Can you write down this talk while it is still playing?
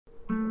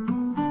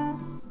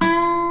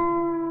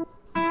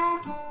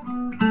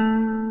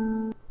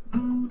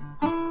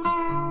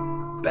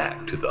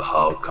the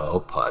Hog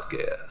Call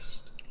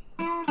Podcast.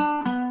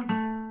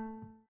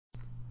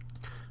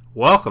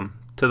 Welcome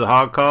to the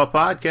Hog Call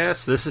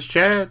Podcast. This is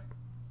Chad.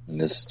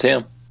 And this is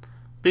Tim.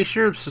 Be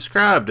sure to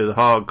subscribe to the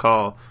Hog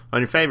Call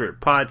on your favorite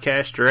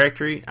podcast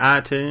directory,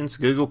 iTunes,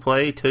 Google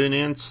Play,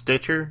 TuneIn,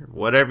 Stitcher,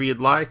 whatever you'd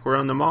like. We're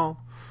on them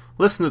all.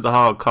 Listen to the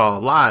Hog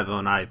Call live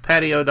on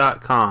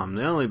iPatio.com,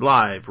 the only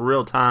live,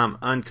 real-time,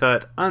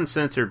 uncut,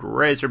 uncensored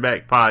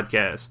Razorback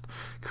podcast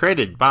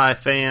created by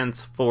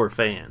fans for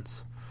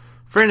fans.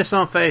 Friend us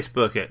on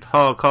Facebook at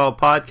Hog Call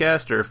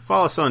Podcast or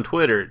follow us on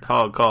Twitter at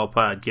Hog Call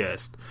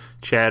Podcast.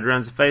 Chad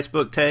runs the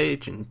Facebook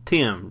page and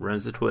Tim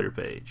runs the Twitter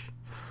page.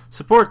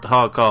 Support the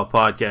Hog Call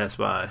Podcast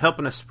by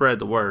helping us spread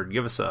the word.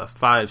 Give us a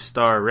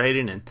 5-star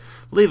rating and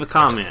leave a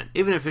comment,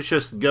 even if it's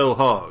just Go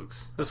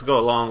Hogs. This will go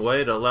a long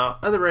way to allow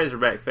other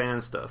Razorback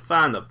fans to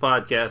find the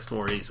podcast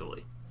more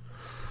easily.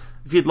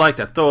 If you'd like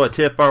to throw a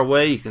tip our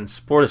way, you can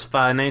support us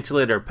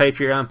financially at our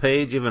Patreon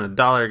page. Even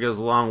 $1 goes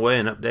a long way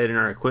in updating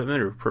our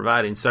equipment or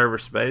providing server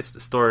space to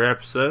store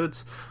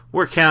episodes.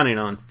 We're counting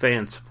on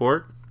fan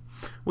support.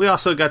 We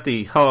also got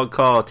the Hog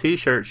Call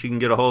t-shirts you can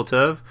get a hold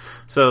of.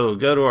 So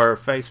go to our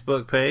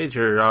Facebook page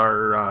or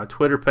our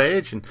Twitter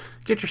page and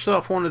get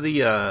yourself one of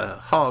the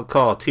Hog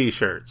Call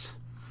t-shirts.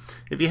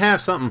 If you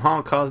have something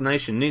Hog Call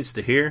Nation needs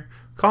to hear,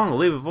 call and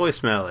leave a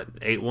voicemail at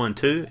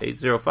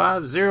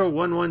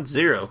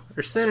 812-805-0110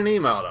 or send an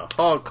email to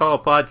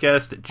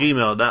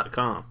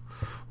hogcallpodcast@gmail.com.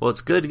 Well,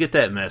 it's good to get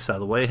that mess out of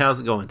the way. How's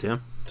it going,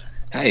 Tim?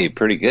 Hey,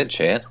 pretty good,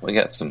 Chad. We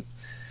got some.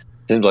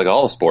 Seems like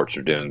all the sports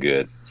are doing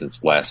good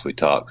since last we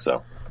talked.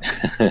 So,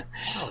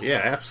 oh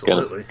yeah,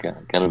 absolutely.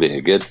 Gonna be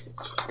a good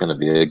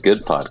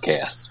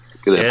podcast.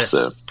 Good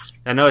episode.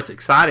 I know it's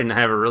exciting to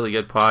have a really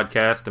good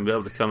podcast and be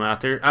able to come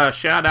out there.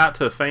 Shout out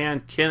to a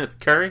fan, Kenneth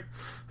Curry,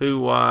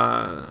 who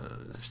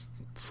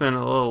sent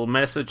a little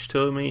message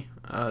to me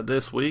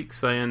this week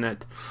saying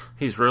that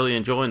he's really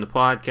enjoying the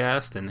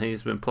podcast and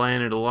he's been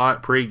playing it a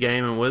lot,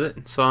 pre-gaming with it,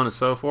 and so on and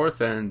so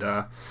forth. And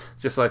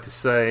just like to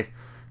say,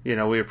 you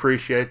know, we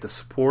appreciate the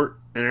support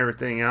and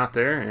everything out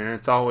there, and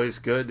it's always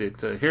good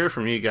to hear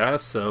from you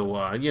guys.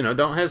 So, you know,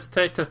 don't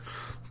hesitate to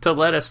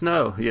let us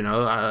know. You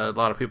know, a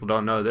lot of people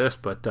don't know this,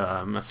 but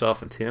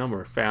myself and Tim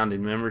were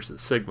founding members of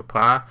Sigma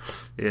Pi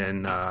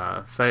in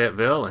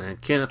Fayetteville,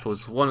 and Kenneth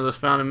was one of those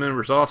founding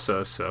members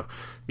also. So,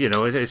 you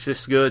know, it's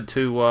just good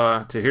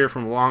to hear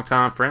from a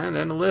longtime friend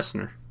and a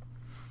listener.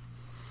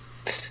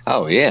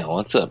 Oh, yeah.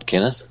 What's up,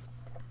 Kenneth?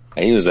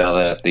 He was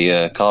out at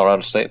the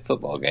Colorado State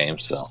football game,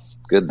 so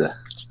good to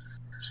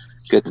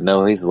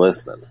know he's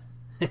listening.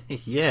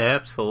 Yeah,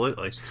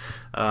 absolutely.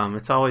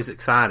 It's always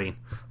exciting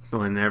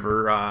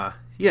whenever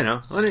you know,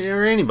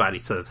 whenever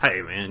anybody says,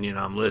 "Hey, man, you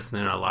know, I'm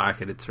listening. I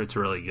like it. It's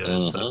really good."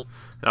 Mm-hmm. So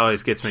it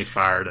always gets me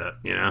fired up.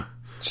 You know.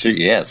 Sure.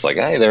 Yeah, it's like,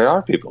 hey, there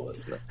are people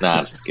listening. Nah,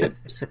 I'm just kidding.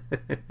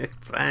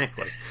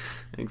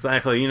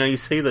 Exactly. You know, you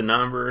see the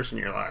numbers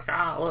and you're like,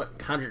 look,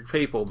 100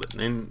 people, but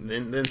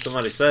then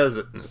somebody says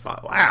it and it's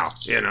like, wow,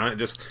 you know,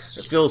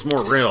 it feels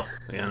more real,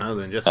 you know,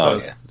 than just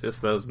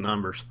those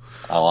numbers.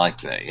 I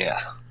like that.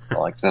 Yeah, I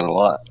like that a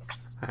lot.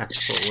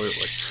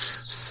 Absolutely.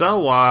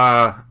 So,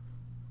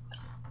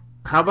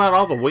 how about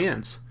all the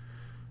wins?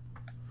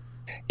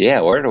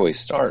 Yeah, where do we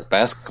start?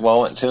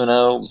 Basketball went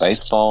 2-0.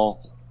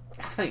 Baseball.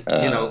 I think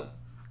you know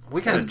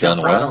we got to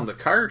jump right on the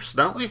curse,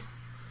 don't we?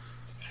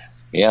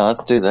 Yeah,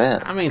 let's do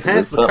that. I mean,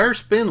 has the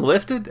curse been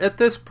lifted at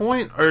this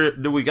point, or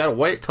do we got to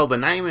wait till the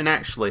naming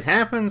actually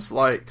happens?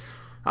 Like,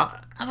 I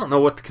don't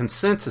know what the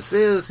consensus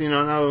is. You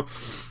know,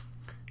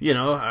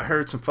 I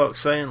heard some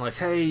folks saying like,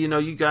 "Hey, you know,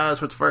 you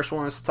guys were the first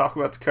ones to talk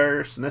about the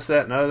curse and this,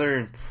 that, and other,"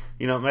 and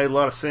you know, it made a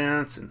lot of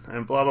sense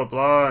and blah blah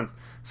blah, and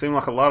it seemed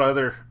like a lot of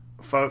other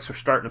folks are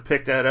starting to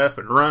pick that up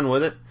and run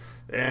with it.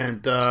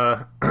 And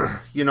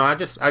you know, I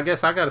guess I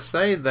got to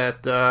say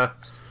that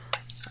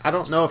I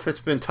don't know if it's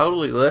been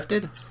totally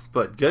lifted.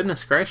 But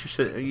goodness gracious,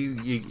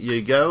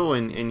 you go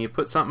and you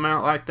put something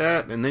out like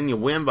that, and then you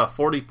win by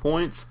 40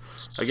 points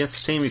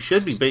against a team you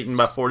should be beaten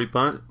by 40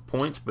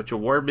 points, but you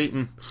were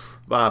beaten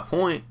by a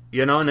point,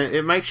 you know, and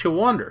it makes you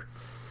wonder.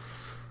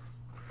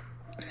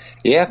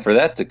 Yeah, for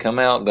that to come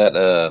out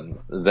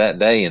that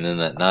day and then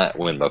that night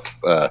win by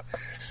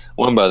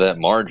that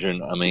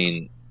margin, I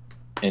mean,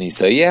 and you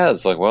say, yeah,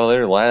 it's like, well,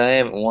 they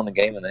haven't won a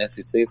game in the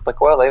SEC. It's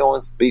like, well, they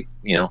always beat,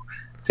 you know,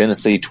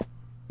 Tennessee.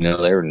 You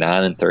know, they were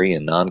 9-3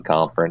 in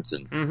non-conference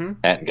and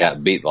hadn't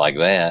got beat like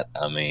that.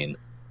 I mean,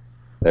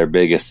 their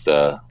biggest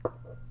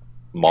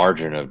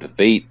margin of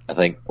defeat, I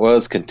think,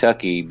 was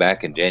Kentucky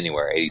back in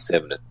January,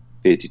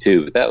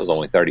 87-52, but that was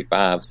only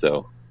 35.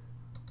 So,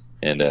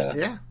 and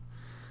yeah,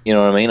 you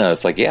know what I mean? I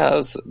was like,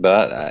 yeah,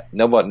 but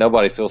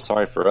nobody feels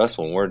sorry for us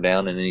when we're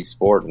down in any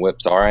sport and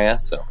whips our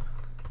ass. So,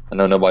 I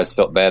know nobody's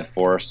felt bad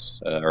for us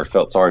or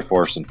felt sorry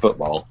for us in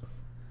football.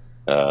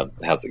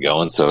 How's it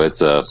going? So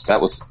it's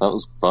that was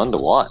fun to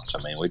watch. I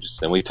mean,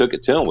 we took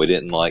it to them. We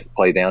didn't like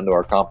play down to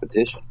our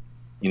competition.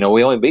 You know,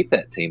 we only beat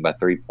that team by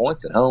 3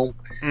 points at home,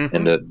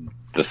 and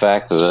the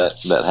fact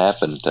that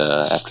happened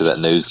after that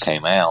news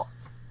came out.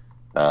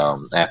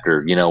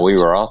 After, you know, we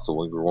were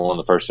one of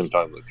the first teams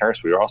talking about the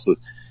curse. We were also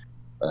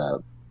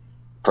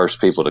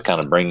first people to kind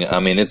of bring. I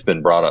mean, it's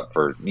been brought up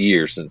for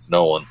years since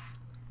Nolan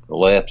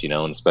left,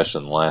 and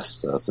especially in the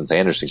last since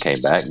Anderson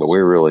came back. But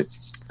we were really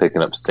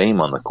picking up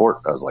steam on the court.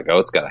 I was like, oh,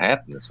 it's got to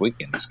happen this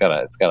weekend. It's got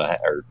to,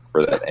 or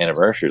for that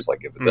anniversary. It's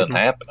like, if it doesn't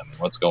happen, I mean,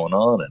 what's going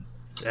on? And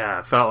yeah,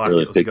 I felt like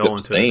really it was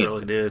going to. It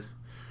really did.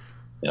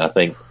 And I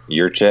think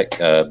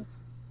Yurchek,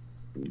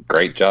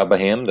 great job of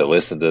him to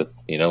listen to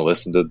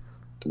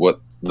what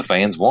the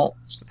fans want.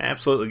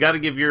 Absolutely. Got to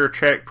give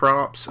Yurchek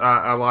props.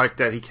 I like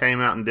that he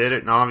came out and did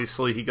it, and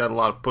obviously he got a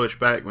lot of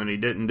pushback when he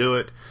didn't do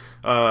it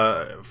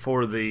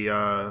for the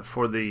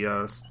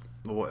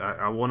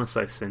I want to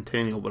say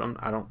Centennial, but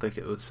I don't think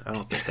it was. I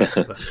don't think that's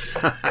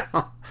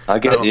the. I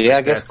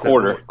guess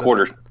quarter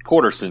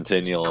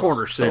Centennial.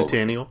 Quarter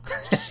Centennial.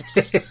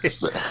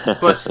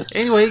 But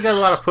anyway, he got a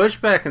lot of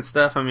pushback and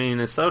stuff. I mean,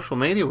 his social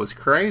media was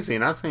crazy,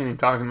 and I seen him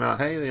talking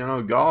about, hey,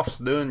 golf's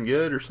doing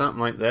good or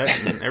something like that,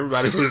 and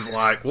everybody was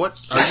like, what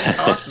are you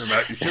talking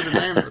about? You should have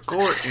named the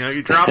court.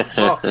 You dropped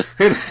the ball.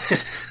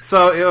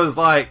 So it was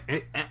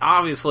like,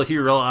 obviously he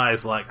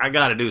realized, like, I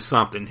got to do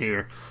something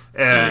here.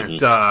 And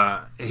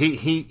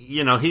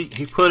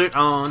he put it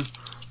on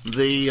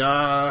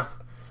the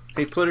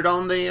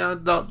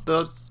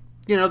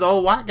the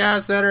old white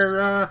guys that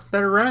are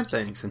running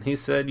things, and he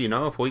said,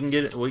 if we can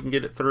get it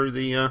through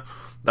the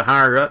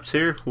higher ups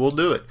here, we'll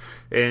do it.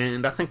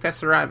 And I think that's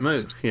the right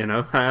move.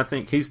 I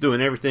think he's doing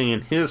everything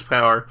in his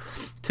power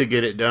to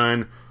get it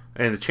done.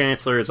 And the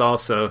chancellor is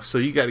also, so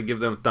you got to give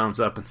them a thumbs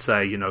up and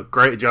say,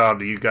 great job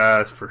to you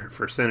guys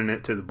for sending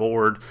it to the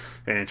board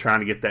and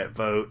trying to get that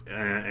vote.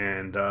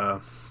 And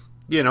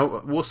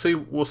we'll see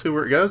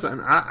where it goes.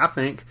 And I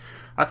think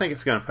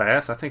it's going to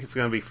pass. I think it's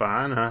going to be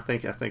fine. And I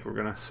think we're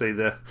going to see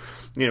we're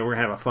going to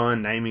have a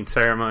fun naming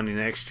ceremony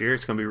next year.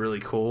 It's going to be really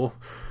cool.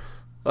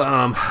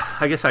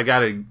 I guess I got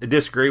to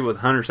disagree with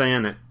Hunter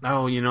saying that,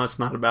 it's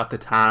not about the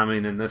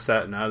timing and this,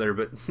 that, and the other.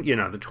 But, the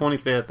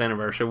 25th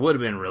anniversary would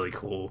have been really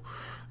cool.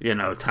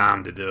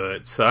 Time to do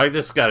it. So I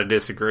just got to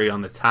disagree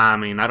on the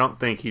timing. I don't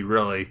think he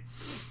really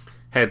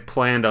had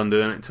planned on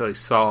doing it until he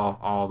saw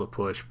all the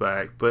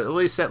pushback. But at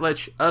least that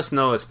lets us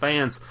know as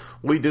fans,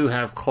 we do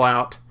have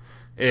clout,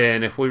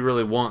 and if we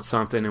really want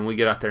something and we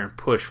get out there and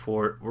push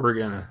for it, we're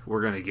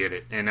gonna get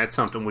it. And that's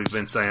something we've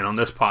been saying on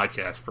this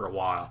podcast for a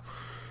while.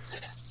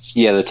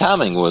 Yeah, the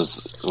timing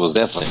was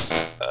definitely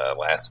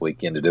last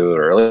weekend to do it,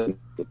 or at least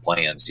the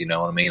plans. You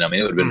know what I mean? I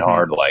mean, it would have been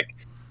hard. Like,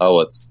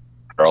 it's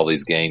all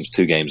these games,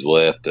 2 games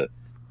left, to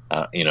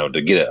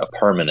get a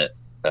permanent,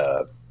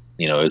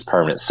 his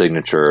permanent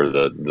signature,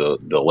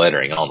 the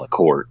lettering on the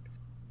court,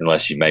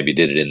 unless you maybe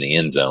did it in the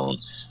end zone.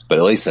 But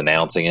at least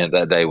announcing it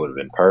that day would have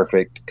been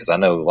perfect, because I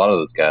know a lot of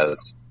those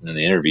guys in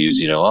the interviews,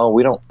 we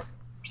don't.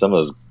 Some of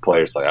those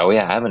players like,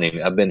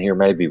 I've been here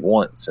maybe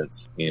once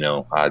since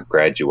I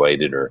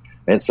graduated, or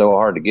it's so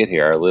hard to get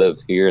here. I live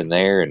here and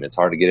there, and it's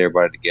hard to get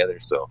everybody together.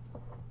 So,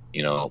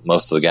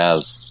 most of the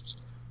guys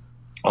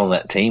on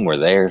that team were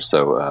there.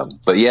 So,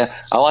 but yeah,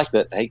 I like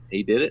that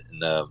he did it,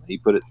 and he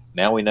put it.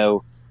 Now we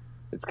know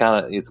it's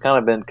kind of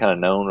been kind of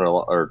known,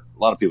 or a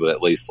lot of people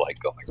at least go like,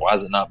 why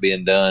is it not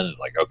being done? It's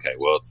like, okay,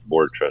 well, it's the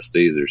board of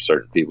trustees. There's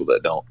certain people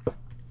that don't,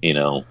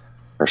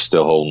 are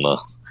still holding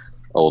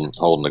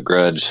a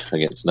grudge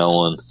against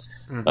Nolan.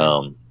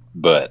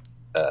 But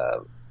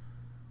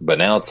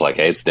now it's like,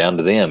 hey, it's down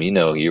to them.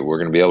 We're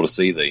going to be able to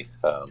see the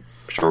who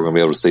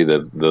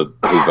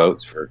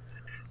votes for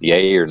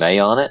yay or nay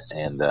on it,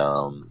 and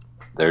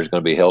there's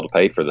going to be hell to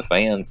pay for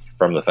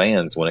from the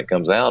fans when it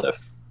comes out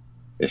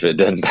if it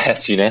doesn't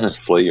pass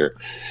unanimously, or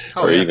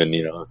even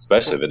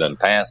especially if it doesn't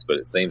pass. But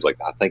it seems like,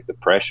 I think the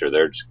pressure,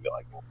 they're just going to be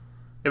like, well,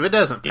 if it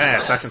doesn't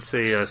pass, I can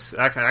see us.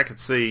 I could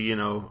see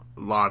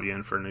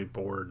lobbying for a new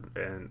board,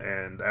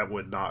 and that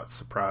would not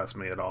surprise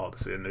me at all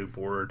to see a new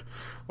board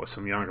with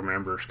some younger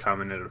members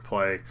coming into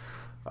play.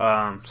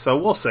 So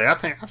we'll see. I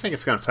think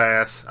it's going to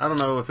pass. I don't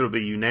know if it'll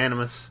be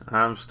unanimous.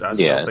 I still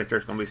think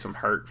there's going to be some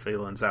hurt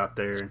feelings out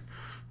there, and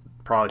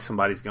probably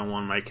somebody's going to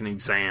want to make an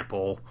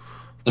example.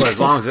 But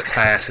as long as it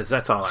passes,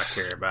 that's all I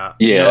care about.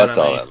 Yeah, that's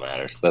all that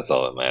matters. That's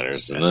all that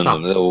matters. And then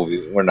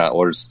we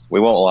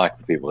won't like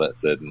the people that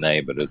said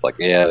nay, but it's like,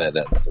 yeah, that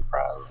doesn't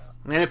surprise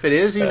me. And if it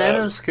is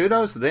unanimous,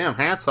 kudos to them.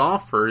 Hats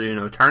off for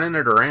turning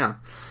it around.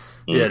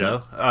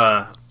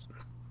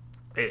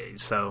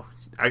 So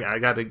I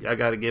got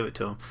to give it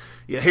to them.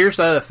 Yeah, here's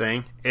the other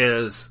thing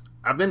is,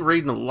 I've been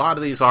reading a lot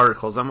of these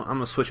articles. I'm going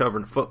to switch over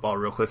to football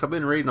real quick. I've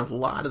been reading a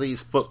lot of these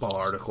football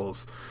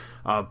articles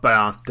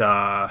about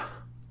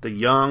the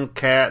young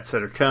cats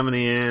that are coming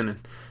in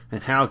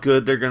and how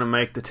good they're going to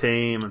make the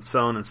team and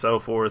so on and so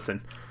forth. And,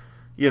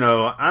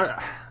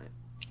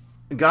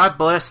 God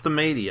bless the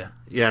media,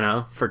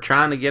 for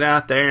trying to get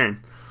out there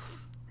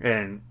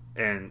and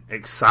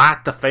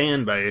excite the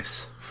fan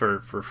base for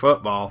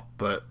football.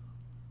 But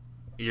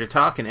you're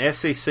talking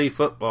SEC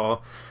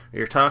football.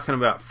 You're talking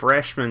about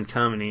freshmen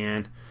coming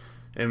in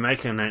and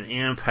making an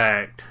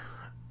impact.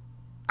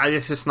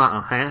 it's just not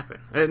gonna happen.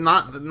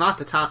 Not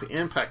the type of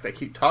impact they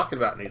keep talking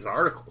about in these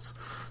articles.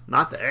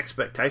 Not the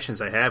expectations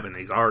they have in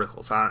these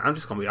articles. I'm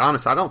just gonna be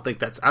honest. I don't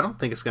think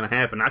it's gonna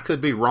happen. I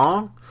could be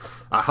wrong.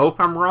 I hope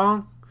I'm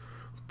wrong,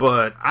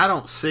 but I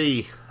don't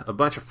see a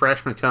bunch of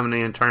freshmen coming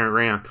in and turning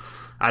around.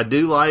 I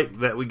do like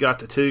that we got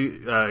the two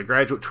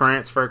graduate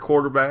transfer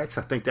quarterbacks.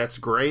 I think that's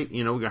great.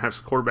 We're going to have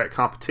some quarterback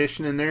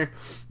competition in there.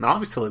 And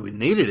obviously, we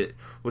needed it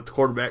with the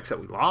quarterbacks that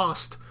we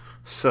lost.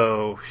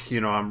 So,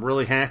 I'm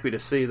really happy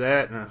to see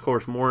that. And, of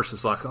course, Morris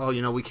is like, oh,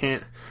 we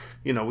can't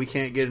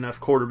get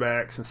enough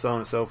quarterbacks and so on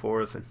and so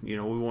forth. And, we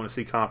want to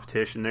see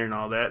competition there and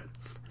all that.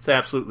 It's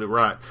absolutely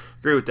right.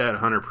 Agree with that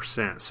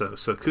 100%.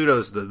 So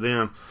kudos to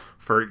them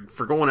for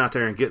going out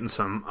there and getting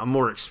some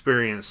more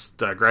experienced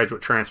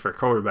graduate transfer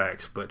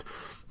quarterbacks. But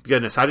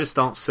goodness, I just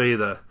don't see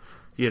the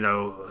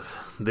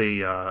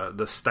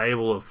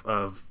stable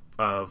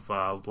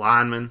of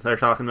linemen they're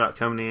talking about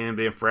coming in,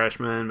 being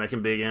freshmen,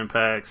 making big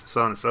impacts, and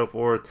so on and so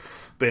forth.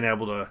 Being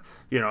able to,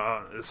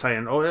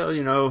 saying, oh, well,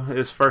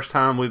 it's the first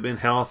time we've been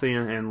healthy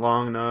and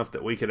long enough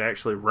that we could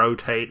actually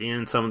rotate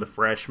in some of the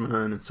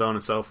freshmen and so on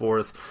and so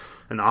forth.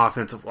 And the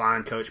offensive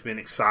line coach being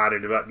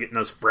excited about getting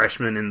those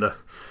freshmen in the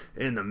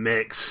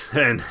mix.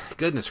 And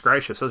goodness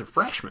gracious, those are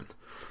freshmen.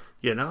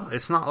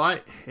 It's not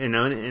like, and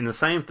the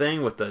same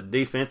thing with the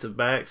defensive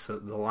backs, the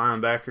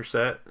linebacker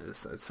set,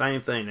 it's the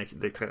same thing.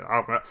 They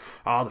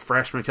all the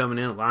freshmen coming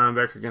in, the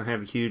linebacker going to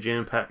have a huge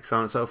impact, so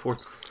on and so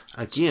forth.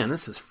 Again,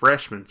 this is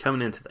freshmen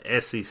coming into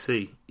the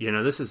SEC.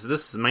 This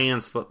is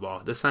man's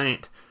football. This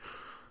ain't,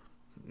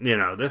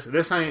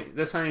 this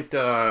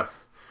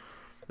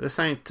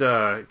ain't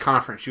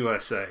Conference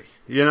USA.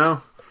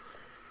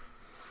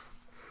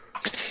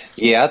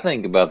 Yeah, I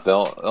think about the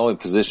only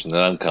position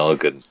that I'm kind of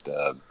looking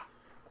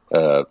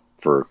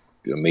for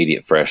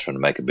immediate freshmen to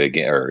make a big,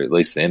 or at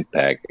least an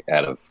impact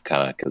out of,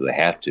 kind of because they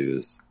have to,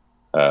 is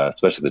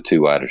especially the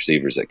two wide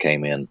receivers that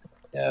came in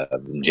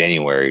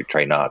January,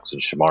 Trey Knox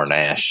and Shamar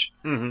Nash,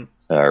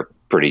 are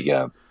pretty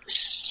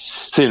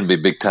seem to be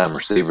big time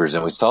receivers.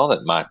 And we saw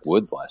that Mike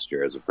Woods last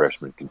year as a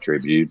freshman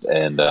contributed,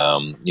 and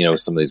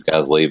some of these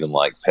guys leaving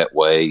like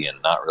Petway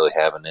and not really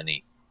having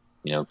any,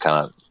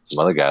 kind of some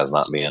other guys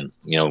not being,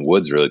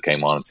 Woods really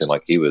came on and seemed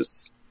like he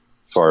was,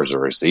 as far as the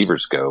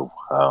receivers go,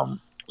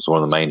 was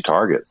one of the main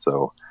targets.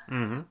 So,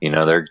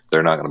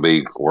 they're not going to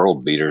be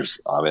world beaters,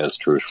 as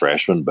true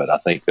freshmen, but I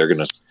think they're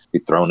going to be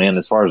thrown in.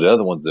 As far as the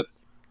other ones, if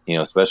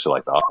especially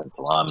like the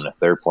offensive linemen, if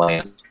they're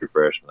playing true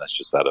freshmen, that's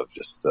just out of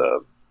just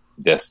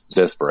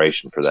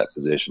desperation for that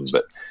position.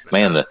 But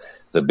man,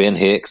 the Ben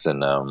Hicks and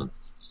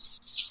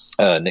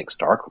Nick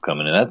Starkel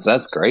coming in,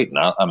 that's great.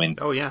 And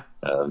oh yeah,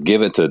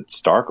 give it to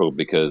Starkel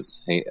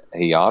because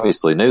he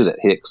obviously knew that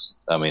Hicks,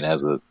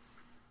 has a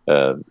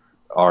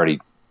already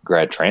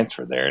grad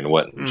transfer there and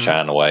wasn't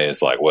shying away.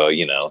 It's like, well,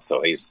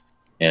 so he's,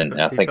 and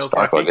I think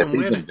Starkel, I guess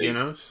he's going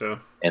to be, so.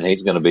 And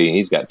he's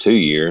got 2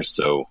 years,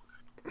 so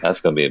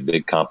that's going to be a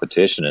big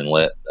competition. And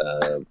let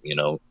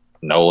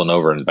Nolan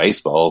over in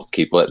baseball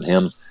keep letting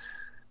him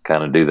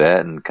kind of do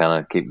that and kind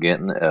of keep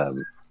getting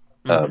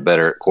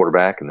better at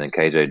quarterback. And then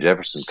KJ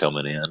Jefferson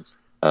coming in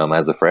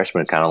as a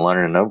freshman, kind of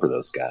learning over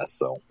those guys.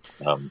 So.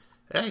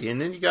 Hey,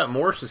 and then you got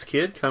Morris's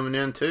kid coming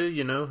in too,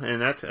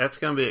 and that's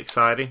going to be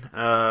exciting.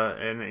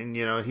 And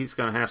he's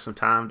going to have some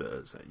time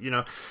to,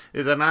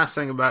 the nice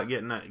thing about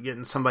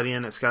getting somebody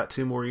in that's got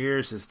 2 more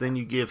years is then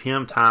you give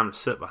him time to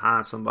sit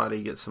behind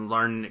somebody, get some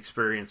learning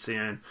experience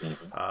in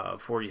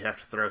before you have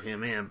to throw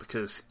him in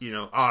because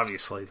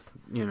obviously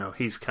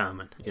he's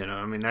coming.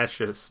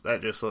 That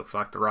just looks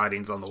like the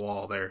writing's on the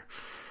wall there.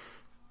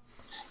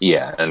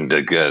 Yeah, and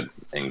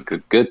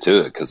good to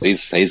it because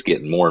he's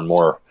getting more and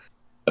more.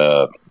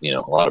 A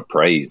lot of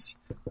praise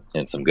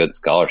and some good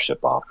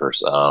scholarship offers.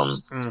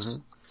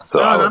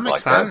 So I'm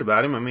excited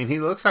about him. He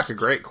looks like a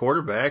great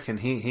quarterback, and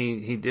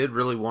he did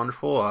really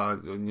wonderful.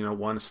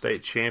 Won a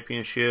state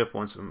championship,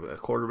 won some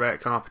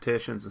quarterback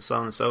competitions, and so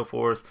on and so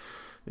forth.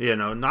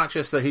 Not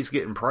just that he's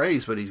getting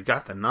praise, but he's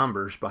got the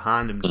numbers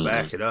behind him to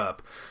back it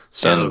up.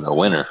 So, and a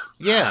winner.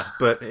 Yeah,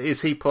 but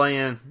is he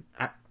playing?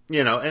 I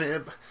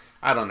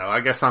don't know. I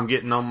guess I'm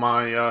getting on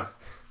my.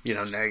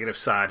 Negative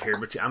side here,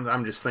 but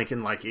I'm just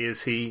thinking, like,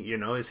 is he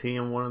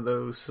in one of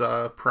those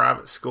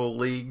private school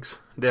leagues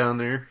down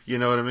there? You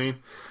know what I mean?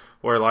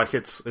 Where like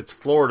it's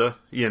Florida,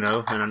 and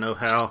I know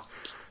how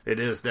it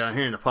is down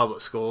here in the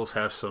public schools.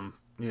 Have some,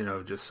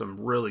 just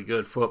some really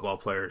good football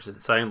players,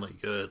 insanely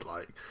good,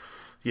 like,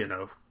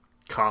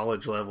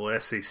 college level,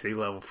 SEC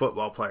level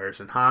football players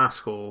in high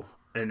school,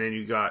 and then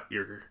you got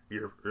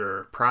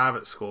your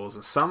private schools,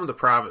 and some of the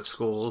private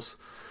schools,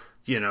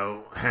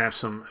 have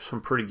some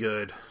pretty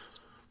good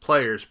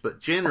players, but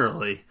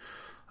generally,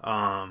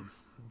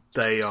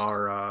 they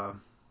are,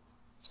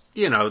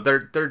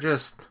 they're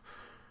just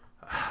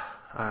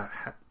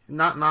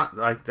not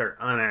like they're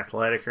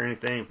unathletic or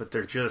anything, but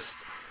they're just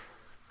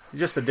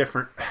a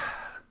different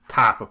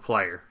type of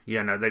player.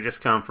 They just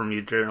come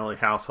from generally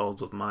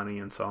households with money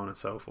and so on and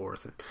so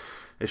forth. And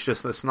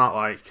it's not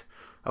like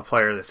a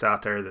player that's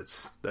out there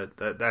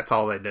that's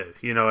all they do.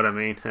 You know what I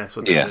mean? That's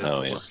what they do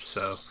for.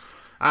 So.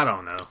 I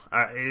don't know.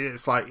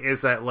 It's like,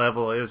 is that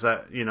level? Is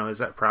that is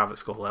that private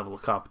school level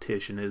of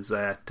competition? Is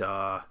that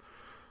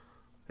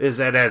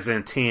as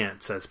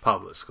intense as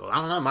public school? I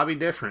don't know. It might be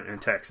different in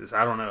Texas.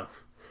 I don't know.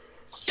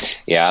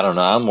 Yeah, I don't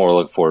know. I'm more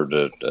looking forward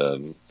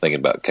to thinking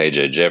about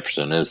KJ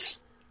Jefferson, his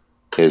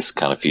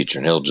kind of future,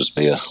 and he'll just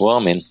be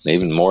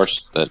even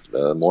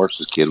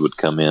Morris's kid would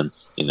come in,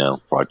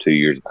 probably 2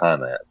 years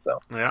behind that. So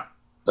yeah.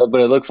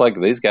 But it looks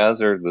like these guys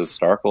the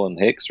Starkel and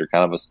Hicks are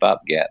kind of a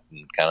stopgap,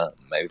 and kind of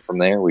maybe from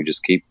there we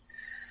just keep,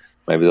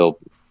 maybe they'll,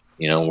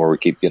 where we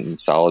keep getting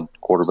solid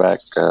quarterback,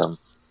 to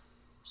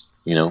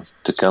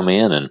come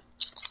in and.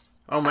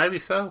 Oh, maybe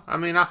so. I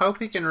mean, I hope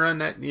he can run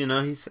that.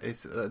 He's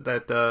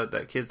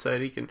that kid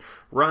said he can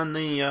run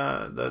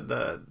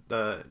the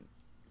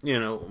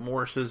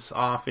Morris's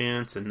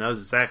offense and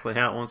knows exactly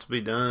how it wants to be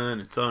done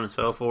and so on and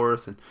so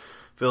forth, and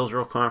feels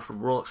real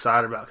comfortable, real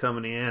excited about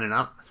coming in, and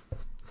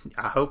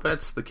I hope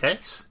that's the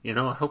case.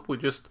 I hope we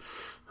just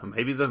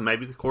maybe the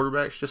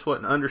quarterbacks just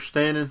wasn't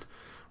understanding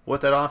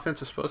what that offense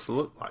was supposed to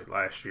look like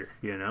last year.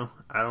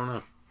 I don't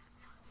know.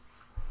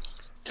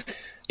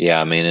 Yeah,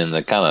 I mean, in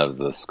the kind of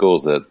the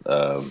schools that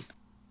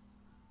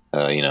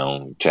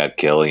Chad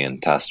Kelly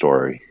and Ty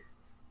Story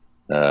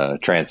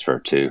transfer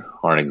to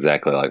aren't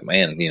exactly like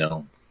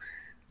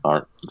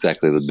aren't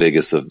exactly the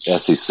biggest of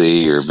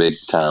SEC or big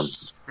time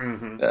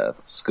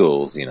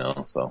schools.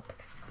 So.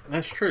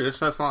 That's true.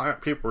 It's not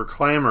like people are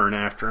clamoring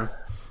after him.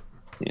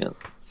 Yeah.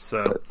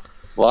 So, but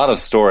a lot of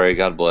Story,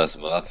 God bless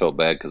him. I felt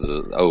bad because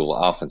the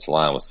offensive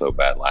line was so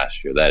bad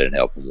last year. That didn't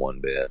help him one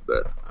bit.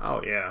 But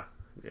yeah.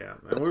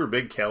 Man, we were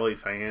big Kelly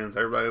fans.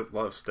 Everybody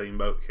loves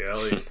Steamboat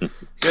Kelly.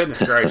 Goodness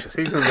gracious,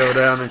 he's going to go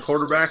down in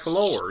quarterback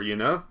lore.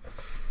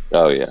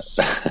 Oh yeah,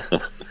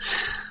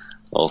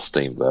 old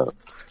Steamboat.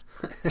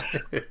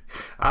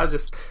 I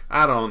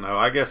don't know.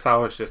 I guess I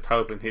was just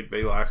hoping he'd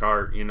be like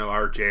our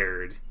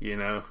Jared,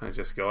 and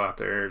just go out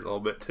there a little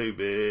bit too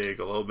big,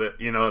 a little bit,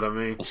 you know what I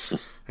mean,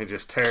 and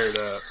just tear it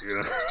up,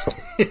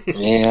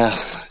 Yeah.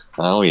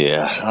 Oh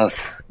yeah.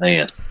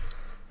 Man.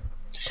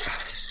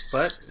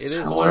 But it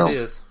is what it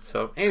is.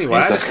 So anyway,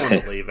 I just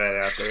wanted to leave that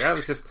out there. I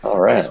just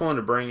wanted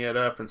to bring it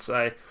up and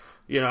say,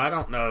 I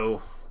don't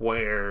know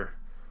where,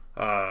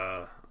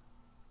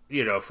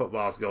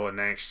 football's going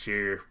next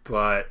year,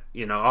 but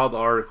all the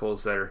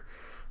articles that are,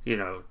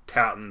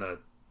 touting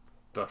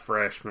the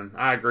freshmen.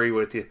 I agree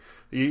with you.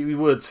 You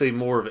would see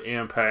more of an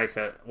impact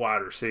at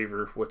wide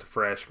receiver with the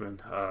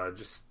freshmen,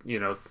 just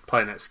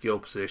playing that skill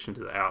position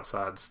to the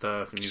outside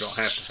stuff, and you don't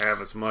have to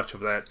have as much of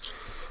that,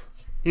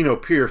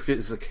 pure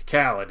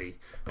physicality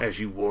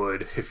as you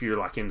would if you're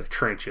like in the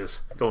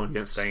trenches going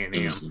against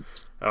A&M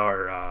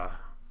or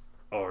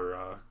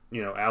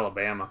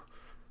Alabama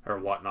or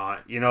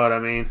whatnot. You know what I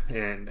mean?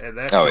 And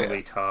that's going to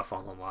be tough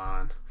on the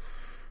line.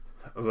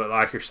 But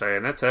like you're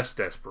saying, that's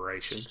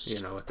desperation,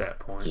 at that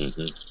point.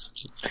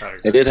 Mm-hmm.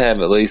 They did have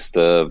at least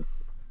Nwana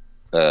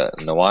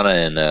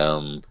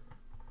and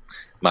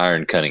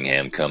Myron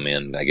Cunningham come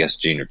in, I guess,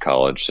 junior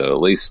college. So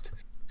at least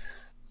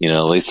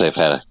they've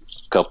had a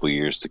couple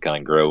years to kind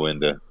of grow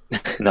into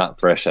not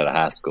fresh out of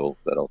high school.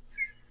 That'll,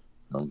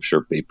 I'm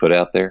sure, be put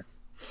out there.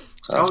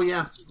 A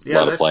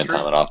lot of playing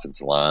time at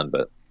offensive line,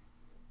 but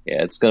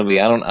yeah, it's going to be.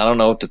 I don't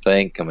know what to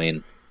think. I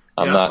mean,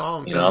 I'm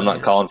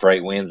not calling for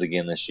 8 wins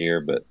again this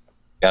year, but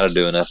got to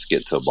do enough to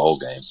get to a bowl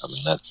game. I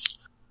mean, that's.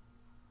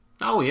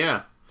 Oh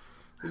yeah,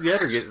 you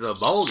better get to a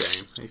bowl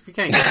game. If you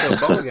can't get to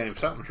a bowl game,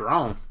 something's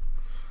wrong.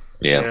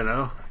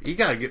 Yeah, you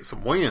got to get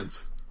some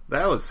wins.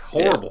 That was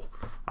horrible.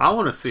 Yeah. I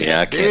want to see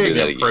a big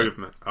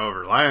improvement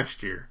over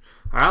last year.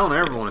 I don't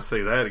ever want to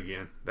see that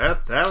again.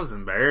 That was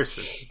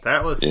embarrassing.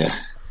 That was,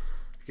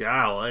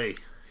 golly,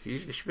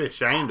 you should be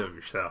ashamed of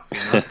yourself.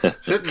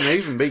 Shouldn't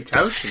even be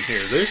coaching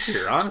here this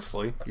year,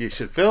 honestly. You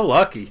should feel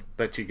lucky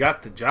that you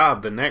got the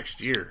job the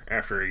next year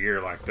after a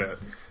year like that.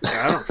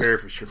 I don't care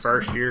if it's your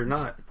first year or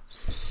not.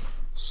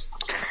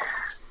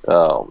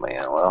 Oh,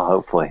 man. Well,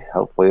 hopefully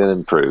it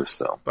improves.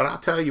 So, but I'll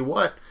tell you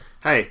what,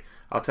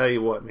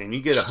 man, you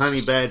get a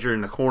honey badger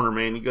in the corner,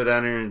 man, you go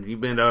down there and you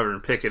bend over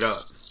and pick it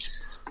up.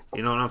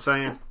 You know what I'm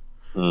saying?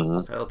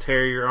 Mm-hmm. That'll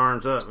tear your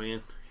arms up,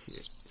 man.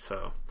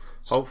 So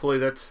hopefully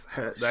that's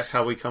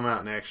how we come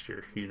out next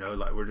year.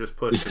 Like we're just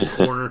put in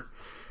the corner,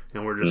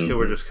 and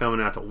we're just coming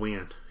out to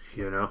win.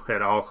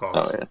 At all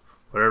costs,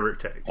 whatever it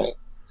takes.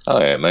 Oh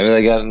yeah, maybe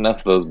they got enough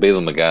of those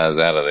Bielema guys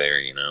out of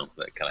there.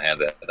 That kind of had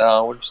that.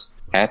 Oh, we're just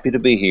happy to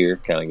be here,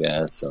 kind of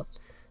guys. So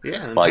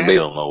yeah, like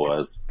Bielema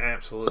was.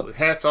 Absolutely. So.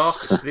 Hats off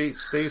to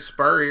Steve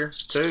Spurrier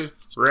too,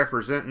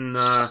 representing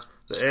the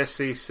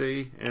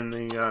SEC and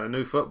the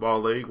new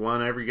football league.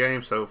 Won every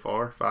game so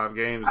far, 5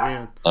 games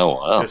in. Oh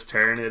wow! Just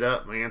tearing it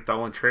up, man.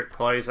 Throwing trick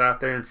plays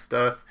out there and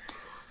stuff.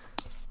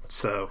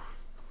 So,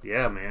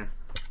 yeah, man.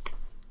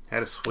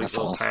 Had a sweet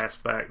little pass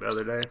back the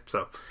other day.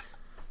 So,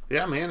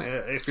 yeah, man.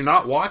 If you're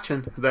not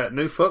watching that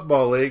new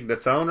football league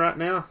that's on right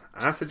now,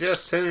 I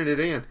suggest tuning it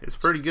in. It's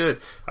pretty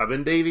good. I've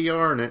been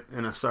DVRing it,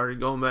 and I started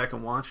going back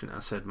and watching it. I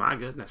said, my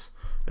goodness,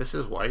 this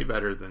is way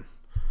better than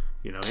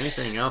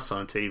anything else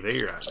on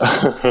TV right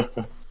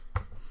now.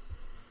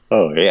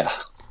 Oh, yeah.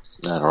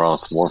 Not around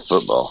some more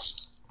football.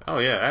 Oh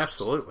yeah,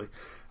 absolutely.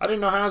 I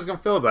didn't know how I was going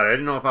to feel about it. I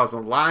didn't know if I was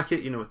going to like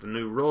it, with the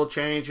new rule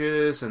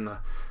changes and the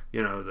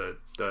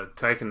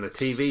taking the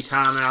TV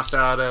timeouts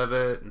out of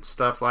it and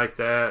stuff like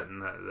that,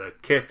 and the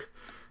kick.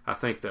 I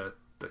think the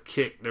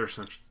kick. There's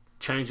some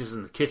changes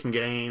in the kicking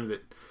game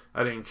that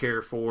I didn't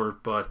care for,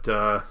 but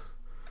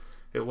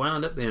it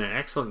wound up being an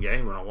excellent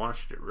game when I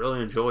watched it.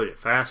 Really enjoyed it.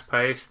 Fast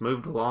paced,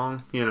 moved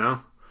along.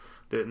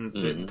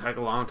 Didn't take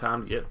a long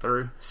time to get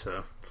through.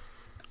 So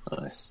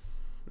nice.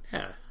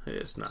 Yeah, it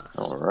is nice.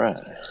 All right.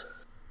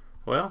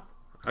 Well,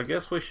 I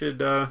guess we should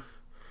go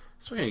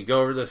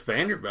over this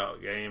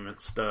Vanderbilt game and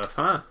stuff,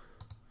 huh?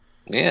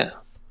 Yeah.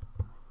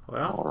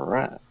 Well, all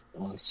right.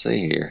 Let's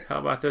see here. How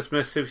about this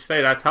Mississippi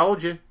State? I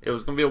told you it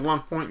was going to be a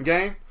 1-point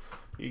game.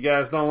 You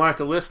guys don't like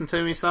to listen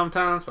to me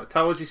sometimes, but I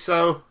told you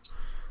so.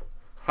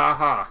 Ha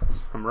ha.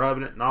 I'm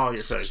rubbing it in all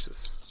your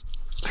faces.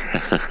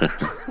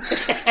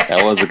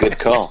 That was a good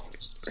call.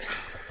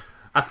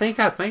 I think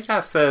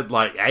I said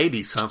like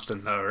 80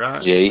 something though,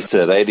 right? Yeah, he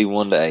said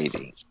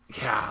 81-80.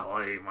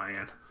 Golly,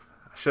 man.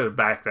 I should have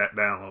backed that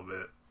down a little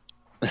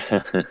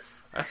bit.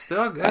 That's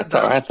still good. That's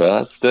all right, though.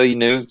 That's still, you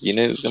knew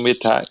it was going to be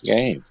a tight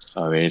game.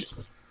 I mean,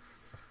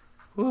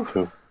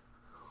 went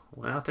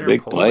out there big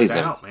and pulled plays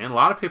it out, man. A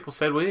lot of people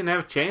said we didn't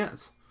have a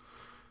chance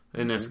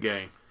in this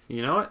game.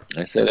 You know what?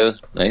 They said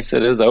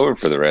it was over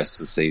for the rest of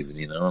the season.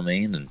 You know what I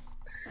mean?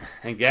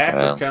 And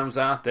Gafford comes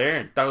out there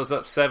and throws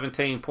up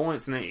 17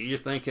 points, and you're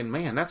thinking,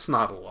 man, that's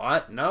not a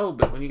lot. No,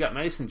 but when you got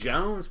Mason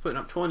Jones putting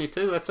up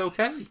 22, that's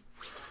okay.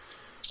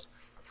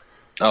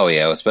 Oh,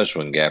 yeah,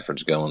 especially when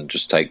Gafford's going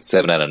just take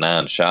 7 out of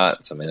 9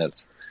 shots. I mean,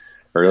 that's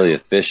really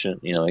efficient.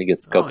 He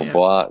gets a couple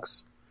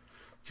blocks.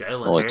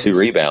 Only 2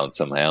 rebounds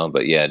somehow.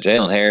 But, yeah,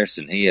 Jalen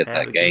Harrison, he had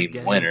that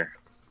game winner.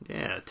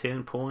 Yeah,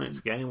 10 points,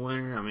 game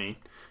winner. I mean,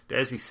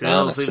 Desi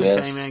Sills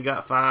even came in and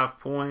got 5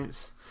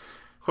 points.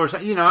 Of course,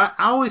 I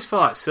always feel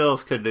like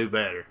Sills could do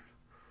better.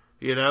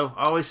 I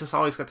always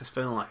got this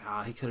feeling like,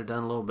 he could have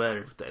done a little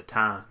better at that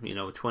time.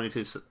 With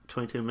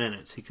 22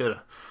 minutes, he could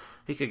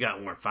have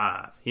got more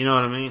 5. You know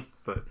what I mean?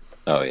 But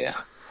oh yeah.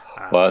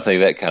 Well, I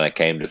think that kind of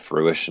came to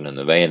fruition in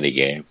the Vandy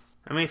game.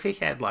 I mean, if he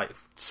had like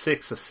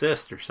 6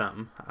 assists or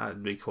something,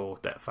 I'd be cool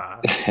with that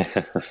 5.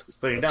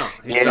 But he don't.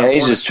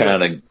 He's just trying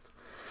to.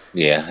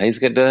 Yeah, he's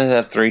got to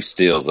have 3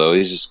 steals though.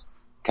 He's just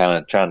kind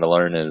of trying to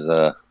learn his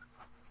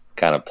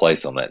kind of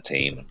place on that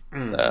team.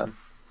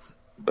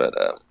 But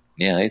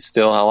he's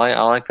still. I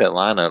like that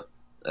lineup.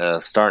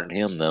 Starting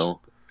him though,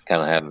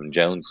 kind of having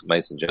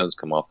Mason Jones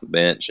come off the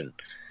bench and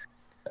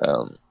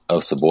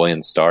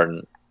Osaboyan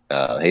starting.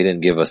 He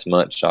didn't give us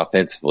much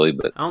offensively,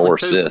 but only 4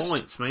 2 assists.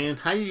 Points, man.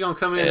 How you gonna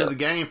come into the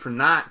game for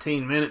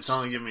 19 minutes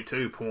only give me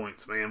 2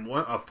 points, man?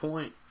 A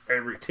point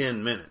every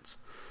 10 minutes.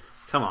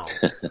 Come on.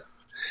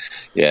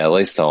 Yeah, at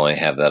least I only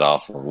have that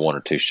off of 1 or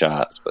 2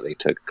 shots, but he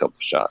took a couple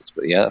shots.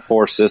 But yeah,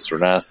 4 assists were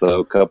nice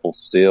though. A couple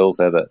steals,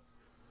 had that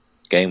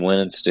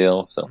game-winning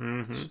steal. So,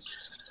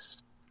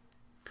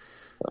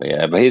 so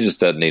yeah, but he just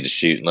doesn't need to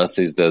shoot unless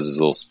he does his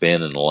little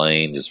spin in the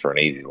lane just for an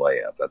easy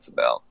layup. That's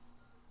about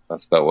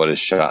what his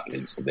shot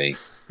needs to be.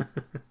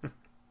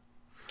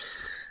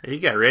 You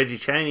got Reggie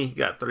Chaney. He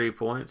got 3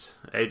 points.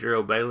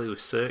 Adriel Bailey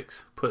was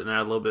 6, putting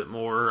out a little bit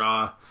more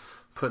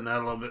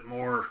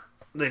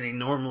than he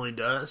normally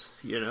does.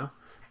 Yeah,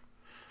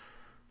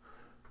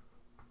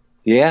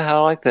 I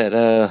like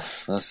that.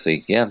 Let's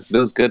see. Yeah, it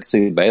was good to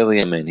see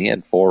Bailey. I mean, he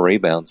had 4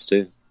 rebounds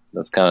too.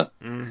 That's kind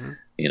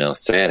of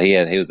sad.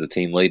 He was the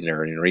team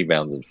leader in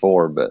rebounds and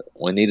 4, but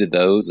we needed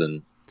those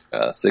and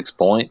 6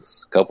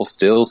 points, a couple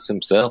steals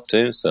himself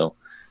too. So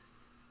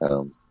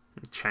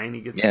Chaney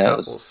gets a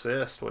couple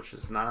assists, which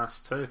is nice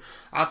too.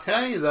 I'll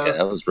tell you though,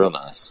 that was real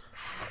nice.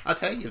 I'll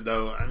tell you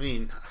though, I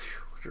mean,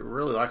 I'd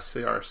really like to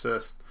see our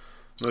assists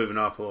moving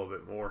up a little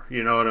bit more.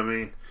 You know what I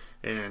mean?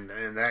 And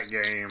in that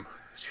game,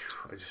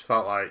 I just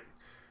felt like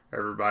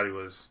everybody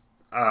was.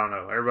 I don't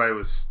know.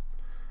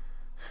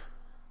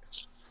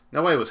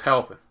 Nobody was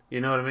helping. You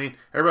know what I mean?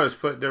 Everybody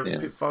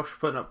was folks were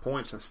putting up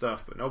points and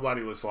stuff, but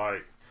nobody was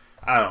like,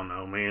 I don't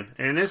know, man.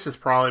 And this is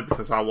probably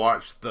because I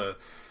watched the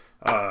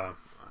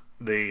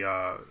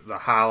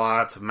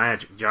highlights of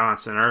Magic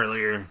Johnson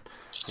earlier and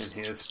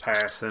his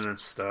passing and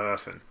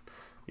stuff, and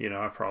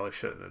I probably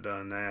shouldn't have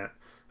done that.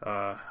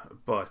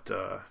 But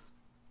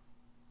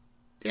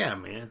yeah,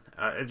 man,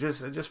 it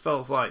just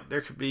feels like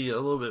there could be a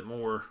little bit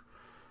more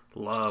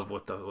love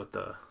with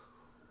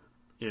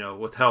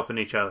with helping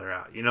each other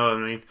out. You know what I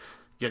mean?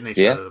 Getting each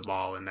other the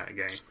ball in that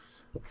game.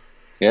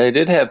 Yeah, they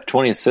did have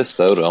 20 assists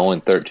though to only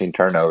 13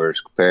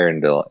 turnovers, comparing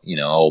to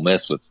Ole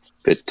Miss with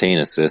 15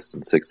 assists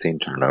and 16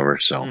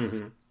 turnovers.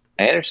 So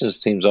Anderson's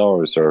teams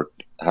always are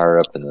higher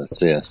up in the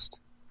assist,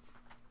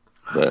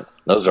 but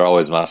those are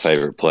always my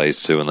favorite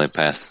plays too when they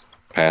pass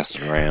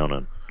it around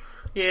and.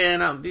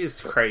 Yeah, and these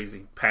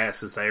crazy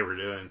passes they were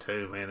doing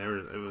too, man.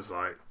 It was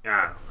like,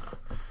 I don't know.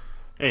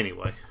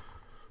 Anyway,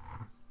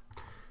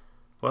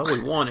 well, we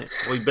won it.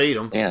 We beat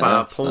them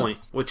by a point,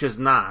 which is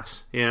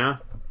nice,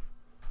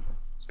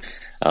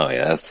 Oh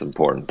yeah, that's the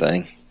important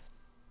thing.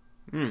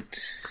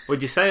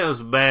 Would you say it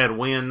was a bad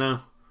win, though?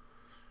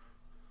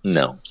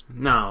 No.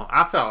 No,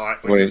 I felt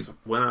like we just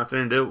went out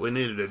there and did what we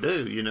needed to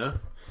do, you know?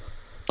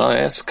 Oh,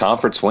 yeah, it's a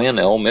conference win.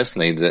 Ole Miss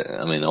needs it.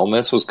 I mean, Ole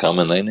Miss was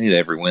coming. They need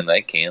every win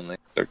they can.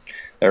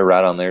 They're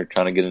right on there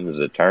trying to get into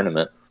the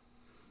tournament.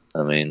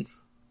 I mean,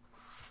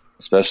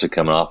 especially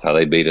coming off how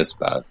they beat us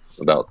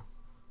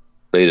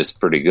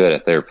pretty good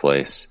at their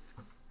place.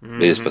 Mm-hmm.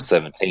 Beat us by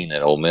 17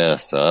 at Ole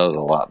Miss, so that was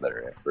a lot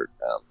better effort.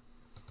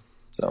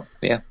 So,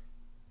 yeah.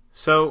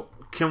 So,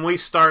 can we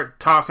start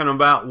talking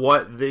about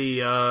what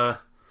the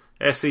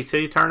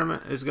SEC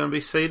tournament is going to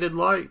be seeded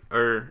like,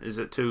 or is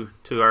it too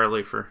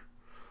early for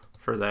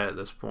that at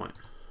this point?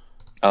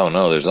 Oh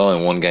no, there's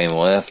only one game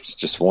left. It's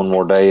just one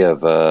more day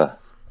of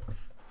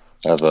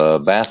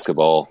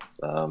basketball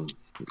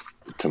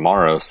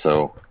tomorrow.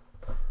 So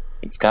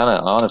it's kind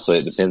of, honestly,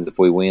 it depends if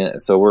we win.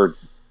 So we're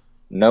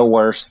no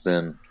worse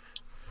than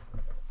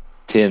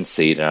 10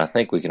 seed, and I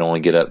think we can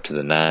only get up to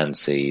the 9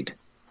 seed.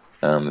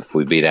 If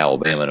we beat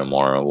Alabama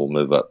tomorrow, we'll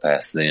move up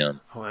past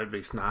them. Oh, that'd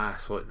be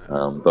nice, wouldn't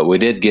it? But we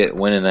did get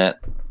winning that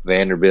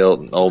Vanderbilt,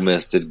 and Ole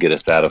Miss did get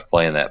us out of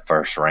playing that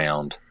first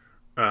round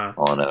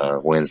on a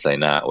Wednesday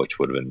night, which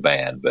would have been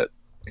bad. But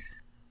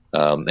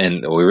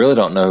and we really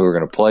don't know who we're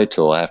going to play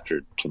till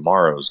after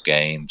tomorrow's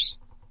games,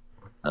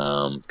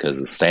 because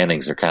the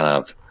standings are kind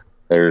of,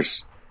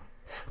 there's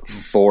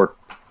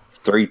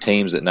 3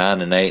 teams at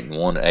 9-8 and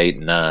 1 at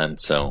 8-9,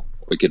 so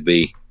we could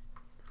be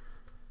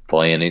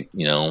playing,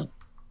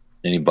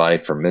 anybody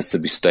from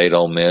Mississippi State,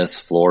 Ole Miss,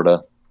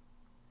 Florida,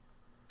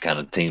 kind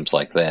of teams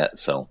like that.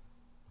 So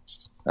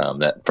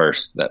that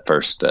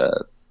first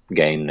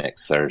game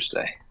next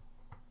Thursday.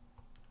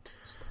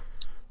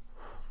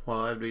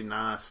 Well, that'd be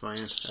nice, man.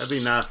 That'd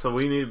be nice. So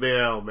we need to beat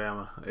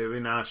Alabama. It'd be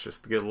nice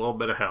just to get a little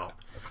bit of help,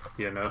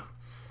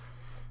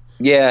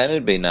 Yeah, and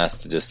it'd be nice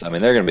to just, they're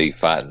going to be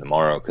fighting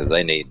tomorrow because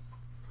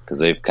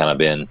they've kind of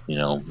been,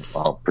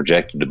 all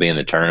projected to be in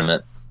the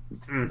tournament,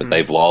 but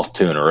they've lost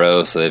 2 in a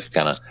row, so they've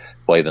kind of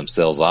played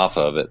themselves off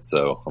of it.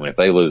 So, if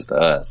they lose to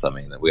us, I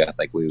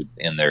think we would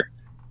end their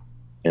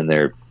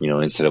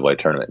NCAA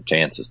tournament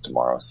chances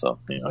tomorrow. So,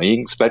 you can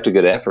expect a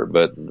good effort,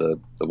 but the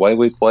way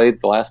we played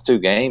the last 2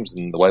 games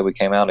and the way we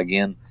came out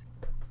again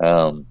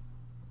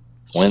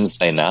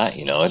Wednesday night,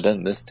 it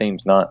doesn't. This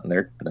team's not.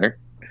 They're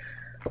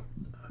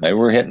maybe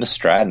we're hitting a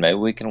stride. Maybe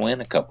we can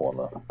win a couple of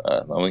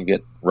them. We can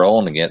get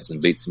rolling against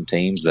and beat some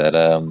teams that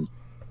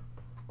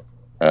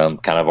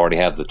kind of already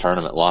have the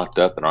tournament locked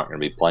up and aren't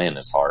going to be playing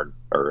as hard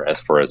or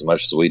as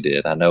much as we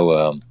did. I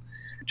know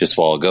just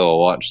a while ago I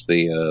watched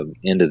the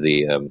end of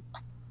the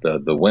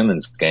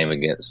women's game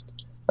against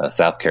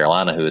South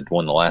Carolina, who had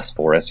won the last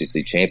 4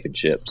 SEC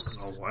championships.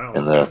 Oh, wow.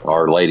 And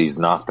our ladies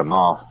knocked them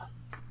off.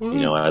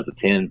 As a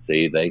 10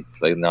 seed, they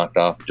knocked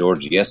off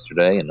Georgia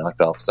yesterday and knocked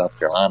off South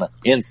Carolina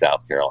in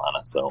South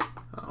Carolina. So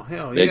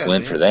big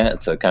win for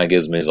that. So it kind of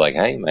gives me, like,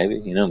 hey, maybe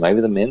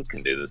the men's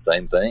can do the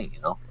same thing.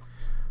 Yeah,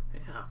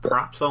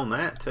 props on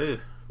that too.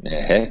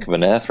 Yeah, heck of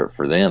an effort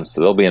for them. So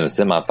they'll be in the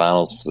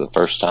semifinals for the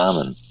first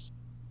time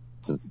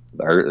since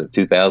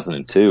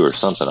 2002 or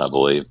something, I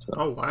believe. So.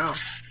 Oh wow!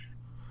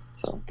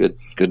 So good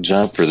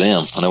job for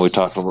them. I know we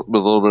talked a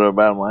little bit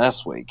about them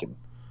last week, and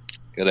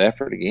good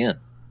effort again.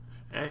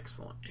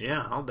 Excellent.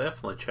 Yeah, I'll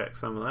definitely check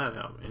some of that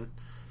out, man.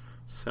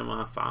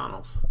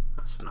 Semifinals.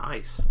 That's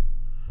nice.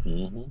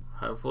 Mm-hmm.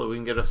 Hopefully we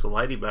can get us a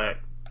Ladyback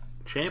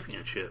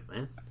championship,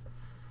 man.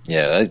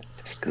 Yeah,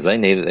 because they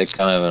needed it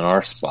kind of in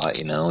our spot,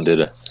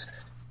 did a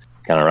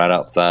kind of right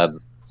outside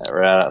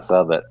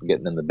that,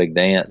 getting in the big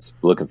dance,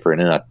 looking for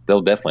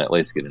they'll definitely at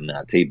least get an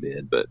NIT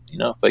bid. But,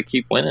 if they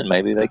keep winning,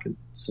 maybe they could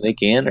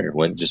sneak in or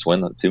win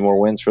the 2 more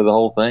wins for the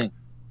whole thing.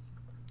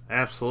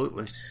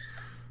 Absolutely.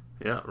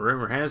 Yeah,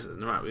 rumor has it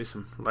there might be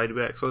some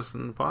Ladybacks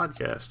listening to the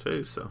podcast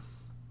too, so.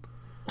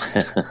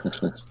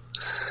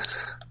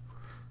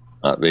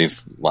 Might be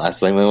last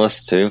thing they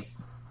listen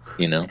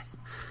to,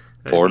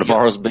 for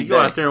tomorrow's big day. You go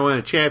out there and win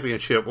a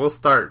championship, we'll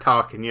start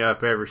talking you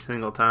up every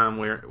single time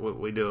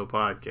we do a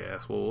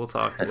podcast. We'll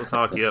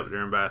talk you up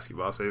during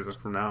basketball season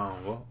from now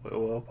on.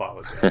 We'll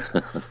apologize.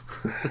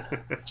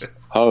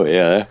 Oh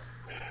yeah,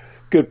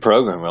 good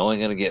program. We're only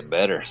going to get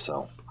better.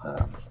 So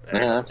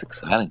that's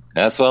exciting.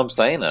 That's what I'm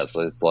saying.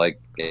 It's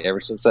like ever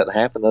since that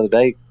happened the other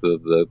day,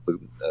 the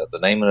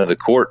naming of the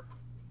court,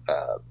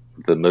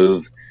 the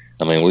move.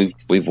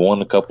 We've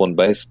won a couple in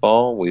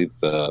baseball. We've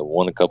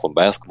won a couple in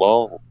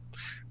basketball.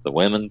 The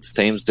women's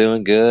team's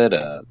doing good.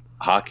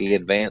 Hockey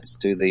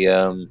advanced to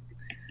the.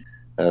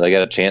 They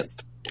got a chance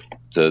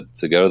to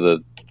go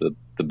to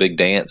the big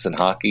dance in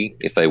hockey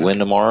if they win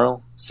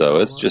tomorrow. So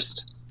it's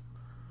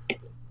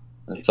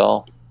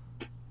all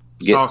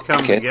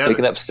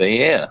picking up steam.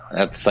 Yeah,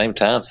 at the same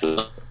time.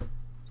 So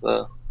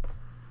going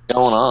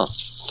on.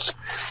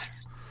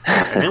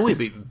 And then we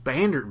beat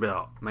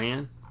Vanderbilt,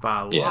 man,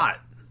 by a lot.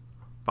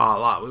 By a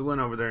lot. We went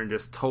over there and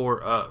just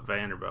tore up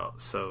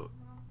Vanderbilt. So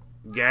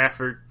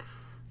Gafford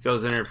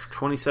goes in there for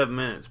 27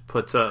 minutes,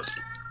 puts up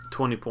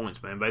 20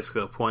 points, man.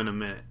 Basically a point a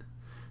minute.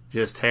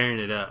 Just tearing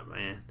it up,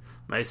 man.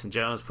 Mason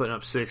Jones putting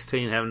up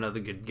 16, having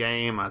another good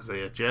game.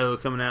 Isaiah Joe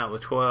coming out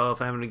with 12,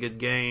 having a good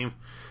game.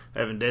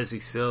 Evan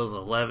Desi Sills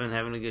 11,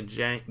 having a good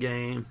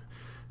game.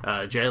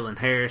 Jalen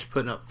Harris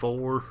putting up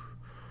 4.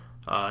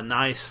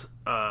 Nice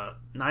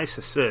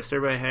assist.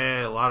 Everybody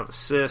had a lot of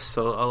assists,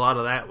 so a lot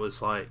of that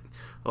was like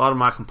a lot of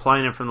my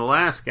complaining from the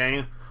last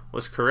game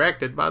was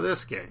corrected by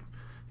this game.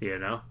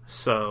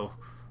 So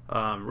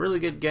really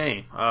good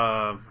game.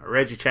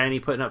 Reggie Chaney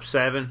putting up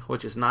 7,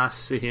 which is nice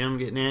to see him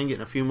getting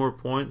a few more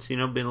points. Being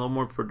a little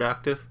more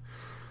productive.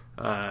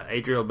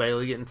 Adriel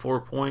Bailey getting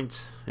 4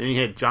 points, and you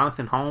had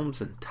Jonathan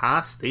Holmes and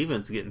Ty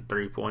Stevens getting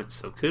 3 points.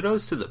 So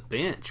kudos to the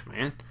bench,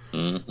 man.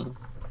 Mm-hmm.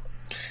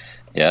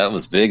 Yeah, it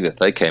was big that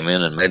they came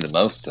in and made the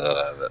most out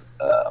of it.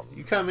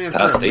 You come in Ty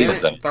for a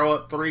Stevens, minute, throw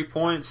up 3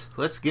 points.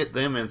 Let's get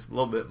them in a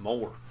little bit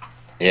more.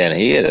 Yeah, and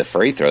he had a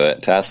free throw.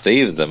 That Ty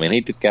Stevens,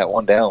 he just got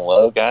one down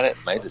low, got it,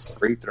 made his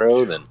free throw,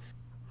 and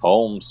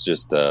Holmes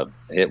just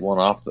hit one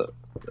off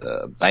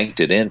banked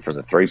it in from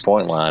the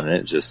 3-point line, and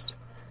it just.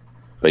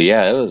 But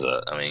yeah, it was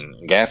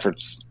Gafford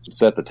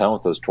set the tone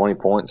with those 20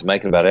 points,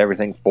 making about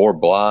everything. 4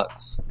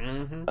 blocks,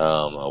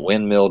 a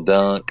windmill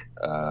dunk,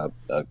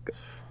 another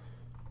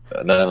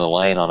in the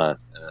lane on an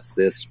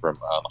assist from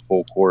a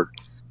full court.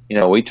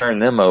 We turned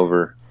them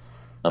over.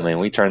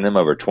 We turned them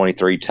over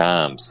 23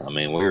 times.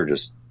 We were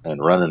just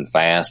running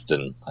fast,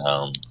 and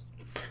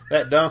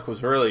that dunk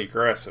was really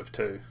aggressive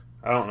too.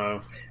 I don't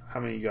know how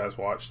many of you guys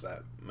watched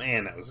that.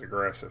 Man, that was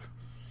aggressive.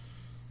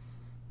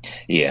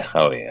 Yeah,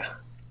 oh yeah.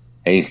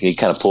 He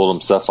kind of pulled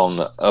himself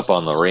up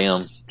on the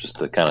rim just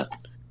to kind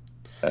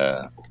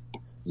of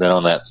then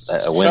on that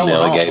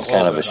windmill he gave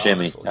kind of a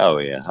shimmy. Honestly. Oh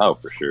yeah,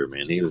 for sure,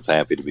 man. He was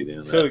happy to be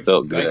doing that. It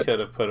felt good.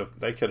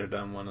 They could have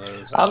done one of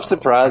those. I'm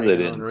surprised they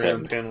didn't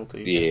rim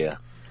penalties. Yeah,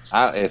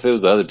 if it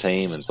was the other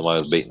team and somebody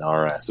was beating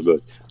our ass,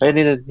 but they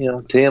needed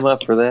tee him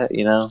up for that,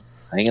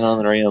 hanging on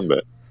the rim.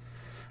 But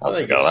I was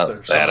like, oh, that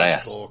was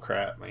badass. Bull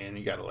crap, man.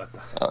 You got to let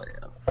the. Oh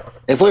yeah.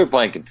 If we were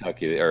playing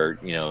Kentucky or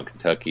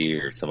Kentucky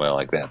or somebody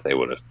like that, they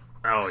would have.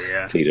 Oh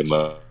yeah, teed him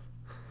up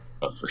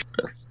for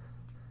sure.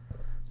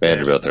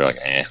 Vanderbilt, they're like,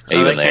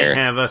 even they there. Can't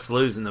have us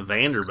losing the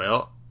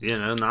Vanderbilt,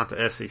 not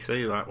the SEC.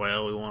 Like,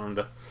 well, we want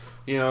them to,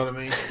 you know what I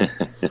mean?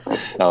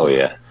 Oh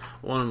yeah,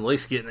 want them at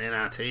least getting the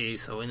NIT,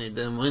 so we need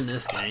them to win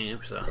this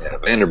game. So yeah,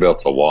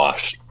 Vanderbilt's a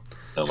wash,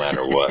 no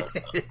matter what.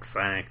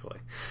 Exactly.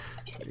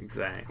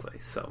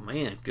 So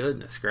man,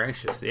 goodness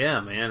gracious, yeah,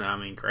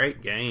 man.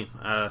 Great game.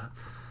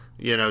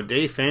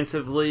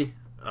 Defensively.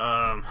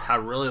 I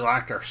really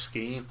liked our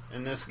scheme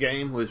in this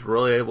game. Was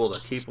really able to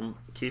keep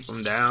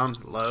them down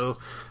low.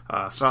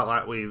 Felt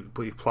like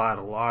we applied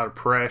a lot of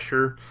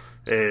pressure,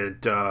 and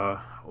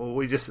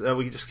we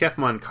just kept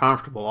them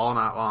uncomfortable all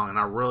night long. And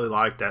I really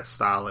liked that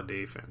style of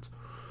defense.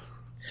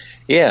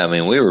 Yeah,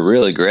 we were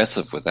really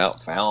aggressive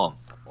without fouling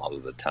a lot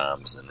of the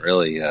times, and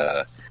really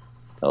a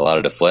lot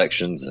of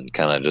deflections and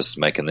kind of just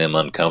making them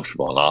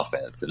uncomfortable on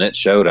offense. And it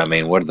showed.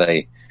 What did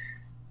they?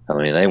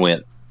 They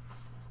went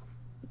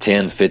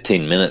 10,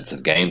 15 minutes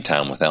of game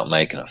time without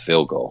making a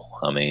field goal.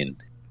 And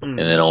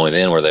then only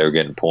then were they were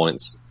getting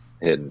points,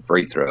 hitting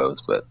free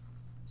throws. But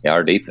yeah,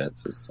 our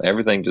defense was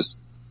everything just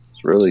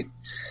was really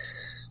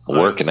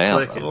working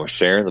out. We're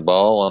sharing the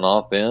ball on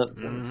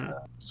offense, and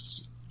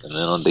then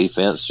on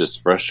defense,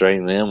 just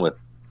frustrating them with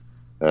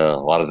a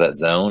lot of that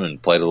zone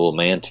and played a little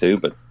man too.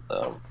 But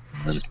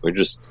and we're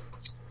just,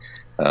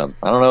 I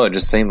don't know. It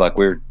just seemed like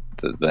the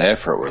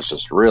effort was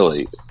just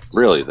really,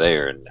 really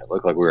there, and it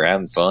looked like we were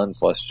having fun.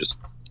 Plus, just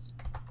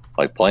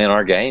like playing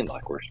our game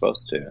like we're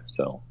supposed to.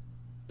 So,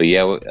 but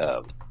yeah,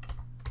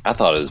 I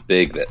thought it was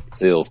big that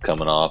Sills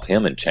coming off.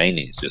 Him and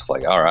Chaney is just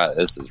like, all right,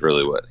 this is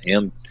really what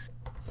him,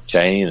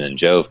 Chaney, and then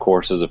Joe, of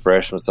course, is a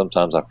freshman.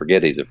 Sometimes I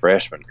forget he's a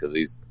freshman because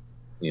he's,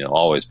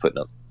 always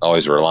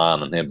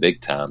relying on him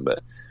big time.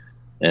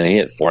 And he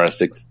hit 4 out of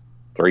 6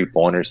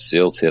 3-pointers.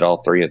 Sills hit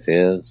all 3 of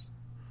his.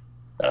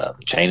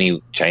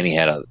 Chaney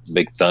had a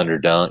big thunder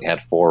dunk,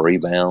 had 4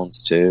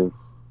 rebounds too,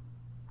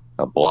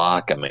 a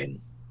block.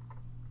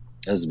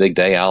 It was a big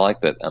day. I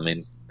like that.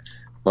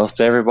 Most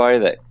everybody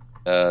that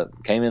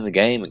came in the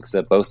game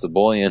except Bosa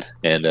Boyan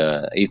and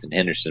Ethan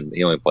Henderson,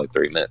 he only played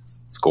 3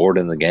 minutes, scored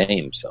in the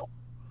game. So,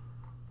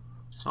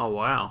 oh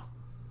wow,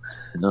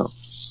 that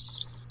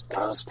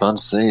was fun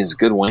to see. It was a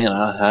good win.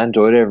 I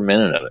enjoyed every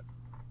minute of it.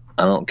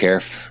 I don't care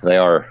if they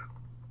are,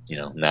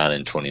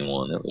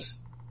 9-21. It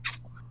was.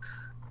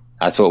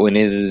 That's what we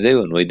needed to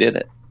do, and we did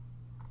it.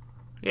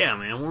 Yeah,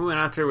 man. We went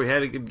out there. We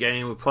had a good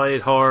game. We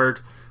played hard.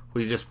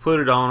 We just put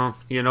it on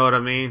them. You know what I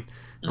mean?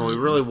 And we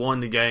really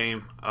won the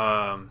game.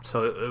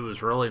 So it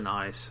was really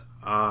nice.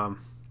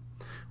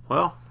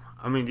 Well,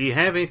 do you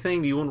have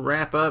anything? Do you want to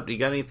wrap up? Do you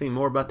got anything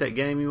more about that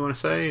game you want to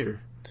say? Or?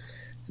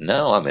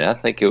 No, I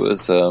think it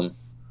was.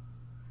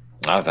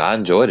 I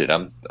enjoyed it.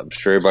 I'm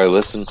sure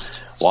everybody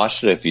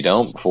watched it. If you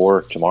don't,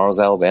 before tomorrow's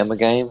Alabama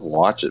game,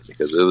 watch it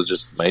because it was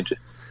just major.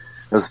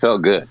 It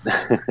felt good.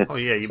 Oh,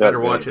 yeah, you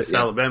better watch this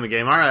Alabama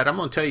game. All right, I'm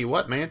going to tell you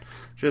what, man.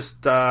 Just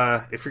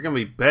if you're going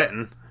to be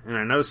betting, and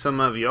I know some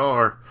of you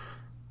are,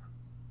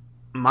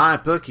 my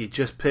bookie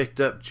just picked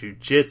up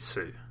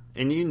jiu-jitsu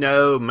And you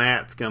know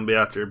Matt's going to be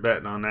out there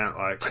betting on that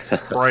like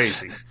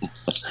crazy.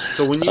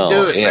 So when you Oh,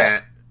 do it, yeah.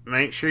 Matt,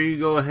 make sure you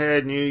go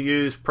ahead and you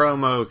use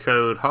promo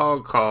code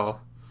HOGCALL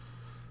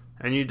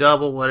and you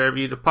double whatever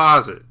you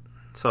deposit.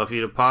 So if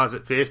you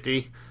deposit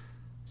 50,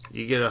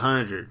 you get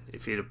 100.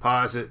 If you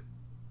deposit,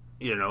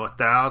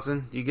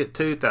 1,000, you get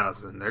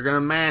 2,000. They're going to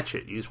match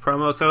it. Use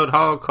promo code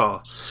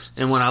HOGCALL.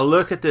 And when I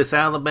look at this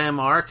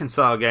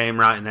Alabama-Arkansas game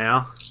right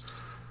now,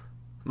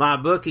 my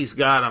bookie's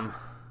got them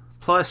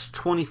plus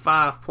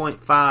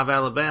 25.5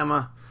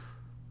 Alabama,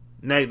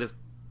 plus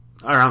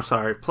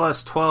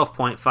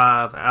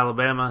 12.5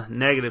 Alabama,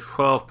 negative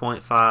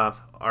 12.5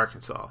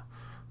 Arkansas.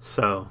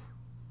 So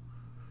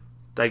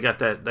they got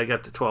the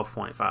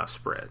 12.5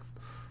 spread.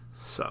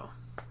 So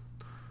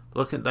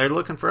they're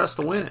looking for us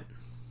to win it.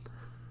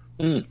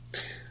 Yeah,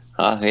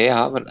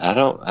 I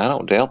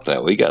don't doubt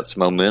that. We got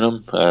some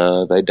momentum.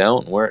 They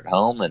don't. We're at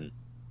home, and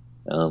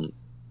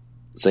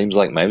seems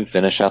like maybe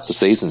finish out the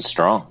season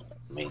strong.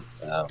 I mean,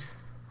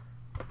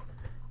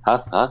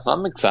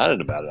 I'm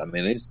excited about it. I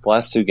mean, these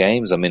last two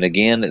games. I mean,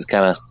 again, it's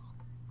kind of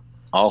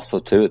also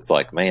too. It's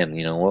like, man,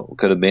 what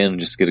could have been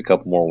just get a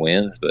couple more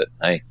wins, but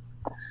hey,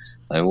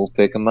 maybe we'll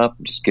pick them up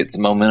and just get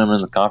some momentum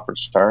in the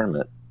conference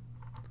tournament.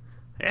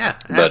 Yeah,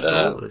 but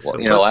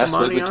absolutely. last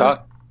week we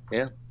talked.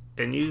 Yeah.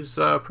 And use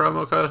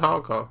promo code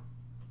HOGCALL.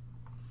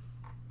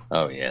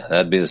 Oh, yeah.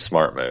 That'd be the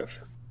smart move.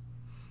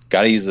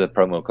 Got to use the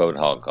promo code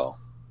HOGCALL,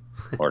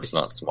 or it's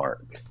not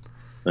smart.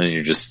 Then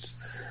you're just,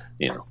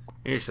 You're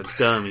just a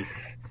dummy.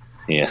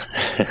 Yeah.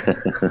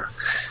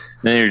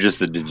 Then you're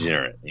just a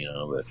degenerate,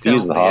 But if you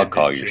use the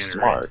HOGCALL, you're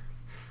smart.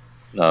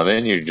 No,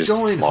 then you're just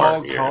Join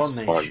smart.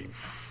 HOGCALL Nation.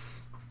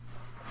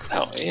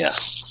 Oh, yeah.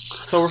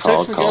 So we're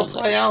fixing to go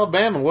play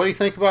Alabama. What do you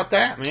think about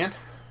that, man?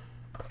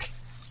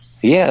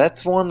 Yeah,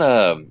 that's one.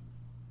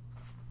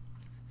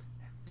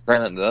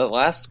 Granted, the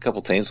last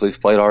couple teams we've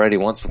played already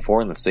once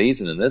before in the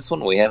season, and this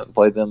one we haven't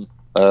played them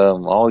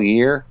all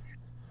year.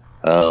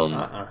 So we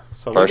got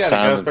to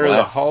go through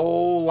the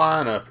whole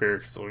lineup here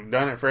because we've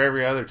done it for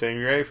every other team.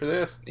 You ready for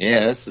this?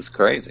 Yeah, this is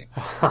crazy.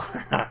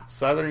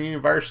 Southern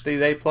University,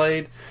 they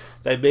played.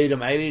 They beat them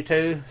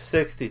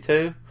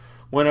 82-62.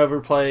 Went over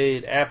and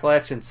played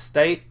Appalachian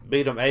State,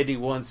 beat them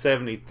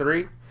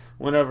 81-73.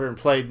 Went over and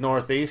played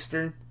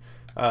Northeastern.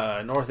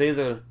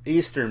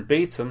 Northeastern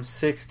beats them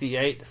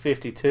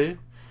 68-52.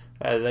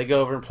 They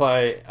go over and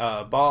play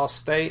Ball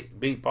State,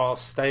 beat Ball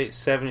State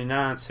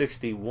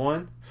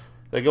 79-61.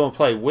 They go and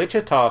play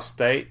Wichita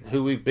State,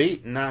 who we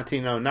beat in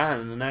 1909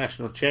 in the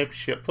national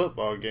championship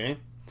football game.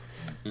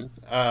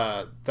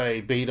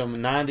 They beat them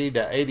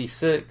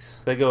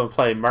 90-86. They go and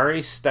play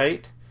Murray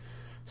State,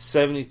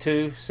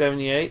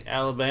 72-78,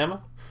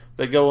 Alabama.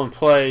 They go and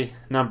play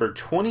number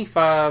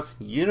 25,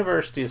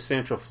 University of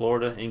Central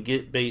Florida, and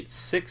get beat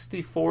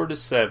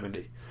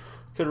 64-70.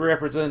 Could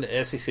represent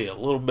the SEC a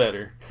little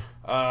better.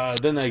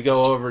 Then they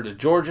go over to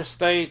Georgia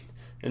State,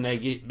 and they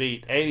get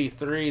beat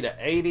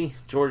 83-80.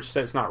 Georgia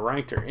State's not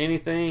ranked or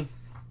anything.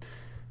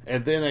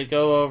 And then they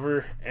go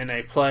over and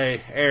they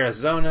play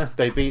Arizona.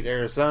 They beat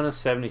Arizona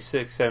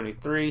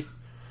 76-73.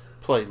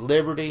 Play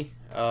Liberty,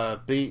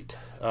 beat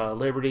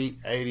Liberty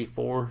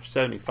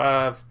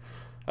 84-75.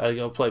 They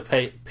go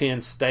play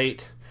Penn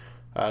State.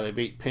 They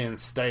beat Penn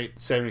State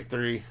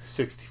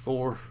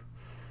 73-64.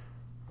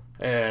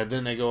 And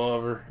then they go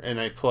over and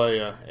they play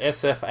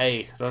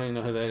SFA. Don't even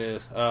know who that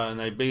is. And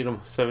they beat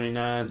them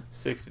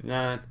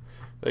 79-69.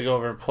 They go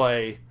over and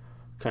play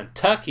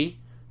Kentucky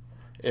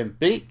and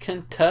beat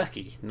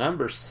Kentucky,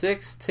 number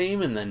 6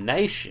 team in the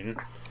nation,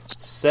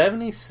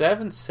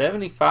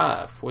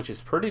 77-75, which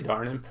is pretty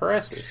darn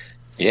impressive.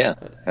 Yeah,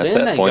 at then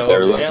that they point go they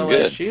were to looking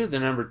LSU, good. the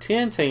number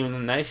 10 team in the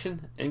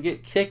nation, and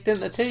get kicked in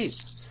the teeth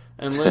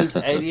and lose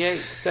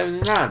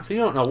 88-79. So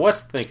you don't know what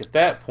to think at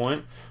that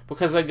point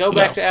because they go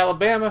back to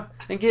Alabama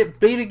and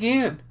get beat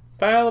again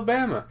by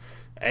Alabama,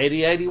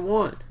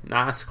 80-81.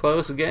 Nice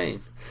close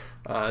game.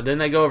 Then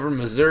they go over to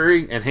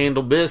Missouri and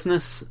handle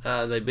business.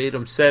 They beat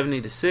them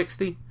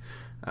 70-60.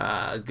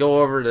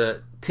 Go over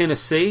to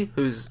Tennessee,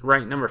 who's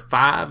ranked number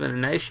 5 in the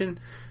nation,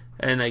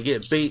 and they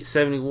get beat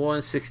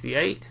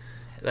 71-68.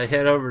 They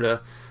head over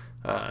to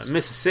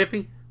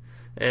Mississippi,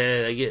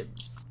 and they get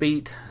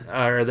beat,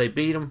 or they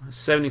beat them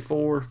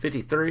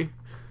 74-53.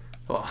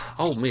 Well,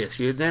 Ole Miss,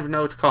 you'd never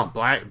know what to call them.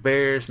 Black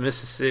Bears,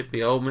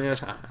 Mississippi, Ole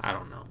Miss. I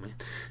don't know, man.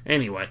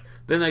 Anyway,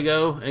 then they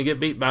go and get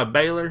beat by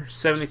Baylor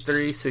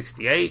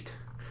 73-68.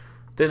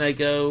 Then they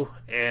go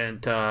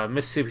and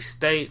Mississippi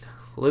State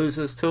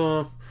loses to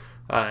them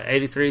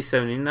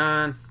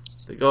 83-79.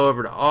 They go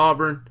over to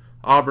Auburn.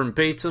 Auburn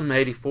beats them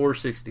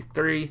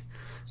 84-63.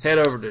 Head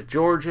over to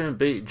Georgia and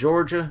beat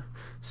Georgia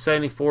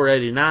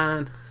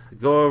 74-89.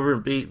 Go over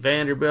and beat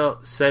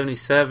Vanderbilt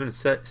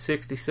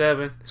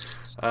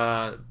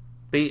 77-67.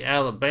 Beat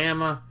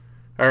Alabama,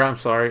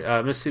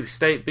 Mississippi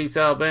State beats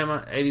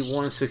Alabama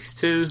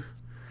 81-62.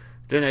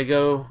 Then they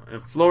go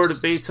and Florida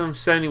beats them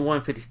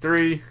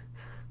 71-53.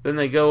 Then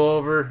they go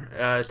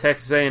over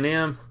Texas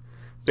A&M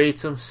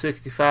beats them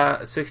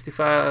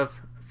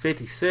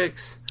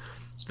 65-56.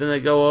 Then they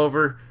go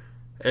over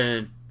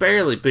and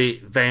barely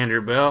beat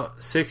Vanderbilt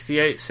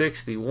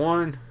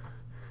 68-61.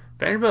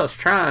 Vanderbilt's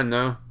trying,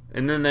 though.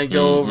 And then they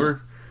go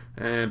over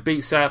and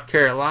beat South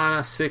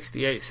Carolina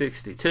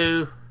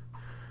 68-62.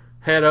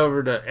 Head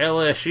over to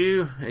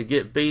LSU and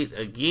get beat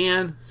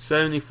again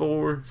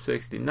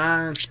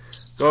 74-69.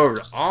 Go over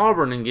to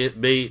Auburn and get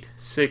beat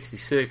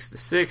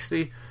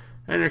 66-60.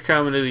 And they're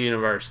coming to the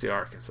University of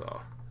Arkansas.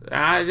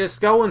 Just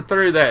going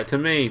through that, to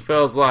me,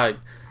 feels like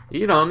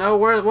you don't know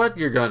what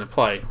you're going to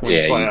play when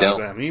you play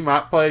Alabama. You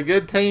might play a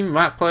good team, you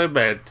might play a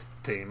bad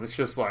team. It's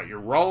just like you're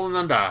rolling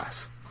the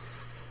dice.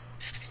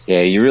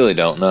 Yeah, you really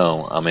don't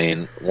know. I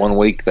mean, one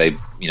week they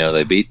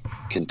beat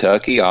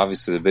Kentucky,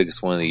 obviously the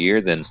biggest one of the year.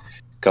 Then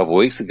a couple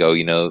weeks ago,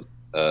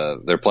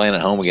 they're playing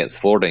at home against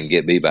Florida and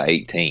get beat by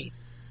 18.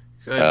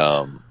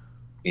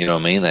 You know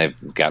what I mean? They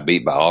got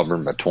beat by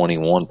Auburn by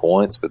 21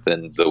 points, but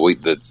then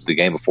the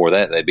game before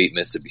that, they beat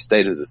Mississippi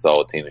State, who's a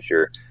solid team this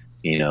year,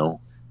 and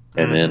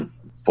then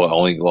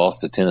only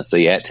lost to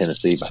Tennessee at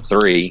Tennessee by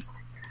 3.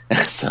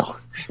 So,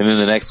 and then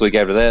the next week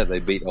after that, they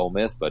beat Ole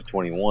Miss by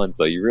 21.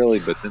 So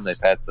but then they've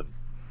had some,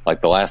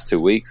 like the last 2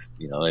 weeks,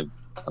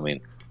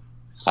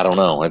 I don't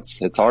know.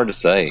 It's hard to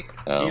say.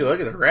 You look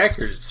at the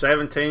record,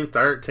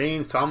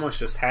 17-13. It's almost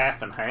just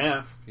half and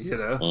half,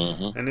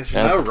 And there's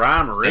no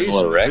rhyme or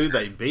reason to who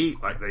they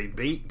beat. Like, they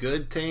beat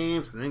good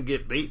teams and then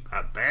get beat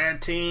by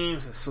bad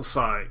teams. It's just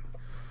like,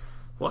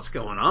 what's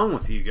going on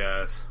with you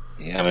guys?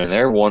 Yeah, I mean,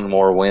 they're one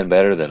more win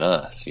better than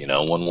us.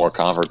 One more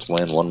conference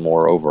win, one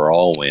more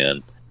overall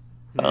win.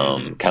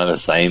 Kind of the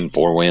same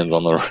 4 wins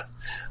on the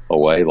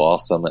away,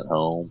 lost some at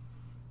home.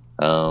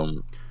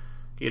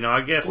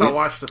 I guess I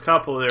watched a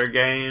couple of their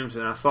games,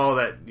 and I saw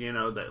that,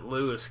 that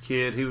Lewis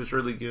kid, he was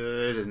really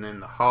good, and then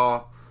the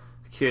Hall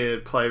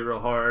kid played real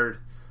hard,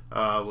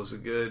 was a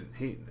good,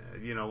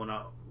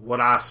 what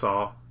I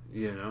saw,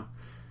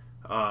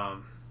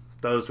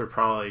 those were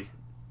probably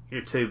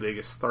your 2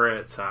 biggest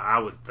threats, I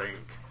would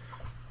think.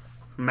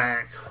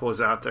 Mac was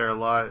out there a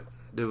lot,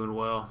 doing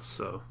well,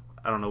 so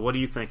I don't know. What are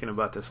you thinking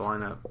about this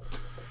lineup?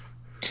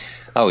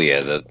 Oh,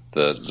 yeah,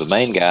 the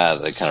main guy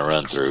they kind of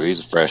run through, he's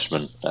a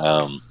freshman,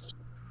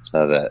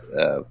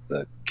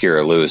 the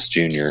Kira Lewis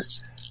Jr.,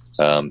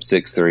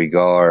 6'3"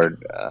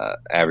 guard,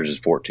 averages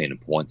 14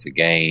 points a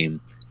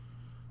game,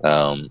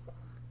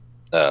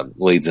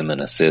 leads them in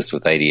assists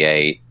with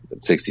 88,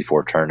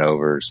 64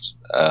 turnovers.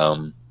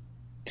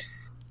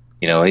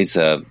 He's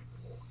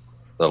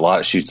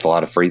shoots a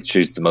lot of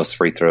shoots the most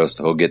free throws,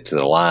 so he'll get to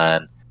the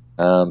line.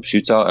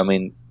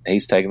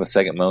 He's taking the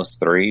second most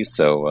threes,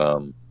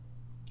 so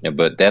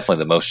but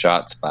definitely the most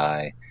shots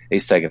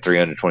he's taking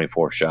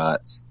 324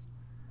 shots.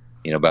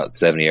 About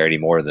 70 or 80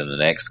 more than the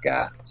next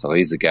guy. So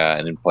he's the guy,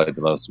 and then played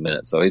the most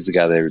minutes. So he's the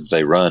guy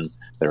they run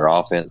their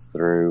offense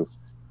through.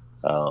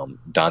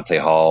 Dante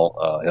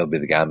Hall, he'll be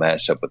the guy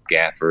matched up with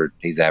Gafford.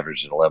 He's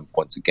averaging 11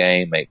 points a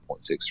game,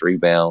 8.6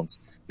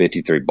 rebounds,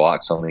 53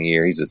 blocks on the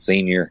year. He's a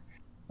senior.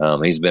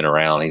 He's been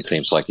around. He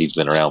seems like he's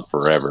been around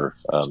forever.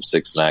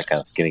 6'9", kind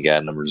of skinny guy,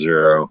 number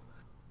 0.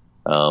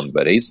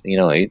 But he's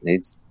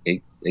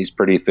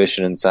pretty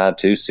efficient inside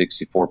too,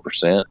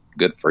 64%.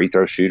 Good free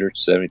throw shooter,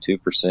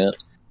 72%.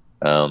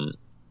 Then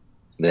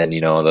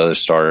the other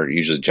starter,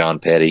 usually John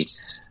Petty,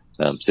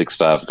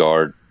 6'5"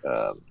 guard.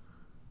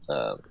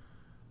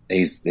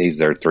 He's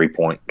their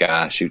 3-point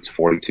guy, shoots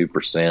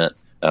 42%.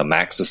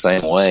 Max the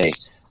same way,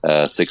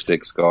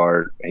 6'6"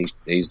 guard.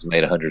 He's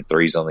made 100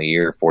 threes on the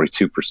year,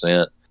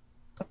 42%.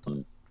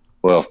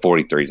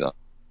 43s. I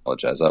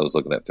apologize. I was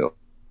looking at Phil.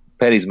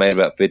 Petty's made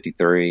about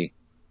 53.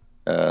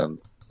 4%,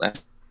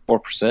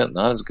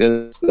 not as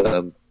good as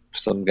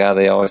some guy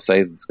they always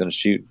say that's going to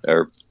shoot,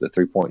 or the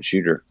 3-point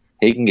shooter.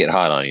 He can get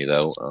hot on you,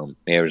 though.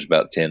 He averages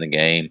about 10 a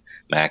game.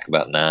 Mac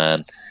about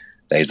 9.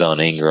 Dazon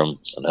Ingram,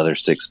 another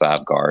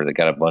 6'5" guard. They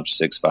got a bunch of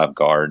 6'5"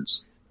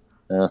 guards.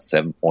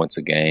 7 points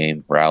a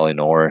game. Riley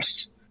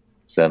Norris,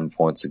 7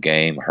 points a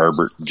game.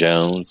 Herbert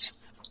Jones,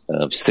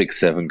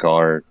 6'7"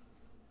 guard.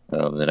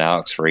 Then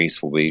Alex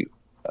Reese will be,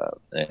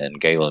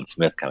 and Galen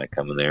Smith kind of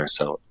coming there.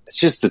 So it's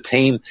just a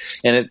team,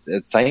 and it's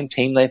the same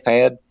team they've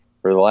had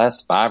for the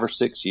last 5 or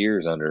 6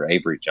 years under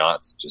Avery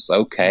Johnson. Just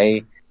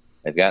okay.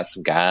 They've got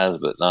some guys,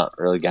 but not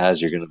really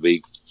guys you're going to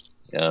be,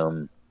 I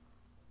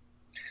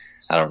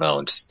don't know.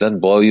 It just doesn't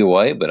blow you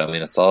away, but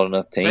a solid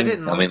enough team. They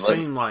didn't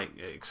seem like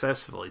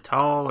excessively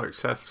tall or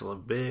excessively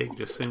big.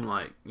 Just seemed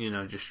like,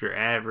 just your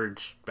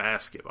average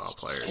basketball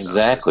players.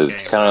 Exactly.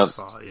 Kind of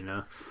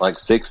like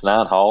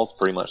 6'9" Hall's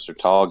pretty much their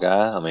tall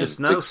guy.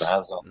 Just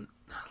 6'9".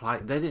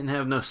 Like, they didn't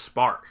have no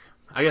spark.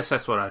 I guess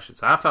that's what I should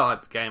say. I felt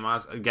like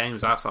the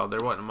games I saw,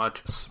 there wasn't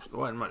much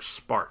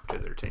spark to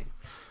their team.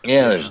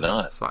 Yeah, there's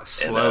not. It's like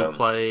slow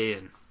play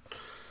and.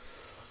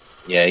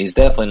 Yeah, he's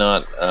definitely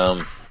not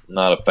a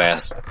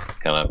fast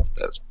kind of.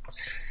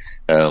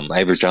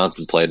 Avery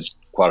Johnson played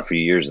quite a few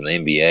years in the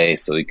NBA,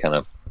 so he kind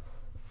of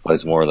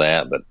plays more of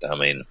that. But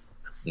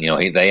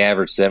they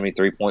average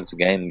 73 points a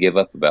game and give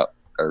up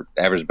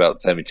average about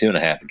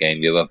 72.5 a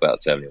game, give up about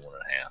 71.5.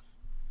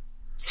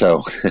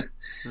 So,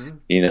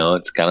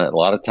 it's kind of a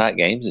lot of tight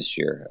games this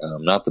year.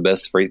 Not the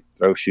best free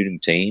throw shooting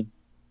team.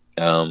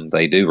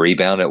 They do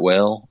rebound it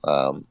well.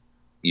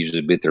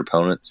 Usually beat their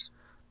opponents.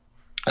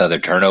 Their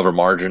turnover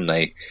margin,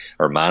 they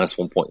are minus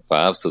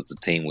 1.5, so it's a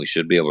team we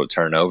should be able to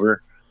turn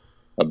over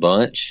a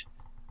bunch.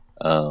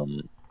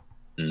 And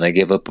they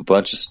give up a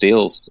bunch of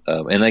steals,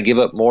 and they give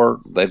up more.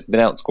 They've been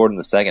outscored in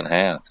the second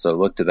half, so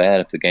look to that.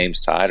 If the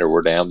game's tied or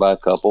we're down by a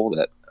couple,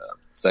 that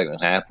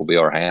second half will be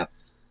our half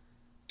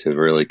to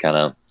really kind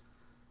of,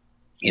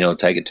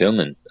 take it to them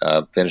and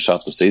finish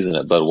off the season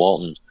at Bud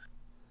Walton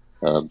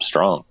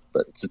strong.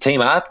 But it's a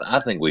team I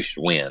think we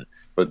should win.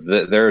 But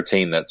they're a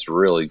team that's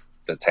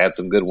had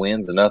some good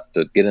wins enough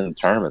to get in the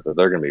tournament that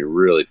they're going to be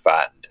really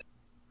fighting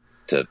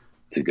to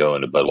go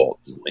into Bud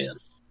Walton and win.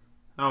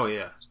 Oh,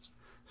 yeah.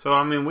 So,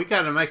 I mean, we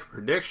got to make a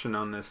prediction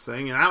on this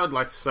thing. And I would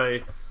like to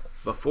say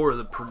before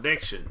the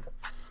prediction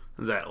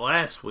that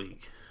last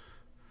week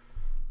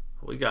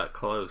we got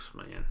close,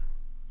 man.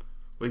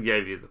 We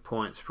gave you the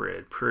point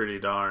spread pretty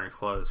darn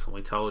close. And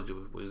we told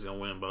you we was going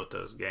to win both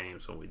those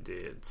games, and we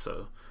did.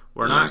 So,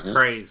 we're not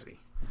crazy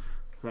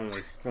when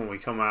we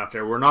come out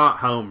there. We're not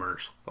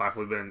homers like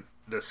we've been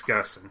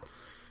discussing,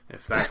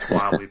 if that's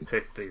why we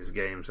picked these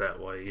games that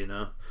way,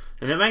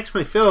 And it makes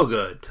me feel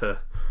good to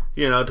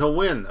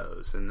win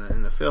those,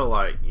 and to feel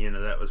like,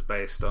 that was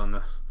based on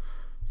the,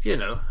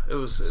 it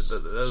was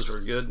those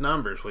were good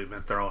numbers we've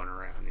been throwing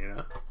around,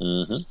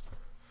 Mm-hmm.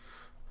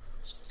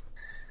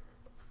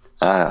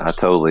 I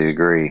totally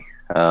agree.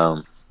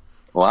 Well,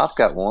 I've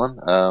got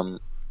one.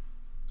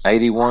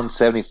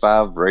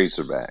 81-75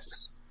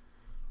 Razorbacks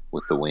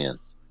with the win.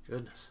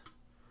 Goodness.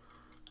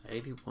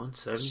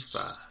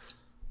 81-75.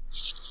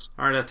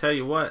 All right, I'll tell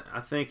you what.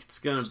 I think it's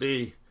going to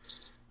be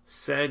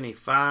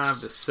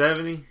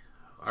 75-70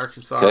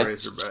 Arkansas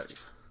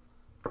Razorbacks.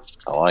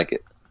 I like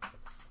it.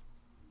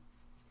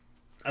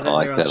 I think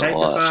they're going to take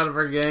us out of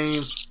our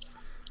game.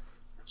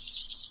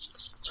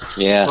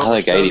 Yeah, I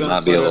think 80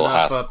 might be a little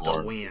high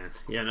score. Win,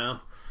 Yeah.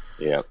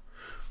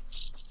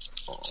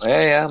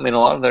 Yeah, I mean, a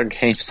lot of their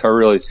games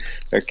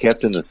they're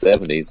kept in the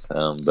 70s,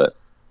 but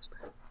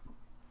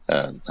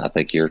I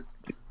think of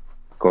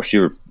course,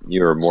 you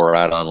were more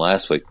right on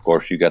last week. Of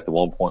course, you got the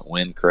 1 point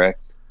win correct,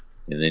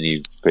 and then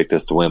you picked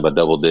us to win by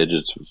double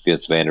digits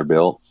against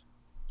Vanderbilt.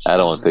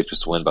 I'd only picked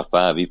us to win by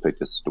 5. You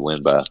picked us to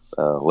win by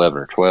 11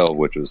 or 12,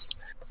 which was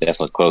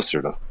definitely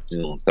closer to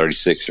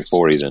 36 or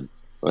 40 than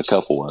a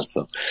couple was.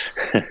 So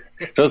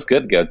it feels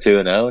good to go 2-0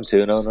 and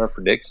 2-0 in our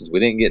predictions. We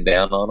didn't get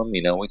down on them.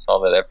 We saw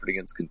that effort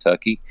against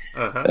Kentucky,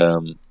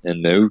 and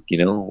knew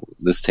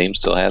this team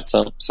still had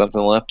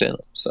something left in them.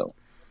 So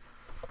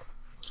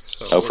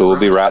hopefully we'll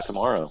be right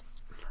tomorrow.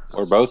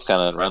 We're both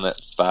kind of around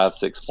that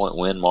 5-6 point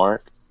win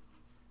mark.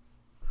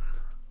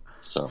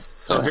 So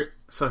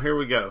here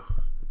we go.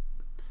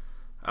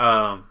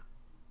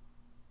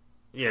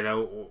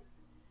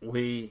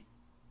 We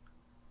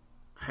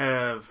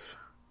have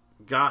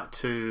got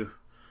to,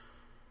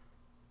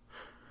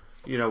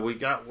 we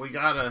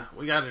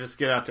gotta just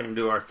get out there and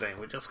do our thing.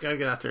 We just gotta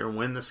get out there and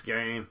win this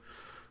game,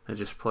 and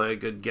just play a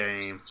good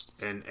game,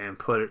 and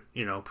put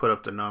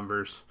up the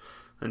numbers,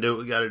 and do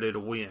what we got to do to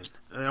win.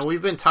 Now,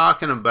 we've been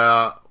talking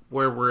about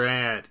where we're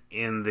at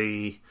in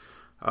the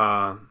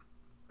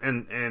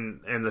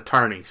in the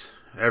tourneys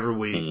every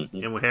week,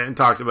 and we hadn't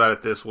talked about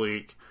it this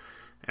week.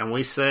 And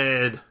we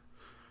said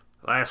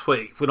last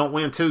week, if we don't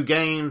win 2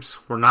 games,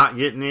 we're not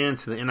getting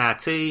into the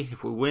NIT.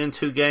 If we win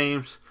 2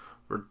 games,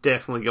 we're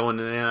definitely going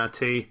to the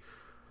NIT.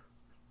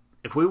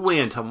 If we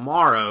win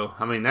tomorrow,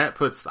 I mean, that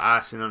puts the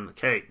icing on the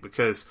cake,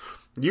 because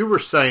you were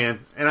saying,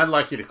 and I'd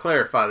like you to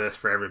clarify this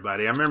for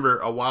everybody. I remember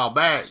a while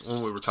back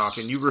when we were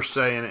talking, you were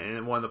saying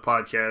in one of the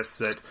podcasts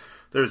that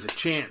there's a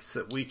chance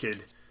that we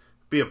could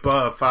be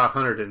above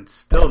 500 and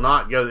still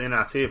not go to the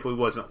NIT if we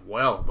wasn't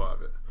well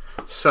above it.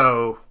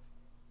 So,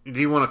 do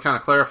you want to kind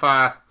of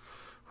clarify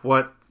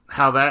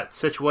how that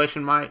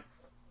situation might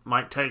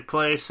take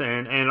place,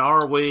 and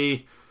are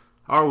we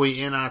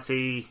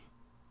NIT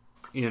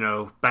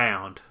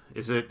bound?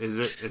 Is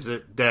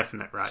it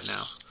definite right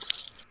now?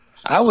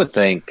 I would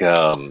think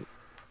to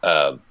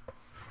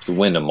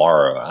win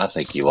tomorrow, I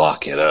think you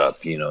lock it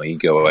up. You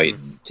go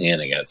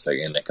 8-10 against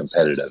in a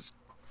competitive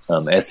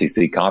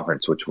SEC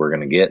conference, which we're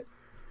going to get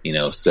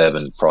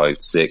 7, probably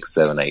 6,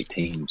 7, 8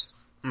 teams.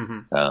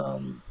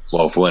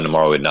 Well, if we win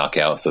tomorrow, we'd knock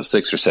out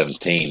 6 or 7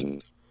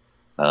 teams,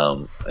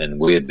 and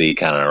we'd be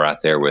kind of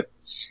right there with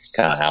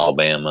kind of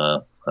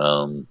Alabama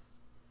and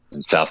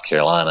South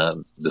Carolina.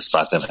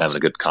 Despite them having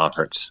a good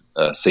conference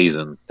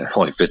season, they're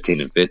only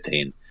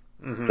 15-15.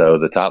 So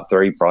the top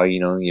 3 probably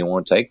you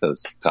want to take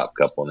those top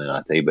couple in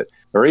the NIT. But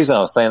the reason I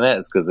was saying that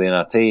is because the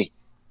NIT,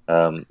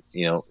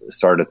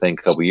 started to think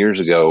a couple years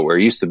ago where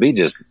it used to be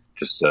just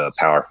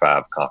Power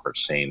 5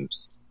 conference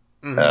teams,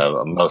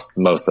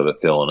 most of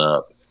it filling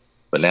up.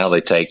 But now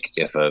they take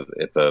if a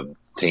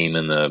team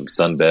in the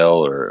Sun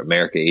Belt or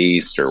America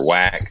East or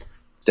WAC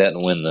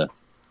doesn't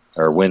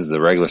wins the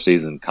regular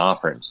season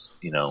conference,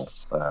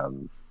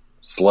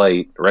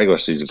 slate regular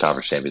season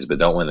conference champions, but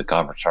don't win the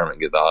conference tournament,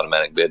 get the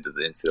automatic bid to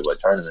the NCAA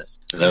tournament,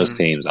 and those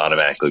teams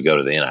automatically go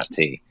to the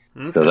NIT.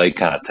 So they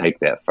kind of take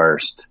that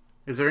first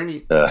Is there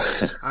any?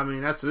 I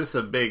mean, this is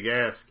a big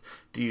ask.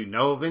 Do you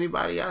know of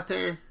anybody out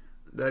there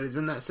that is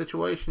in that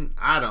situation?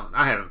 I don't.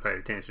 I haven't paid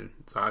attention,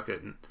 so I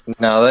couldn't.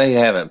 No, they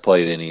haven't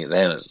played any. They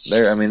haven't.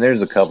 I mean,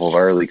 there's a couple of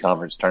early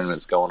conference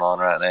tournaments going on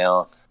right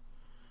now,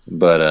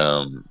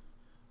 but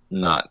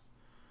not.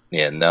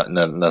 Yeah,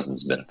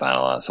 nothing's been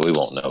finalized, so we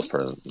won't know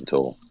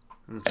until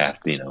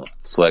after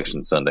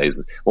selection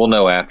Sundays. We'll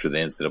know after the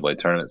NCAA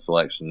tournament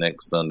selection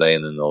next Sunday,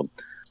 and then they'll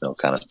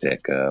kind of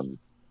pick.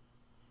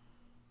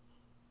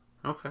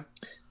 Okay.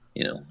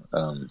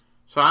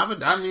 So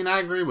I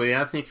agree with you.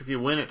 I think if you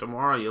win it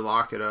tomorrow, you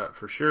lock it up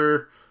for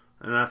sure.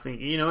 And I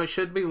think it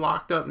should be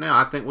locked up now.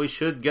 I think we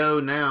should go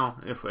now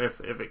if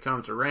it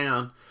comes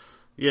around.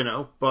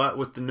 But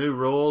with the new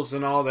rules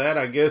and all that,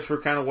 I guess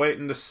we're kind of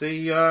waiting to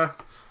see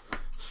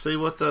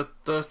what the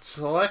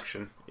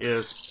selection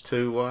is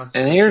to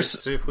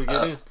see if we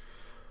get in.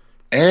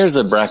 Here's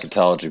a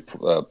bracketology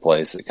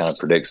place that kind of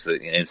predicts the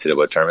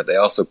NCAA tournament. They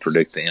also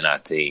predict the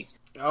NIT.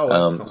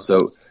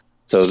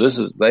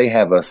 So they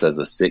have us as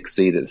a 6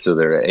 seed. So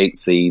there are 8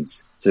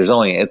 seeds. So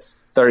it's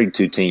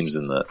 32 teams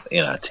in the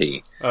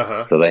NIT.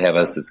 So they have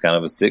us as kind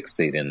of a 6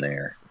 seed in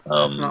there.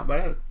 That's not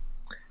bad.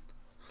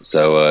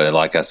 So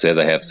like I said,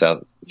 they have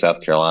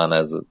South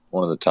Carolina as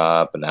one of the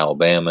top, and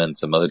Alabama and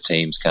some other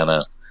teams kind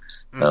of.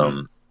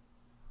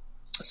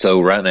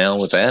 So right now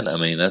with that, I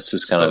mean, that's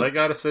just kind of. They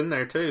got us in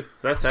there too.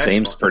 That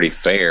seems pretty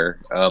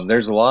fair.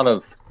 There's a lot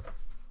of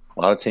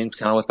teams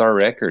kind of with our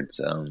records.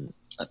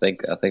 I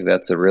think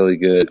that's a really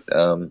good.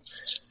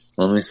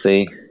 Let me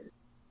see.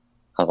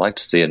 I'd like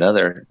to see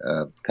another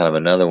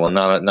another one.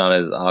 Not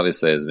as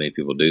obviously as many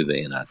people do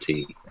the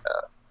NIT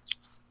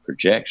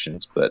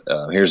projections, but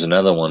here's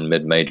another one.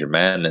 Mid-Major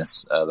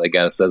Madness. They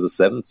got us as a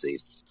 7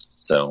 seed.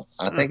 So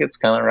I think it's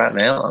kind of right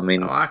now. I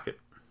mean, I like it.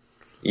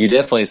 You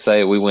definitely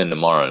say we win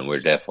tomorrow, and we're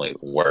definitely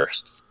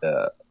worst.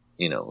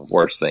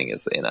 Worst thing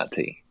is the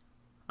NIT.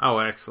 Oh,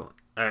 excellent.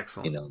 And it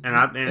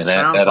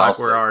sounds like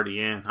we're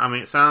already in. I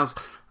mean, it sounds.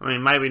 I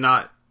mean, maybe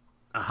not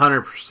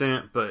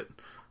 100%, but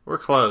we're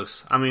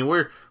close. I mean,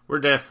 we're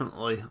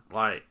definitely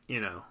like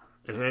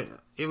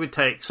it would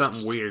take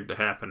something weird to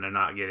happen to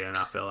not get in.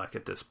 I feel like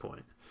at this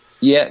point.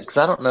 Yeah, because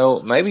I don't know.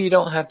 Maybe you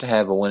don't have to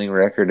have a winning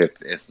record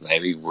if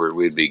maybe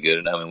we'd be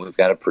good. I mean, we've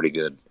got a pretty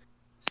good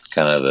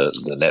kind of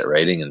the net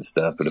rating and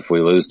stuff. But if we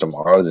lose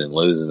tomorrow, then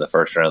lose in the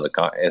first round of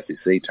the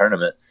SEC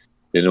tournament,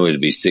 then we'd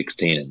be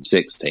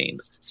 16-16.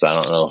 So I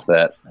don't know if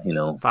that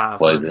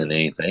plays in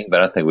anything.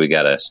 But I think we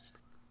got to.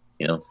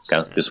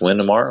 Kind of just win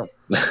tomorrow.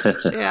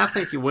 Yeah, I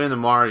think you win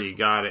tomorrow, you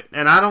got it.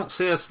 And I don't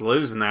see us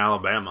losing to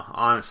Alabama,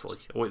 honestly.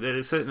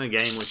 This isn't a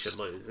game we should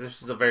lose.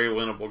 This is a very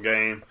winnable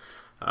game.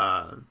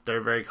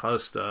 They're very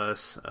close to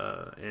us,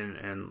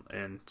 and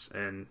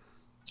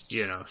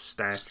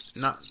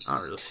not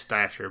really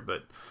stature,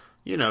 but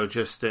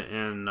just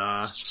in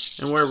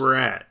where we're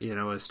at,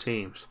 as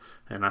teams.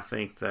 And I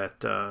think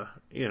that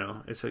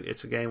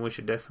it's a game we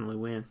should definitely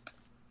win.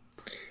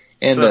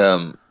 And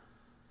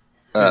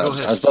I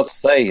was about to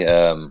say,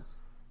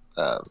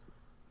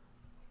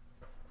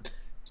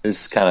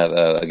 this is kind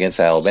of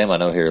against Alabama. I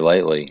know here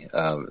lately,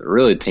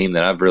 really a team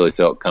that I've really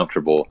felt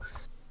comfortable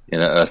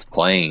in us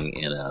playing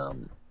in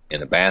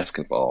a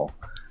basketball.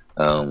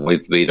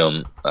 We've beat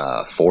them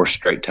 4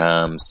 straight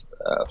times,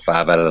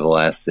 5 out of the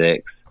last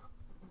 6.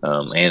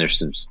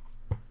 Anderson's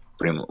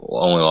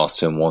only lost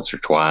to him once or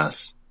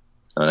twice,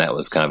 and that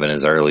was kind of in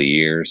his early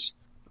years.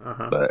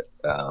 But,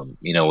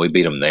 we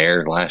beat them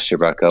there last year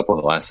by a couple.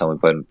 The last time we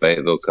played in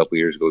Fayetteville a couple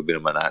years ago, we beat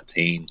them by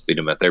 19. Beat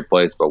them at their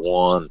place by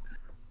 1.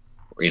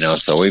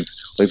 So we've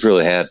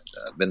really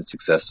been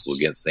successful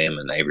against them,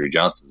 and Avery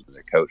Johnson's been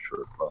their coach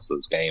for most of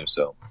those games.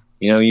 So,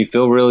 you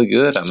feel really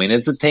good. I mean,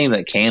 it's a team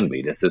that can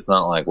beat us. It's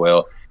not like,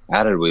 well,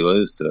 how did we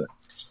lose to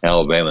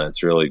Alabama?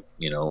 It's really,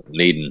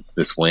 needing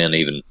this win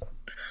even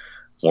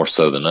more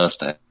so than us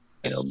to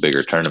have,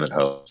 bigger tournament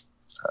hope.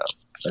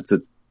 It's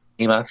a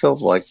team I feel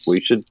like we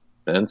should.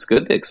 And it's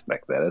good to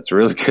expect that. It's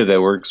really good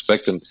that we're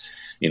expecting,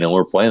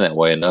 we're playing that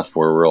way enough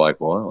where we're like,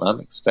 well,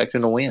 I'm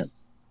expecting to win.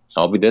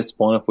 I'll be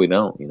disappointed if we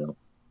don't,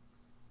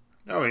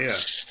 Oh, yeah.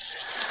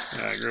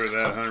 I agree with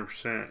that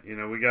 100%.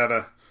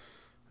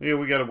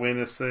 We gotta win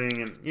this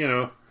thing.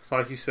 And,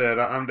 like you said,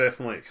 I'm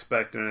definitely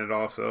expecting it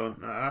also.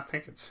 I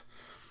think it's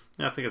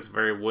a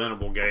very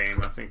winnable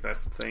game. I think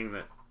that's the thing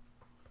that,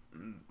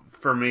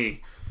 for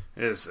me,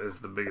 is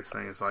the biggest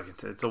thing. It's like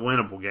it's a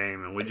winnable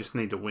game, and we just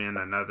need to win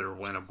another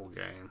winnable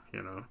game,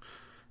 And,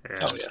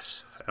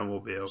 and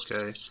we'll be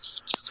okay.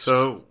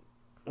 So,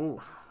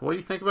 what do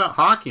you think about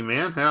hockey,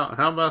 man? How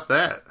about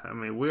that? I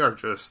mean, we are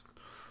just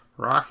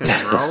rocking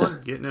and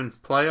rolling, getting in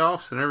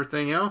playoffs and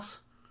everything else.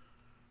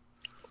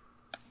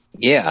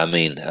 Yeah, I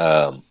mean,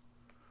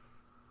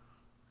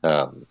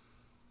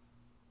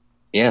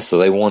 so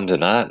they won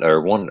tonight,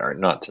 or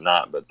not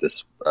tonight, but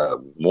this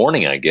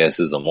morning, I guess,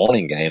 is a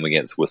morning game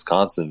against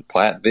Wisconsin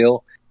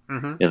Platteville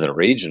in the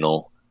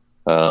regional.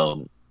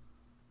 So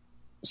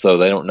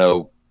they don't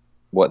know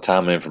what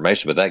time and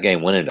information, but that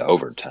game went into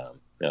overtime.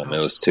 It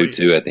was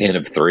 2-2 at the end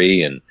of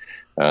 3, and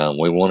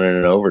we won it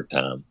in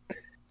overtime.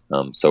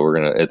 So we're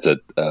gonna. It's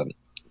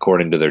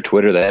according to their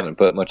Twitter, they haven't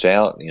put much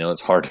out.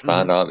 It's hard to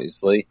find,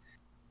 obviously.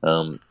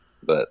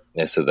 But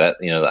yeah, so that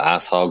the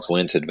Ice Hogs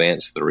win to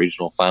advance to the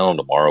regional final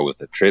tomorrow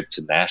with a trip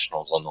to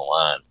nationals on the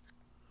line.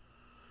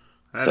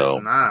 That so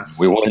is nice.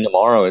 We win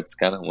tomorrow. It's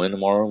kind of win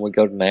tomorrow, and we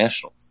go to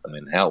nationals. I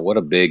mean, what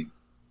a big,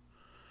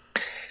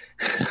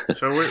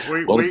 so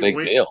we what a big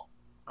deal.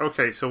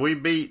 Okay, so we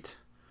beat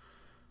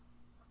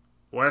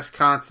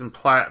Wisconsin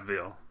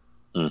Platteville.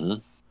 Mm-hmm.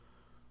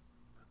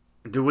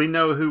 Do we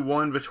know who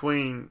won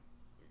between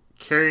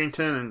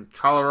Carrington and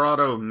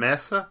Colorado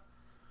Mesa?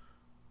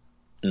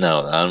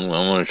 No, I'm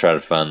going to try to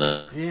find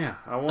that. Yeah,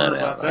 I wonder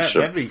about that.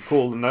 Sure. That'd be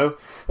cool to know,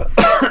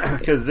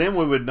 because then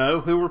we would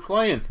know who we're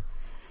playing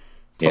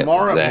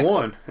tomorrow at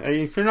 1.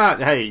 Hey, if you're not,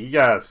 hey, you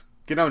guys,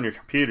 get on your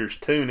computers,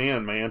 tune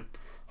in, man.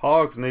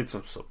 Hogs need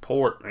some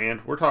support,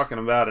 man. We're talking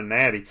about a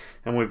natty,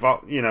 and we've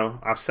all,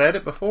 I've said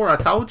it before. I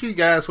told you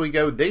guys we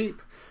go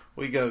deep.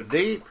 We go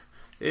deep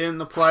in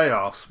the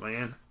playoffs,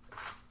 man.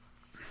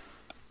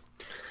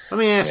 Let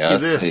me ask you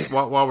this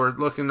while we're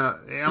looking at.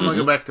 I'm gonna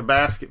go back to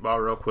basketball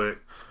real quick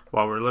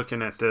while we're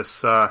looking at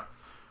these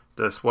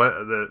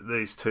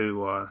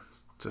two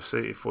to see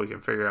if we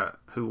can figure out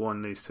who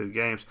won these two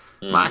games.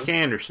 Mike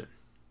Anderson,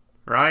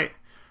 right?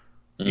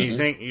 You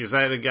think, is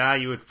that a guy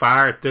you would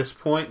fire at this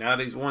point now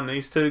that he's won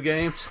these two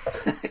games?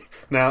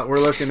 Now that we're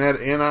looking at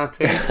NIT?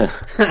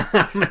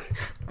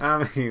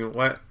 I mean,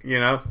 what,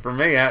 for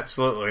me,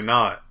 absolutely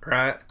not,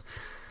 right?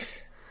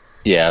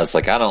 Yeah, it's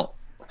like, I don't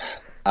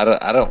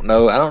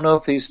know. I don't know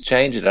if he's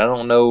changed it. I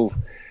don't know.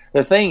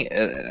 The thing,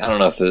 I don't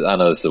know if I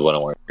know this is what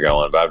I'm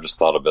going, but I've just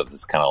thought about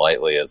this kind of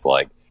lately. Is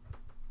like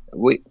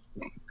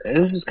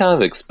this is kind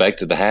of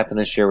expected to happen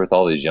this year with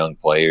all these young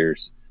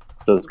players.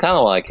 So it's kind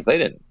of like if they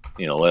didn't,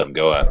 let them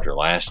go after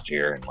last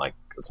year, and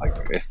it's like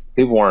if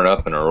people weren't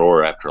up in a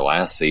roar after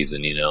last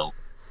season,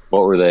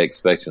 what were they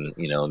expecting,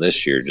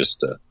 this year?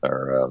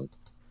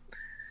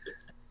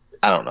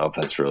 I don't know if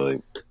that's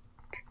really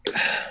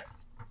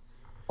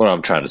what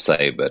I'm trying to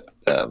say, but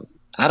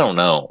I don't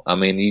know. I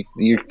mean,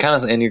 you're kind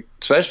of, and you're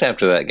especially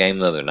after that game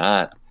the other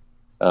night,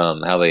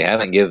 how they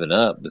haven't given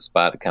up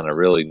despite kind of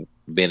really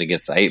being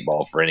against the 8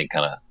 ball for any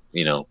kind of,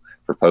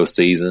 for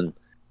postseason.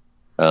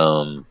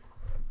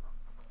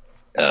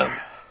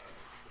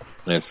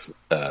 It's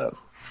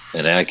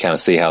and I kind of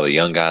see how the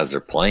young guys are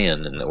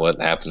playing and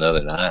what happened the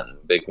other night. And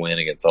big win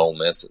against Ole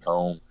Miss at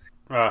home.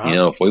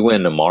 If we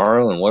win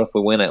tomorrow, and what if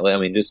we win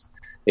even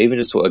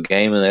just a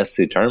game in the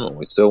SEC tournament,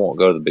 we still won't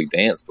go to the big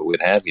dance, but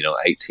we'd have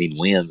 18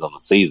 wins on the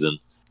season.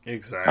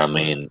 Exactly. I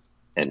mean,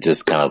 and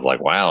just kind of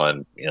like wow,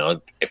 and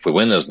if we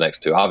win those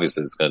next two,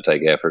 obviously it's going to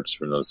take efforts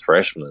from those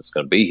freshmen that's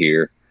going to be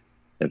here,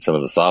 and some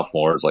of the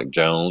sophomores like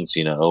Jones,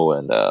 and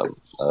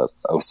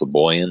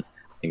Osaboyan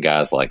and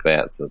guys like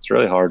that. So it's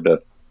really hard to.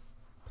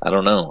 I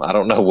don't know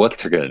what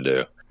they're going to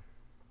do.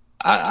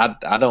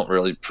 I don't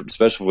really,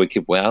 especially if we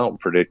keep winning. I don't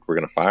predict we're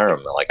going to fire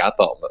them. Like I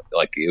thought,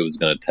 it was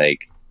going to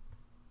take.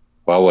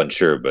 Well, I wasn't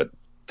sure, but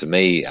to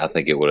me, I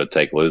think it would have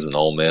taken losing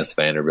Ole Miss,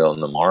 Vanderbilt,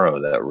 and tomorrow.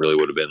 That really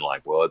would have been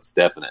like, well, it's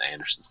definite.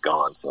 Anderson's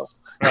gone. So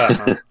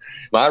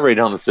my read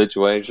on the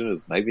situation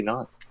is maybe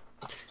not.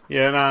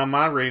 Yeah, no,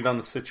 my read on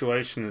the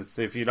situation is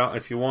if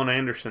you want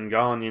Anderson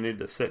gone, you need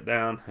to sit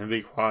down and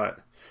be quiet.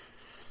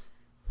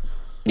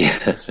 Yeah,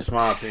 that's just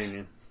my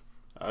opinion.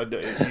 I've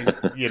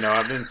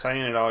been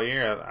saying it all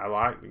year. I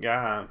like the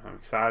guy. I'm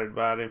excited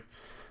about him.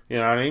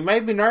 And he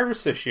made me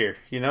nervous this year.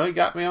 He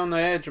got me on the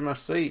edge of my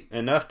seat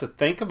enough to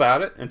think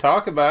about it and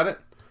talk about it,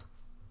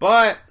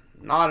 but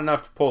not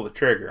enough to pull the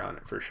trigger on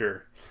it for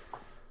sure.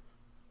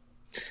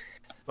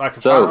 Like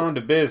if I owned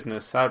a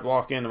business, I'd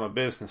walk into my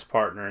business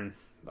partner and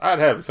I'd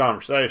have a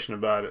conversation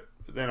about it.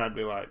 But then I'd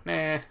be like,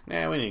 nah,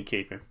 we need to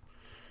keep him.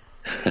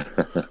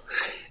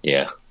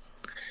 Yeah.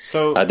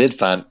 So I did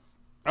find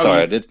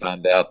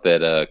out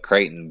that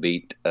Creighton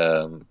beat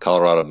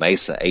Colorado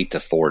Mesa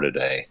 8-4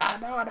 today. I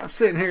know it. I'm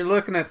sitting here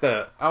looking at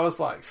I was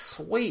like,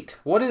 sweet.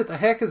 What the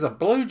heck is a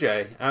Blue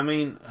Jay? I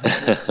mean,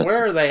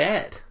 where are they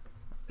at?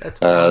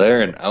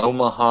 They're in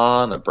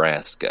Omaha,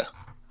 Nebraska.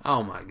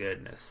 Oh my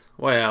goodness.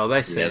 Well,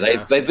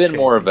 they've been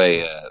more of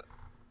a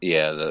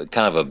the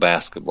kind of a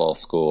basketball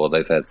school.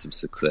 They've had some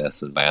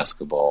success in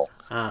basketball.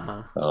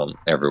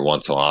 Every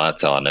once in a while.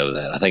 That's how I know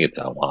that. I think it's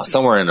Omaha,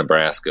 somewhere in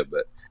Nebraska,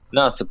 but.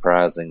 Not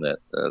surprising that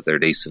they're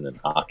decent in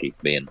hockey.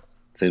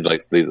 Seems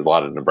like there's a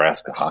lot of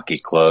Nebraska hockey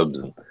clubs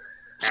and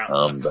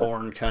out in the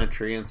corn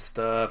country and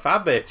stuff. I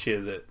bet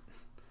we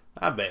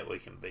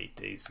can beat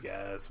these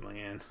guys,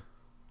 man.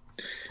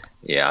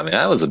 Yeah, I mean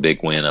that was a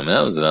big win. I mean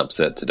that was an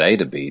upset today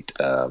to beat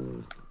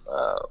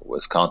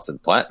Wisconsin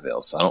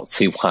Platteville. So I don't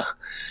see why.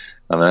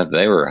 I mean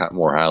they were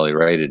more highly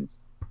rated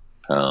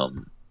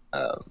than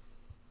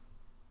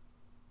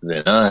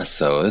us.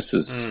 So this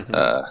is.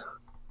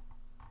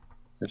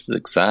 This is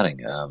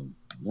exciting. Let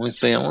me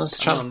see. I want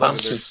to try to look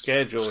at their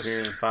schedule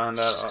here and find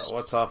out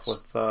what's up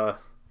with that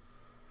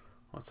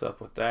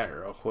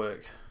real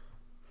quick.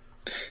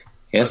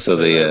 Yeah, so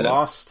they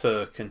lost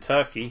to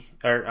Kentucky,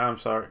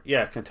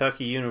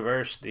 Kentucky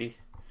University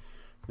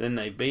Then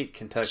they beat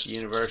Kentucky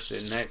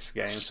University the next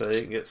game, so they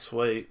didn't get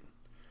swept.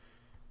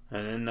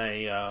 And then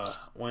they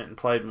went and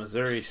played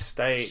Missouri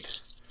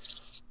State,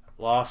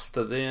 lost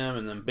to them,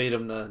 and then beat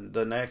them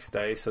the next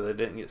day, so they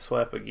didn't get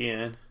swept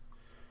again.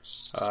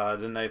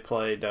 Then they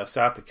played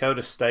South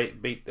Dakota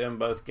State, beat them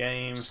both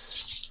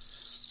games.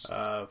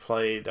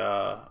 Played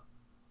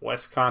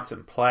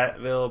Wisconsin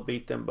Platteville,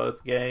 beat them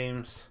both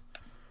games.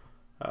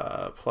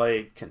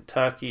 Played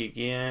Kentucky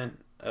again,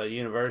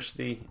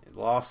 University,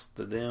 lost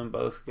to them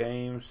both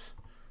games.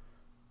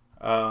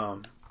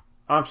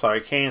 I'm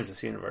sorry,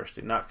 Kansas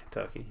University, not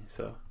Kentucky.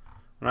 So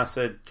when I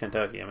said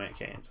Kentucky, I meant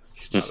Kansas.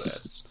 My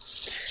bad.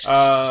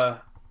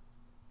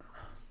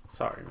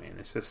 Sorry, man.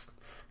 It's just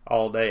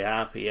all day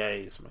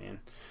IPAs, man.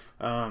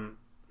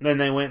 Then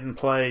they went and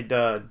played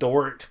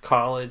Dordt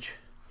College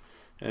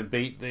and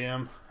beat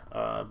them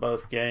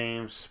both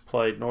games.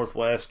 Played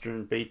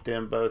Northwestern, beat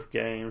them both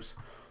games.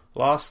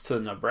 Lost to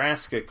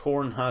Nebraska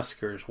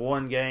Cornhuskers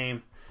one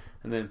game,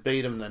 and then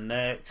beat them the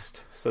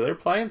next. So they're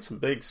playing some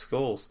big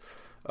schools.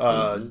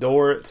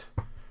 Dordt,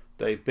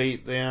 they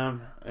beat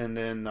them, and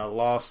then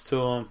lost to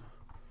them.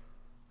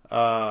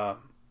 And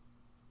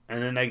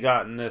then they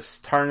got in this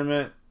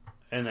tournament,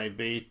 and they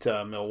beat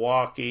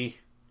Milwaukee.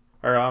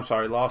 Or, I'm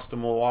sorry, lost to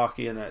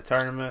Milwaukee in that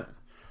tournament,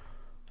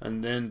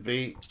 and then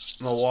beat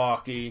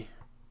Milwaukee.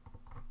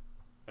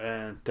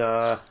 And,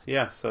 so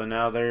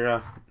now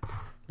they're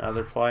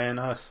playing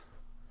us.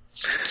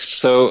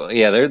 So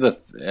yeah, they're in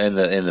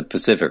the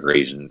Pacific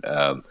region.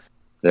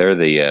 They're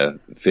the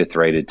fifth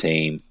rated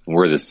team.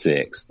 We're the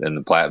sixth, and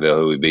the Platteville,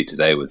 who we beat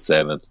today, was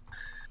seventh.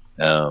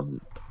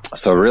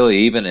 So really,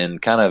 even in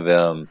kind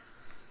of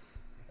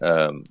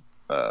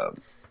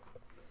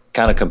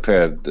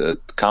compare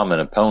common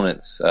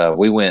opponents,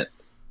 we went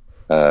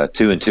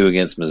 2-2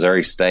 against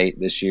Missouri State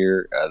this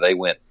year. They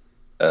went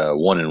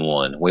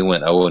 1-1. We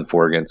went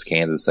 0-4 against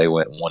Kansas. They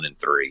went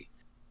 1-3.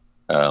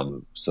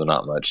 So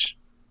not much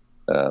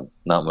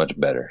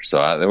better.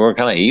 So we're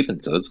kind of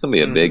even. So it's going to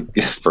be a big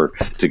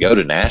to go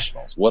to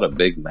nationals. What a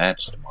big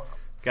match tomorrow!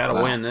 Got to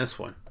win this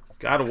one.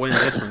 Got to win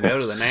this one. Go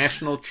to the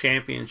national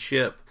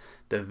championship,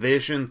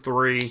 Division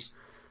III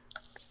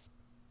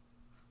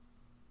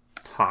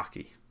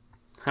hockey.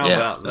 How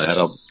about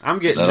that? I'm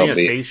getting me a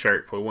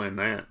T-shirt if we win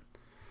that.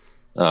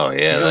 Oh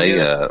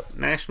yeah,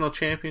 national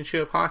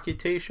championship hockey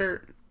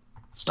T-shirt.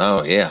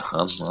 Oh yeah,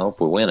 I hope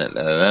we win it.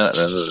 And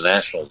the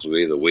nationals will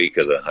be the week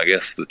of the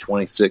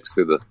 26th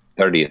through the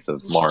 30th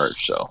of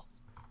March. So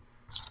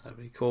that'd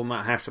be cool.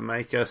 Might have to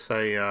make us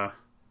a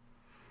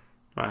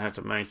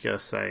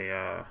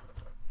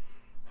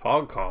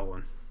hog call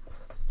one.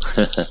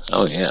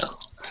 Oh yeah,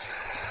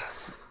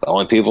 the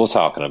only people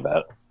talking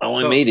about it.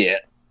 Only media.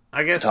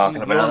 I guess you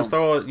want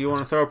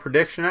to throw a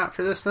prediction out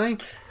for this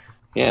thing?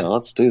 Yeah,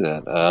 let's do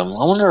that. I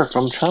wonder if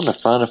I'm trying to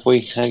find if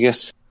we. I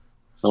guess.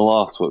 I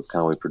lost what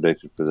kind of we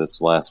predicted for this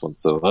last one.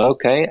 So,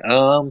 okay.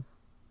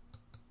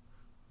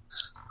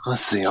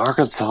 Let's see.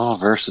 Arkansas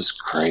versus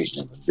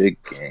Creighton in a big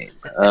game.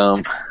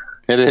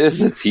 It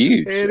is. It's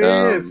huge. It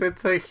is.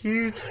 It's a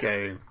huge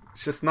game.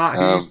 It's just not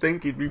who you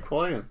think you'd be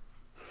playing.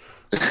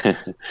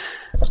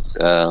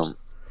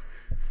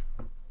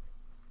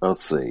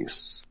 Let's see.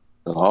 So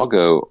I'll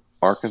go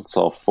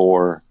Arkansas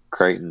 4,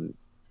 Creighton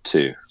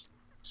 2.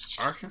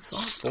 Arkansas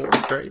 4,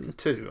 Creighton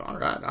 2. All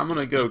right. I'm going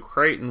to go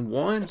Creighton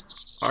 1,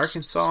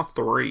 Arkansas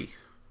 3.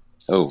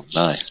 Oh,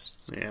 nice.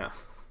 Yeah.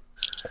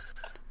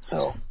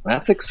 So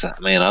that's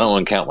exciting. Man, I don't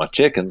want to count my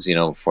chickens,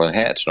 before the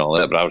hatch and all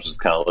that, but I was just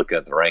kind of looking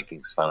at the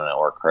rankings, finding out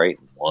where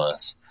Creighton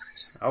was.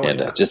 Oh, and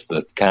yeah. Just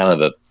the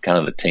kind of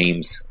the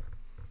teams,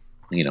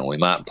 we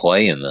might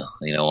play in the,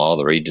 all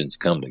the regions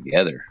come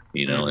together.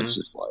 It's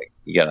just like,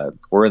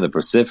 we're in the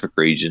Pacific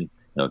region.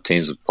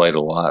 Teams have played a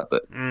lot,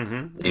 but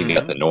you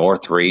got the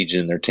North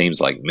region. There are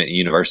teams like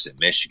University of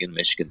Michigan,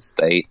 Michigan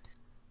State.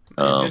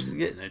 Just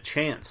getting a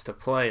chance to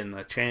play in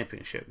the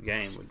championship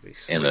game would be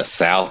sweet. And the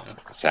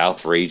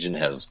South region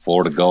has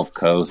Florida Gulf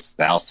Coast,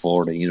 South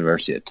Florida,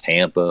 University of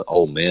Tampa,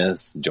 Ole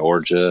Miss,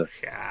 Georgia.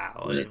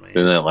 Golly, man.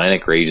 Then the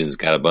Atlantic region's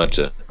got a bunch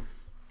of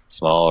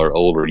smaller,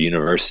 older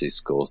university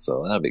schools,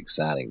 so that'll be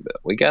exciting. But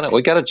we got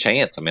a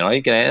chance. I mean, all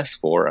you can ask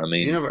for. I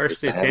mean,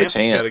 University of Tampa's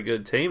got a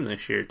good team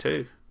this year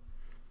too.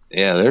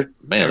 Yeah, they're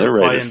playing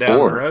down the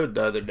fourth. road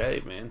the other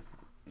day, man.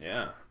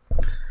 Yeah.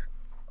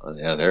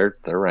 Yeah, they're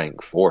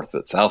ranked fourth,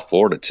 but South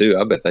Florida too.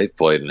 I bet they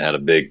played and had a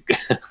big.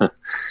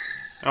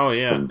 Oh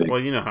yeah, well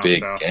you know how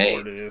South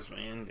game. Florida is,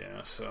 man.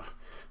 Yeah, so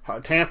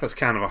Tampa's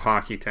kind of a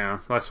hockey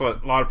town. That's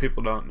what a lot of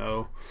people don't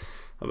know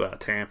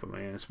about Tampa,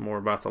 man. It's more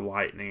about the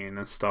Lightning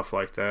and stuff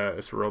like that.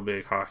 It's a real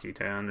big hockey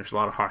town. There's a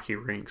lot of hockey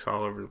rinks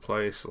all over the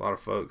place. A lot of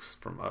folks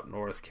from up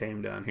north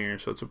came down here,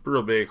 so it's a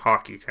real big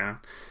hockey town,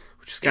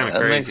 which is kind of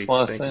crazy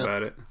to think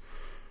about it.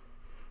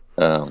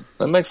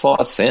 That makes a lot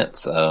of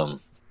sense.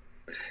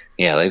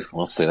 Yeah,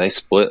 they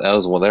split. That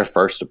was their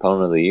first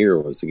opponent of the year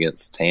was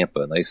against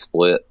Tampa, and they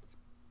split.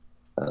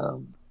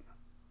 Wow,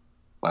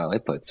 they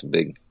played some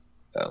big.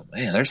 Oh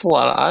man, there's a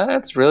lot of.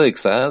 That's really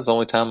exciting. That's the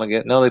only time I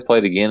get. No, they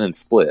played again and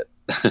split.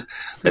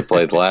 They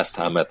played last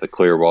time at the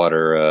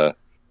Clearwater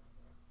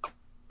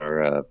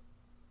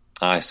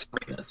ice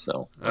arena.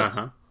 So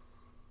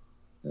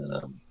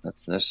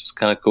that's just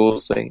kind of cool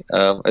to see.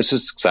 It's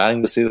just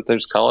exciting to see that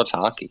there's college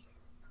hockey.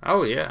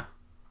 Oh yeah,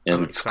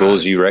 and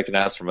schools you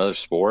recognize from other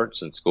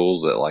sports, and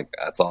schools that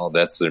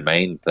that's their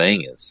main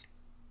thing is,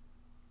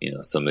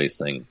 some of these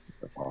things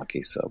of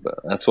hockey. So, but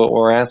that's what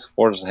we're asking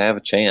for, is to have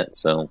a chance.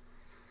 So,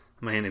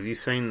 man, have you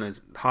seen the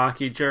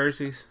hockey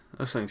jerseys?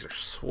 Those things are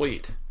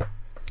sweet.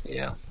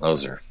 Yeah,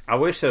 those are. I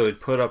wish they would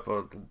put up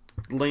a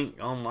link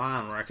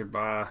online where I could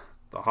buy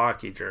the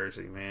hockey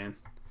jersey, man.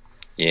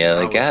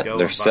 Yeah,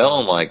 they're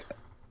selling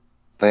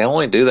they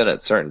only do that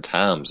at certain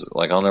times.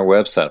 Like on their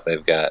website,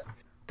 they've got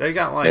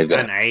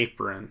an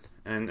apron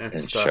and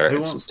stuff. Shirts,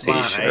 who wants to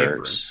buy an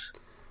apron?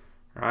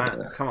 Right?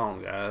 Yeah. Come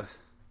on, guys.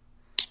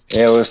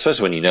 Yeah, well,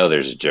 especially when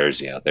there's a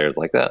jersey out there. It's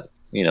like that.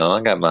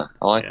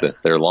 I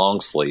like their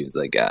long sleeves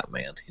they got,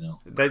 man.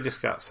 They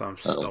just got some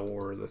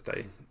store that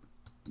they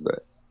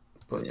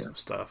put some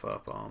stuff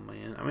up on,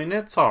 man. I mean,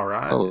 it's all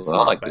right. Oh, it's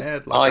not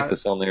bad. I like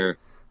this on there.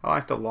 I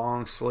like the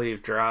long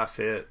sleeve dry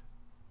fit.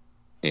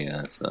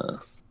 Yeah, it's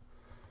nice.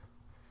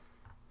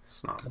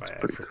 It's not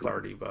bad for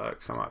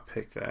 $30. I might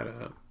pick that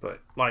up,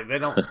 but they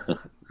don't.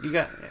 you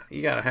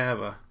gotta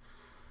have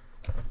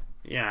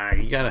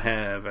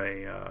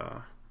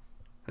a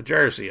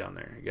jersey on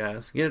there,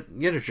 guys. Get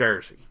a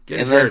jersey.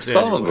 And they've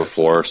sold them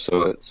before,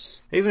 so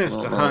it's even if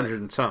it's $100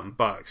 and something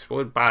bucks,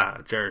 we'd buy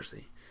a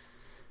jersey.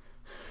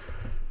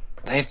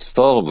 They've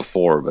sold them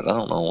before, but I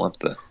don't know what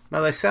the.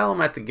 No, they sell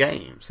them at the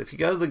games. If you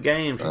go to the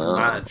games, you can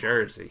buy a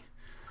jersey.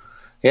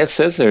 Yeah, it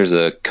says there's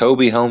a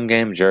Kobe home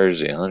game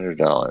jersey,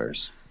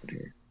 $100.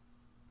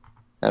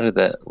 How did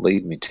that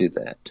lead me to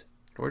that?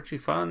 Where'd you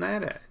find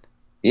that at?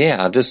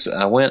 Yeah,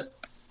 I went.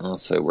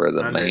 Let's see where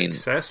the Under main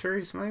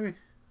accessories, maybe.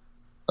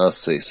 Let's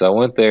see. So I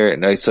went there,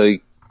 and so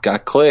I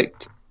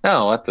clicked.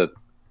 No, at the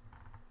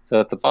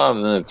bottom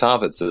and then the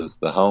top it says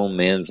the home,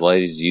 men's,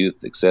 ladies,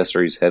 youth,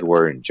 accessories,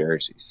 headwear, and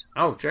jerseys.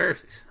 Oh,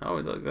 jerseys. Oh,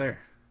 look there.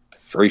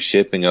 Free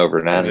shipping over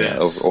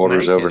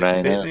orders over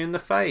 $99. Bit me in the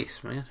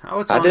face, man.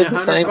 Oh, it's I only did the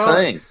same $100.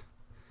 thing.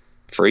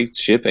 Free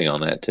shipping on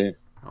that too.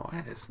 Oh,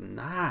 that is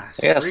nice.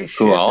 Yeah, Free that's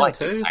cool. I like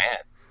too. this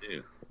hat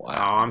too. Wow.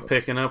 Oh, I'm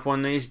picking up one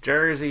of these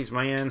jerseys,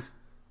 man.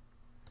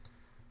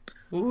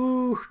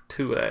 Ooh,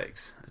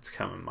 2X. It's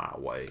coming my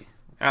way.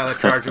 They're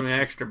charging me an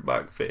extra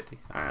 $1.50.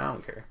 I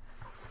don't care.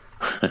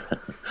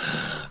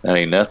 That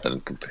ain't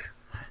nothing.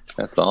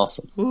 That's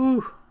awesome.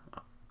 Ooh,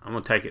 I'm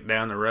gonna take it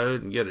down the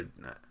road and get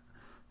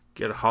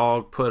a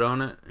hog put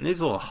on it. It needs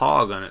a little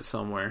hog on it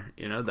somewhere.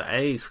 The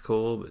A's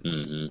cool, but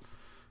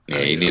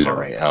yeah, you need it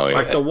right. Oh, yeah.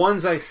 Like the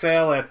ones they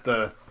sell at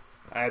the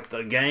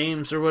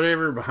games or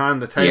whatever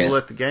behind the table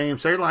at the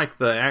games. They're like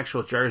the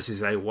actual jerseys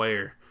they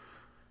wear.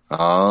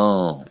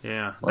 Oh,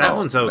 yeah, that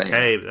one's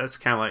okay, but that's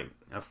kind of like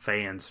a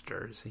fan's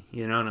jersey.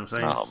 You know what I'm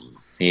saying?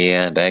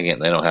 Yeah, dang it,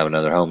 they don't have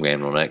another home game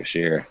till next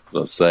year.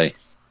 Let's say.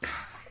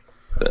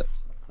 But,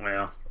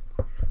 well,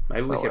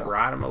 maybe we could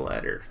write them a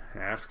letter,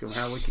 ask them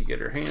how we could get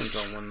our hands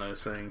on one of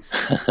those things.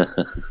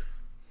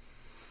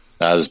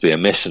 That'll just be a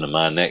mission of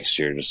mine next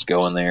year. Just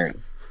go in there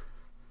and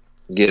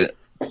get it.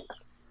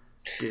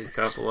 Get a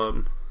couple of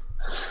them.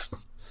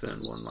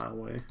 Send one my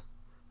way.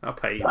 I'll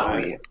pay you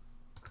back.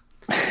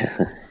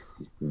 Yeah.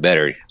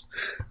 Better.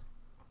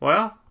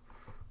 Well,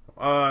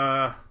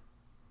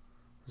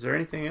 is there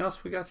anything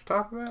else we got to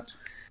talk about?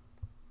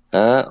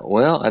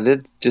 Well, I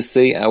did just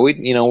see. I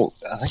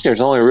think there's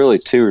only really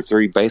 2 or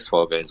 3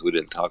 baseball games we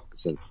didn't talk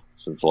since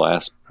the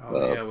last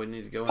we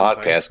need to go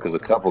podcast because a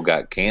couple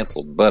got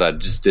canceled. But I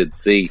just did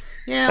see.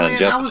 Yeah,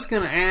 man, I was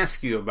going to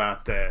ask you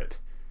about that.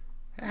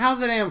 How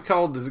the damn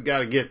cold does it got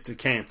to get to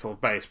cancel a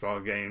baseball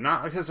game?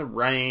 Not because of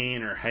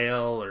rain or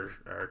hail or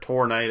a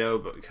tornado,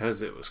 but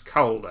because it was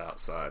cold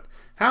outside.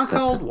 How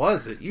cold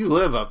was it? You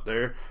live up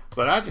there,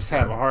 but I just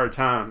have a hard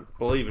time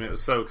believing it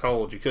was so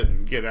cold you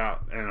couldn't get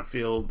out in a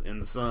field in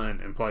the sun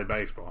and play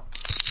baseball.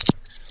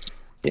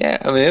 Yeah,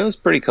 I mean, it was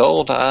pretty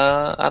cold.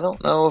 I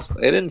don't know if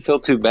it didn't feel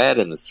too bad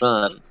in the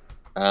sun.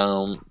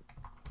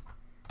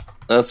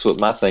 That's what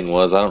my thing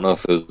was. I don't know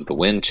if it was the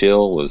wind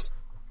chill was.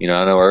 I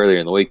know earlier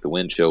in the week the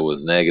wind chill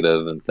was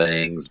negative and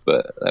things,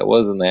 but that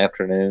was in the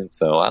afternoon,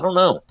 so I don't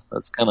know. I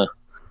was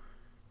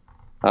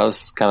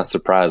kind of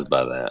surprised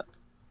by that.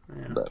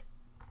 Yeah. But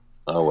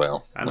oh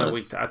well. I know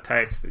I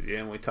texted you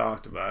and we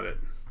talked about it.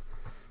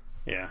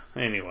 Yeah.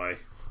 Anyway,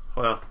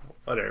 well,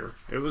 whatever.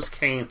 It was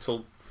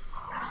canceled,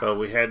 so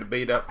we had to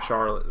beat up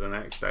Charlotte the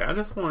next day. I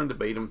just wanted to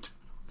beat them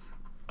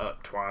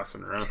up twice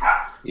in a row.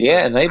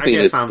 Yeah, and they beat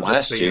us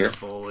last year.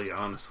 Fully,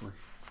 honestly.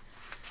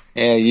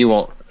 Yeah, you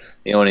won't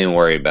even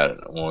worry about it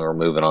when we're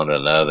moving on to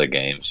another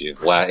games.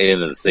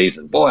 End of the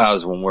season, boy,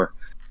 when we're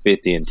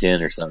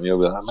 50-10 or something, you'll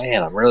be like,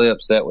 man, I'm really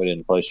upset we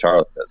didn't play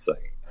Charlotte that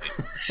second.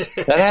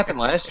 That happened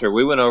last year.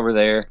 We went over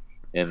there,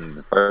 and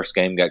the first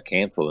game got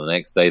canceled. The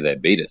next day, they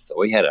beat us, so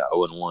we had an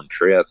 0-1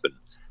 trip, and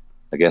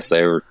I guess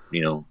they were,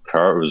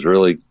 Charlotte was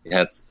really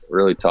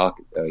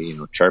talking,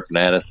 chirping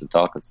at us and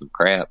talking some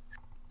crap.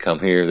 Come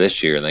here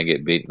this year, and they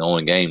get beaten the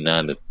only game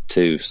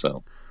 9-2.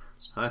 So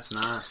that's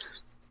nice.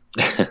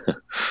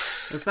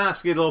 It's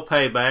nice to get a little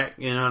payback.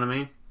 You know what I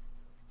mean?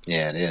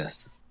 Yeah, it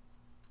is.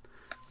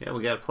 Yeah,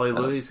 we got to play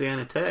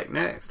Louisiana Tech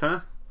next,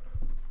 huh?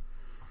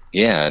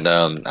 Yeah, and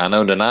I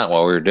know tonight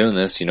while we were doing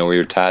this, we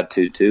were tied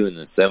 2-2 in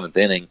the 7th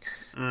inning.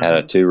 Had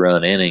a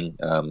 2-run inning.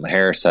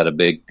 Harris had a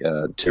big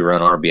 2-run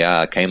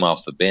RBI. Came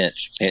off the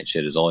bench, pinch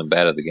hit his only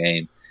bat of the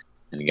game,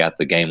 and he got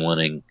the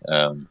game-winning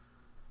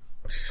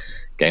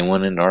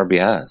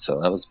RBI. So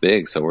that was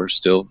big. So we're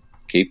still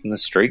keeping the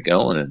streak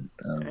going, and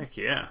heck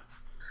yeah,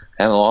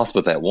 haven't lost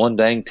but that one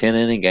dang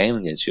 10-inning game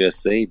against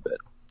USC. But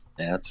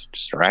yeah, it's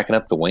just racking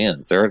up the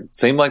wins. They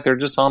seem like they're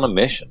just on a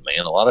mission,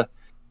 man. A lot of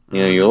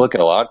you look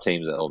at a lot of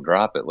teams that will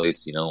drop at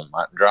least,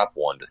 might drop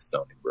one to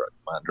Stony Brook,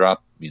 might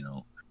drop,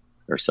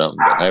 or something.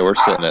 But hey, we're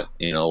sitting at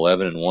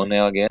 11-1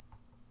 now again.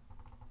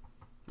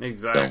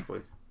 Exactly.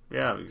 So,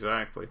 yeah,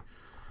 exactly.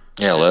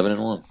 Yeah,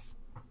 11-1.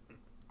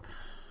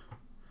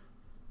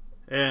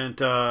 And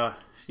I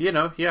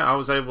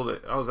was able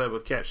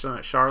to catch some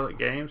at Charlotte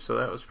games, so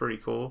that was pretty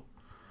cool.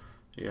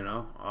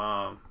 And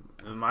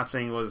my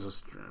thing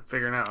was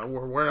figuring out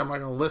where am I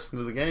going to listen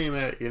to the game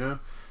at,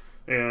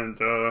 and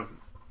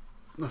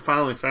I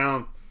finally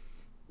found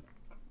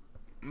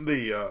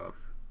the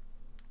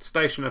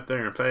station up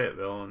there in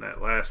Fayetteville on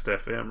that Last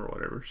FM or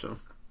whatever. So,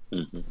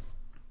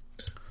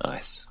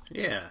 nice.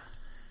 Yeah,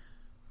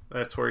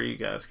 that's where you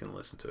guys can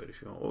listen to it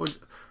if you want.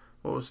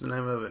 What was the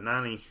name of it?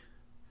 90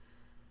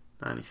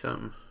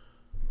 something.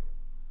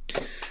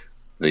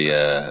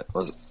 Did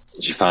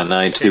you find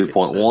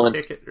 92.1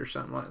 ticket or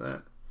something like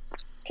that?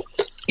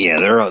 Yeah,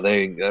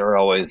 they're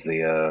always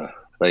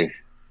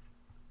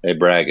they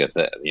brag at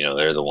that.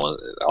 They're the ones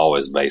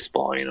always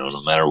baseball.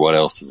 No matter what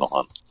else is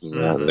on,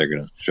 they're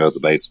going to show the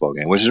baseball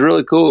game, which is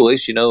really cool. At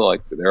least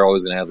like they're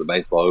always going to have the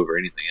baseball over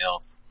anything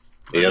else.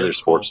 The other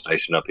sports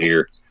station up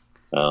here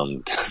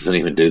doesn't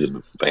even do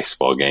the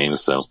baseball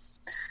games, so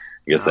I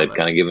guess they've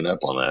kind of given up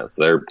on that.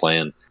 So they're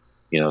playing,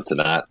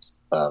 tonight.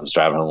 I was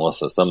driving home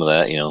listening to some of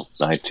that.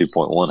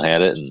 92.1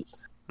 had it, and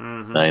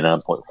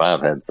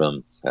 99.5 had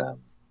some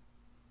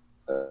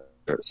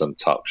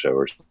talk show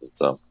or something.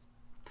 So.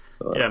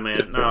 Yeah,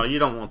 man. No, you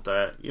don't want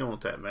that. You don't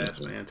want that mess,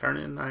 man. Turn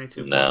in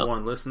 92.1. No.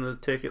 Listen to the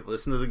ticket.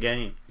 Listen to the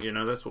game.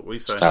 That's what we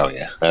say. Oh,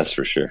 yeah. That's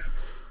for sure.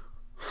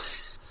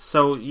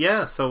 So,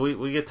 yeah. So,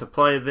 we get to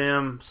play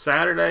them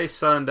Saturday,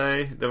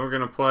 Sunday. Then we're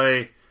going to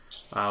play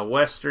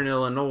Western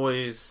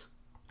Illinois.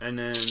 And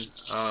then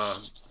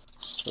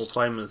we'll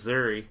play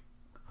Missouri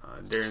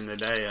during the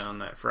day on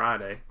that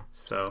Friday.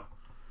 So,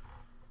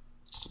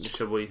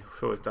 should we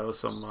throw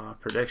some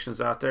predictions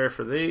out there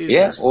for these?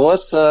 Yeah. Well,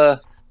 let's talk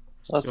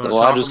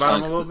about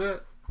them a little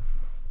bit?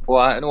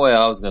 Well, anyway,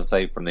 I was going to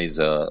say from these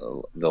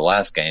the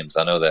last games,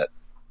 I know that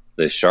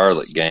the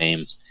Charlotte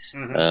game,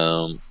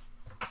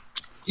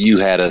 you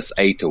had us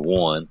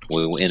 8-1.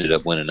 We ended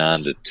up winning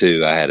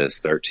 9-2. I had us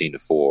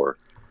 13-4.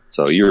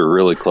 So you were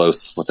really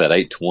close with that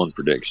 8-1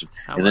 prediction.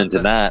 And then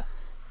tonight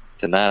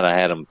I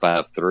had them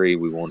 5-3.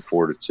 We won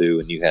 4-2,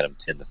 and you had them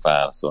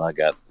 10-5. So I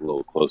got a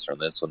little closer on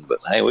this one. But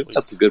hey, we've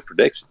got some good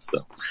predictions. So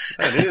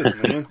that is,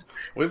 man.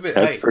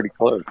 That's pretty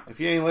close. If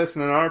you ain't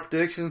listening to our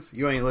predictions,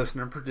 you ain't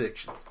listening to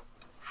predictions.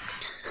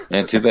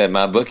 And too bad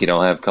my bookie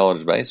don't have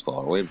college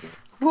baseball. Woo!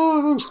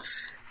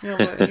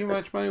 You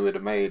much money would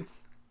have made.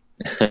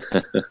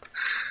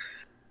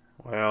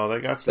 Well, they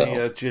got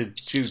the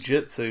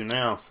jiu-jitsu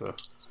now, so you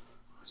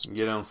can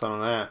get on some of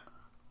that.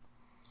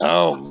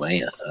 Oh,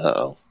 man.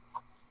 Uh-oh.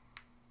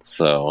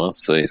 So,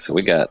 let's see. So,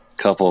 we got a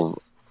couple of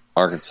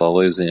Arkansas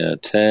Louisiana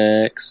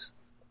Techs.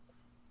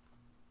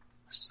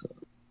 So,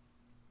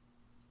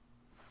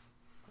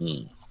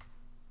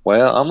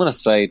 well, I'm going to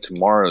say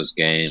tomorrow's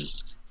game,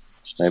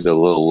 maybe a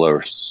little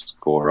lower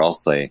score. I'll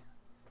say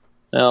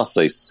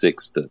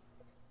 6-3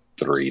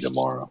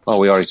 tomorrow. Oh,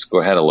 we already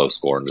had a low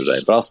score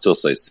today, but I'll still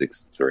say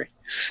 6-3.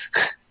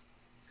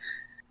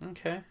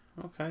 Okay.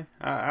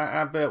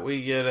 I bet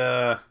we get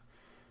 9-4.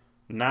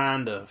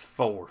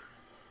 9-4.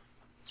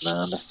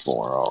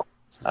 Oh,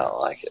 I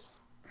like it.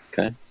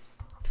 Okay,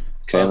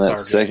 and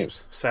that's second.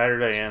 Games,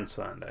 Saturday and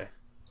Sunday.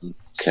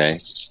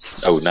 Okay.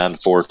 Oh,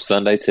 9-4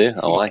 Sunday too?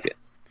 I like it.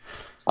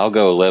 I'll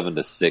go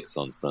 11-6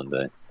 on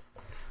Sunday.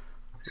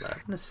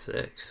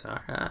 11-6. All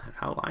right.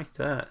 I like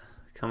that.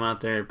 Come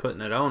out there and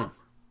putting it on them.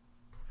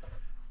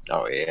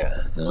 Oh,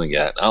 yeah. Then we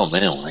got, oh,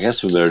 man, I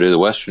guess we better do the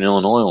Western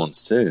Illinois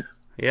ones too.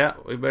 Yeah,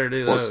 we better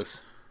do those.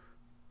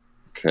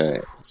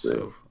 Okay.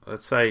 So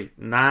let's say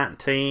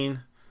 19-4.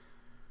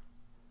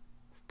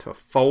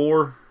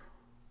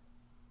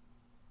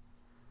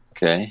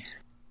 Okay.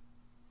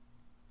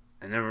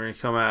 And then we're going to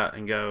come out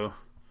and go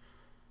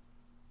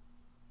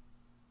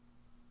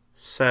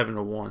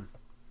 7-1.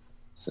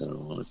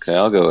 7-1. Okay,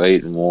 I'll go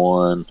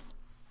 8-1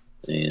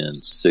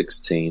 and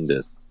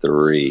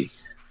 16-3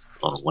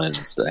 on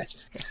Wednesday.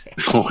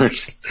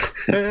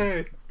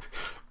 Hey,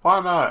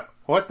 why not?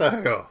 What the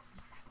hell?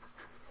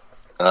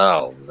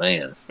 Oh,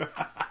 man.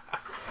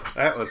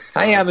 That was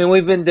fun. Hey, I mean,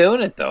 we've been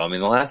doing it, though. I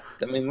mean,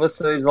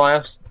 listen to these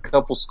last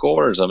couple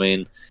scores. I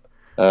mean,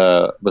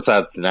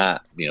 besides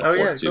tonight, go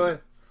ahead.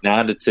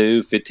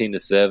 9-2,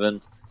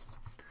 15-7,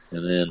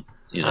 and then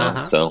You know,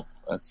 so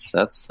that's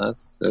not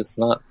bad it's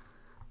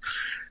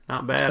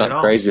at not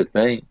all. crazy to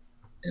think.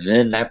 And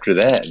then after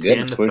that,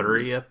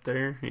 10-3 up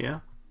there, yeah.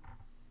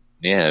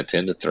 Yeah,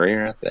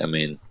 10-3 right there. I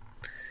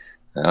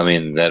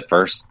mean that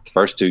first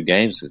two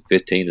games,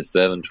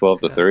 15-7,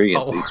 12-3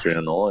 against Eastern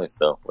Illinois.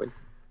 So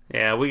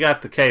we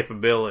got the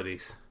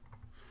capabilities.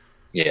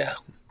 Yeah,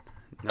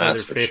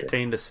 another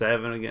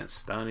 15-7 against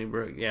Stony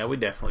Brook. Yeah, we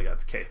definitely got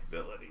the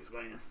capabilities,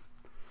 man.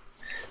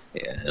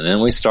 Yeah, and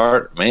then we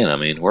start. Man, I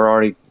mean,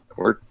 we're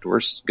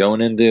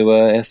going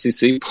into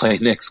SEC play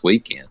next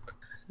weekend.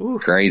 Ooh.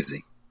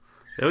 Crazy.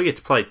 Then we get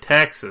to play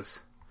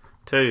Texas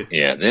too.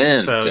 Yeah,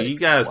 then so Texas, you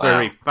guys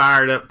better be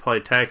fired up to play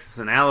Texas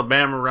and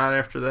Alabama right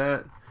after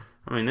that.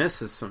 I mean,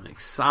 this is some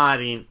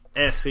exciting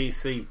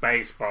SEC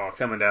baseball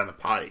coming down the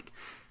pike.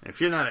 If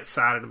you're not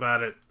excited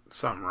about it,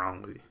 something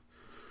wrong with you.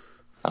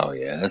 Oh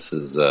yeah, this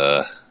is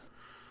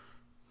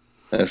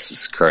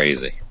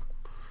crazy.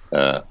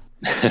 This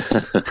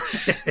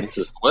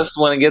is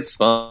when it gets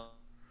fun.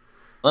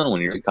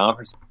 When you're in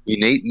conference, you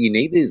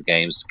need these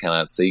games to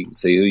kind of see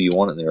who you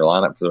want in their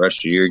lineup for the rest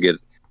of the year. Get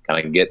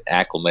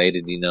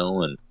acclimated,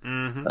 and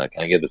kind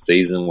of get the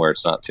season where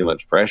it's not too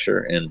much pressure.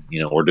 And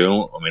we're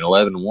doing.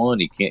 11-1,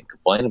 you can't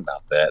complain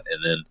about that.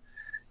 And then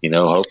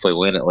hopefully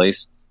win at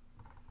least,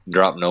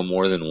 drop no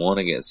more than one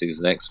against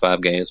these next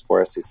 5 games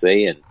for SEC,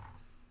 and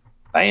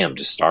bam,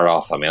 just start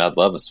off. I'd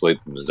love a sweep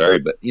in Missouri,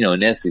 but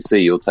in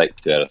SEC you'll take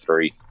 2 out of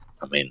 3.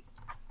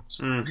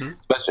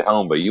 Especially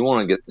home, but you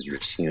want to get you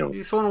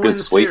just want to good win the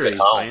sweep series, at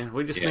home. man.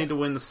 We just need to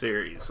win the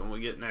series when we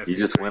get in SEC. You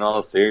just win all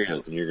the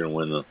series, and you're going to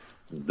win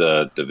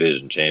the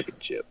division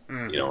championship.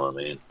 You know what I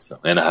mean? So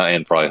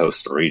and probably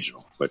host a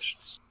regional, which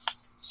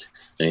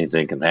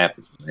anything can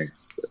happen there.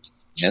 But,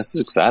 yeah, this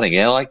is exciting.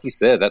 Yeah, like you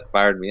said, that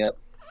fired me up.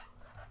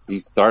 So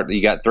you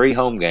got 3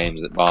 home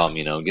games at Baum.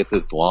 Get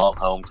this long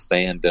home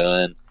stand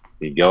done.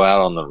 You go out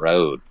on the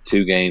road,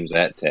 2 games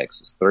at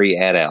Texas, 3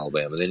 at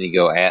Alabama. Then you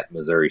go at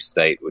Missouri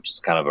State, which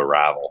is kind of a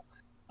rival.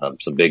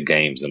 Some big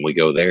games, and we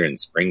go there in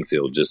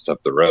Springfield, just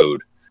up the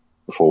road,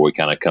 before we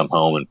kind of come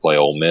home and play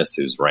Ole Miss,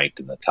 who's ranked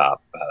in the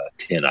top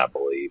 10, I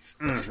believe,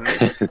 and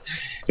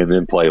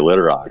then play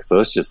Little Rock.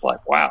 So it's just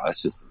like, wow,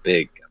 that's just a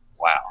big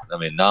wow.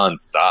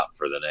 Nonstop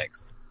for the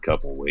next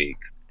couple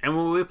weeks. And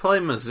when we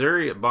play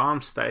Missouri at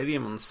Baum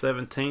Stadium on the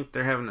 17th,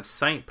 they're having a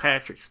St.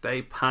 Patrick's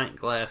Day pint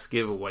glass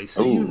giveaway.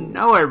 So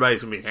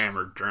everybody's going to be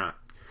hammered drunk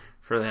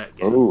for that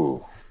game.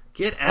 Ooh.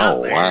 Get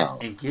out there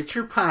and get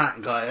your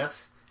pint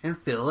glass and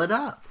fill it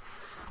up.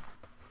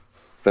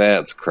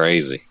 That's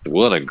crazy.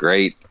 What a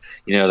great,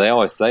 they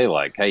always say,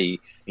 like, hey,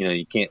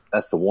 you can't,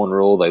 that's the one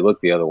rule. They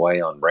look the other way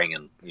on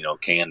bringing,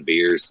 canned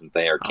beers and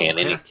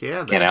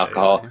canned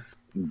alcohol.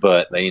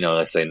 But, they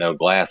say no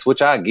glass,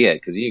 which I get,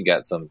 because you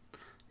got some,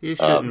 you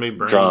shouldn't be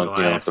bringing drunk,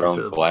 glass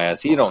throwing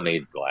glass. You don't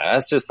need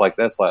glass. That's like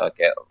at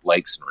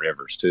lakes and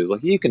rivers too. It's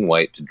like you can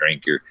wait to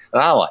drink and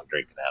I like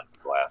drinking out of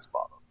a glass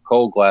bottle.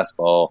 Cold glass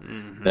bottle,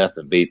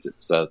 nothing beats it.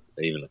 So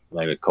even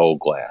maybe a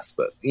cold glass.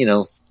 But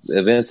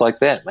events like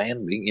that,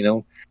 man,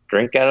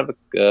 drink out of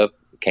a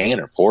can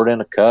or pour it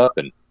in a cup,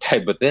 and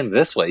but then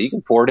this way you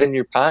can pour it in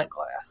your pint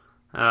glass.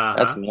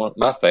 That's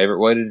my favorite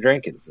way to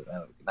drink it. So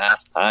a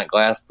nice pint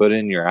glass, put it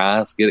in your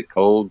ice, get it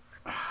cold,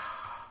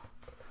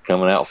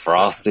 coming out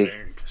frosty.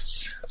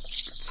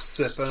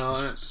 Sipping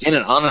on it.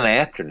 On an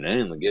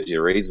afternoon that gives you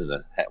a reason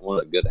to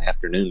want a good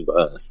afternoon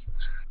buzz.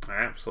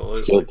 Absolutely.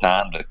 Still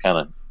time to kind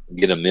of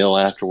get a meal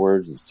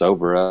afterwards and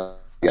sober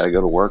up. You got to go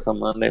to work on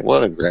Monday.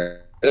 What a good.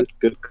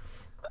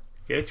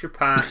 Get your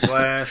pint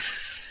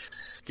glass.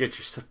 Get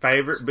your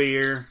favorite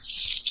beer.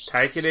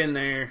 Take it in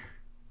there.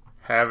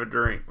 Have a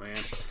drink,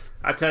 man.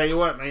 I tell you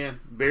what, man.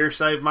 Beer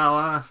saved my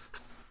life.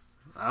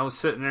 I was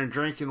sitting there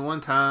drinking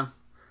one time.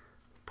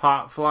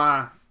 Pot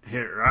fly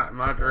hit right in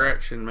my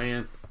direction,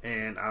 man.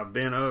 And I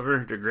bent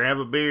over to grab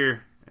a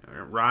beer,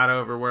 right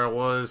over where I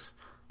was,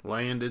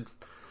 landed,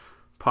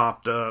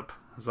 popped up,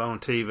 was on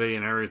TV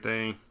and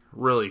everything.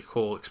 Really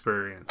cool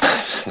experience.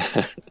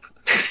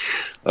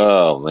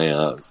 Oh,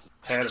 man.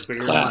 Had a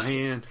beer in my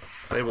hand,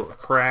 was able to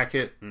crack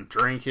it and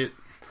drink it.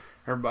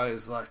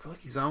 Everybody's like, look,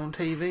 he's on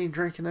TV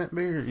drinking that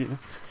beer,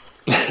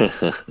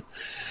 If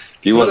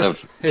you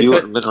wouldn't have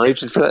been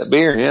reaching for that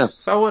beer, yeah.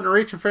 If I wasn't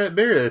reaching for that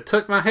beer, it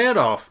took my head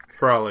off,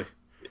 probably.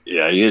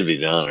 Yeah, you'd be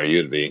done, or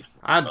you'd be.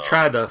 I'd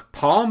tried to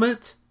palm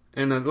it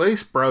and at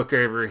least broke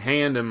every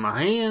hand in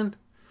my hand,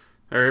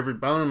 or every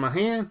bone in my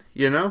hand,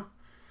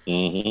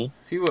 Mm-hmm.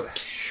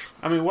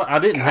 I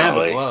didn't have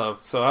a glove,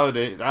 so I would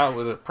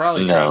have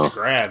probably tried to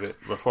grab it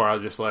before I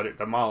just let it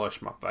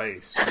demolish my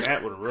face. And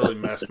that would have really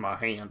messed my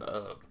hand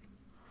up.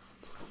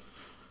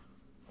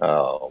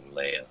 Oh,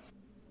 man.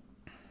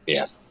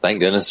 Yeah, thank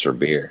goodness for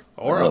beer.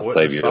 Or I would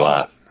save your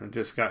life. And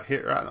just got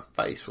hit right in the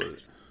face with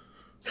it.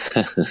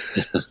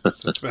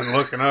 Just been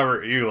looking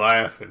over at you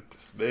laughing,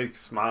 just big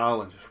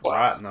smile and just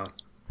right in the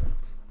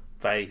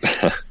face.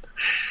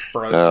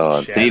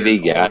 Broken,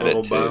 TV got little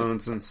it too.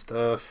 Bones and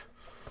stuff.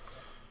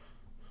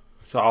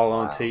 It's all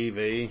on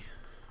TV.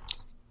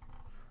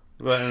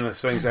 But in the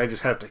things they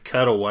just have to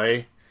cut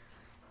away.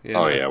 You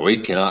Oh know? yeah, we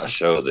cannot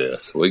show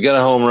this. We got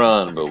a home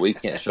run, but we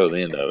can't show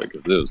the end of it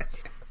because it was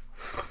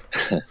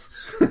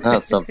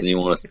not something you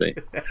want to see.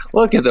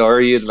 Look at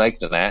or you'd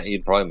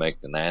probably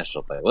make the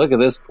national thing. Look at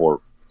this poor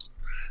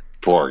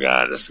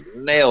guy just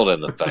nailed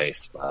in the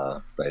face by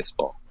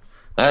baseball.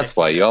 That's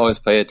why you always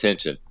pay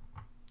attention.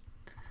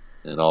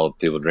 And all the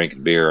people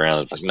drinking beer around,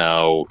 it's like,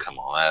 no, come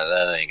on,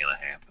 that ain't gonna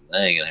happen.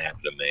 That ain't gonna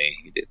happen to me.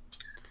 He did.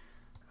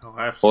 Oh,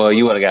 absolutely. Well,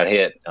 you would have got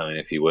hit. I mean,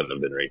 if he wouldn't have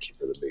been reaching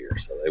for the beer,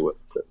 so they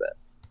wouldn't have said that.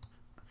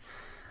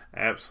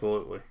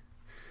 Absolutely.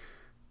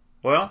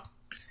 Well,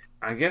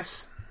 I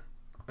guess,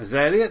 is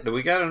that it? Do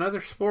we got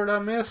another sport I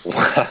missed?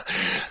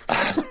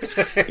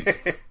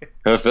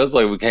 It feels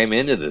like we came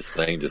into this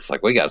thing just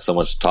like we got so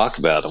much to talk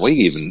about. And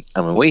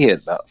we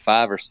hit about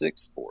 5 or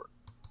 6 sports.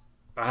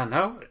 I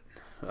know it.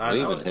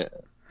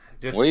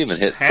 We even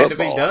hit had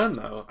football. To be done,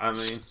 though. I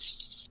mean.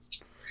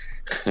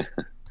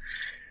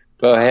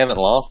 But I haven't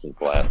lost his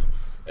last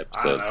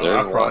episode. I know,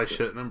 I probably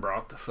shouldn't have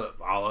brought the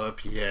football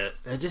up yet.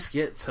 I just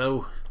get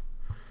so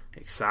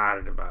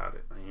excited about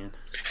it, man.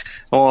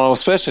 Well,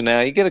 especially now,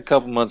 you get a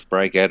couple months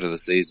break after the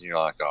season, you're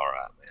like, all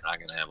right, man, I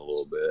can have a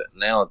little bit.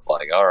 Now it's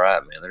like, all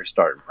right, man, they're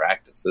starting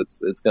practice.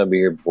 It's going to be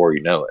here before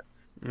you know it.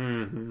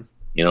 Mm-hmm.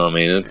 You know what I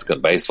mean? It's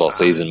baseball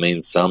season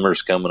means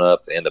summer's coming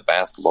up. The end of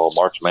basketball,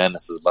 March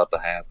Madness is about to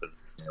happen.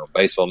 You know,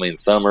 baseball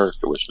means summer,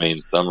 which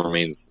means summer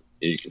means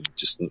you can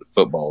just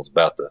football's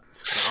about to.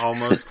 It's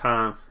almost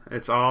time.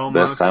 It's almost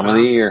best time of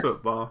the year.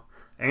 Football,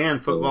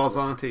 and football's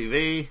on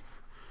TV,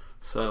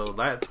 so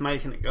that's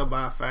making it go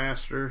by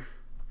faster.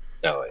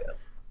 Oh yeah.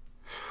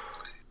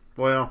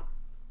 Well,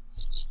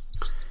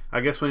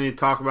 I guess we need to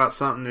talk about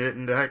something that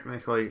isn't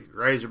technically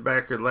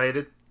Razorback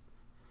related.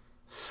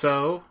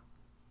 So,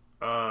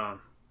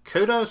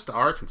 kudos to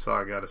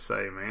Arkansas, I got to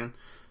say, man,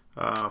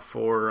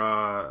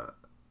 for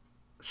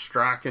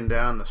striking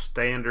down the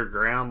standard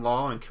ground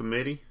law in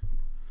committee.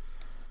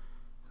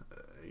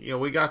 You know,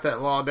 we got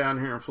that law down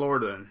here in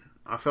Florida, and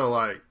I feel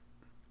like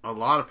a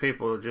lot of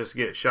people just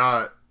get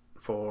shot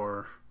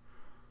for,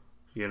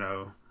 you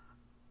know,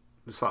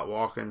 just like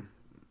walking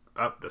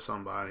up to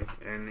somebody,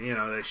 and you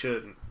know they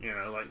shouldn't. You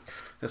know, like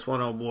this one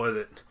old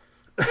boy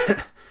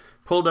that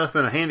pulled up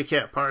in a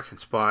handicapped parking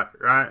spot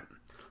right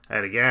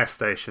at a gas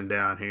station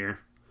down here,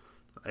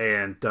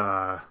 and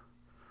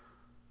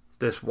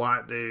this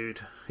white dude,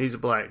 he's a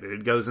black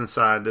dude, goes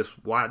inside. This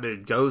white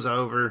dude goes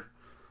over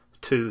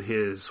to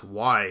his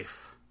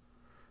wife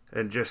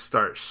and just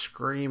starts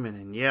screaming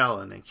and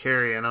yelling and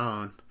carrying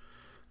on.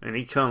 And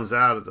he comes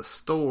out of the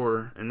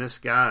store, and this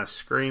guy is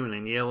screaming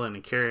and yelling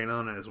and carrying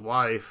on at his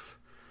wife.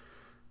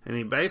 And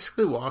he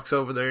basically walks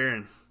over there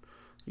and,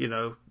 you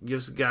know,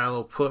 gives the guy a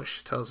little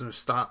push, tells him to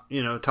stop,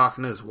 you know,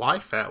 talking to his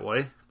wife that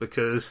way.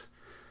 Because,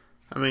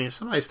 I mean, if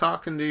somebody's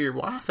talking to your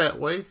wife that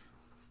way,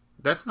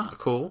 that's not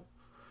cool.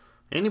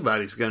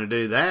 Anybody's going to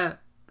do that.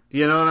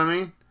 You know what I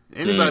mean?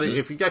 Anybody,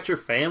 if you got your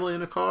family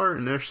in a car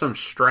and there's some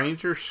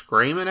stranger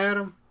screaming at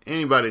them,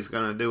 anybody's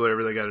going to do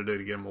whatever they got to do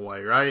to get them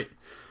away, right?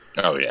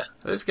 Oh yeah.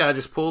 This guy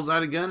just pulls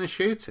out a gun and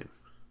shoots him.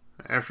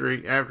 After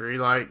he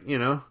like, you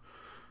know,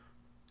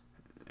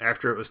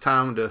 after it was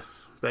time to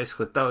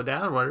basically throw it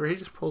down or whatever, he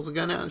just pulls the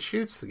gun out and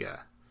shoots the guy.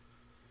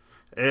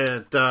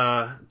 It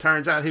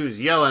turns out he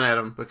was yelling at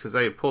him because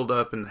they had pulled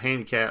up in the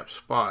handicapped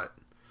spot.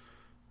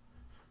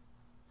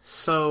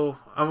 So,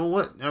 I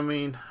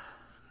mean,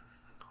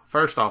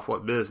 first off,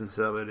 what business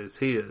of it is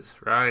his,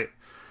 right?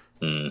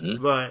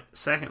 Mm-hmm. But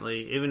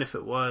secondly, even if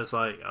it was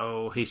like,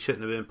 oh, he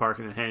shouldn't have been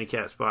parking in a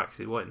handicapped spot because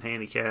he wasn't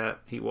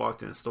handicapped, he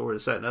walked in the store,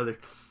 this, that, and other.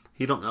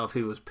 He don't know if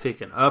he was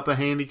picking up a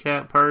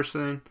handicapped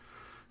person.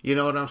 You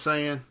know what I'm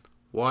saying?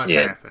 What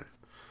happened?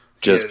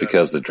 Just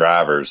because the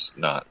driver's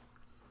not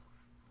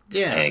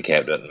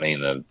handicapped doesn't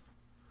mean the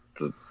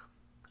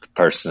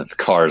person in the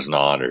car's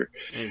not, or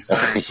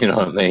exactly. You know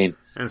what I mean?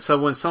 And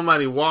so when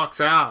somebody walks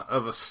out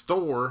of a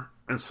store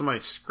and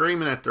somebody's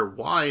screaming at their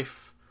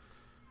wife,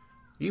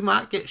 you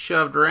might get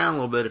shoved around a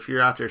little bit if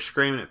you're out there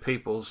screaming at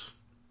people's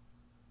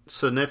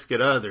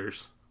significant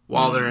others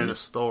while they're in a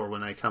store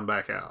when they come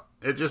back out.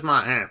 It just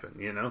might happen,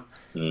 you know.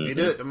 If you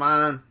do it to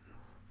mine,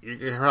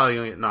 you're probably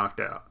going to get knocked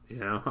out, you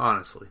know,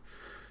 honestly.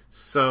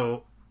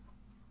 So,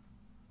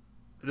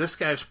 this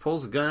guy just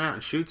pulls a gun out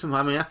and shoots him.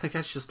 I mean, I think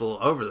that's just a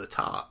little over the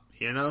top,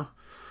 you know.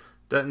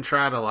 Doesn't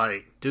try to,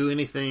 like, do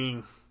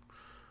anything,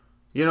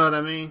 you know what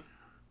I mean?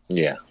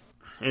 Yeah.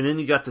 And then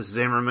you got the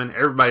Zimmerman.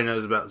 Everybody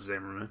knows about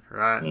Zimmerman,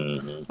 right?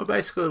 Mm-hmm. Well,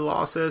 basically the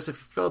law says if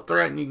you feel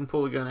threatened, you can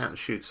pull a gun out and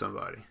shoot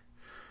somebody.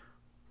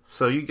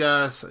 So you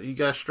guys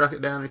struck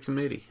it down in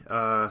committee.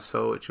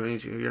 So which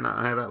means you're not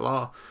going to have that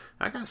law.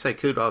 I got to say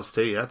kudos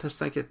to you. I just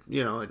think it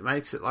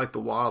makes it like the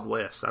Wild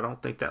West. I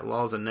don't think that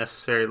law is a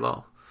necessary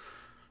law.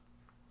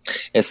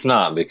 It's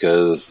not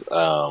because,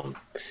 the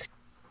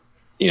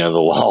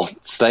law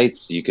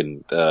states you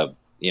can,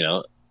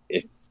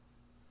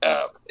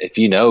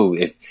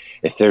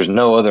 if there's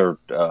no other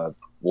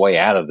way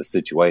out of the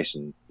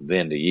situation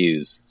than to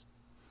use,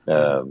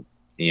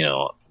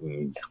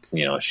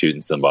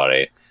 shooting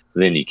somebody,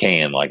 then you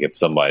can. Like if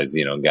somebody's,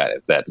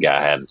 if that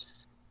guy had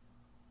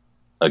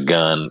a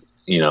gun,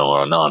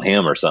 on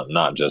him or something,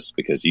 not just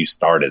because you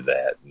started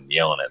that and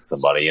yelling at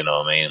somebody, you know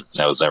what I mean?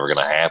 That was never going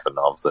to happen.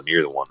 All of a sudden,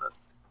 you're the one that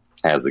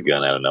has a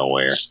gun out of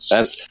nowhere.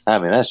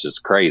 That's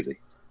just crazy.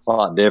 A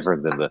lot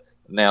different than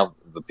now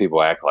the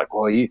people act like,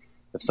 well, if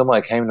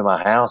somebody came to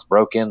my house,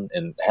 broke in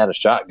and had a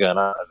shotgun,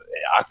 I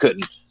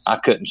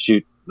couldn't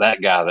shoot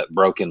that guy that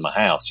broke in my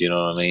house. You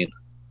know what I mean?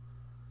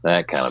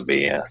 That kind of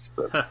BS.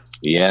 But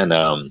yeah, and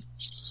I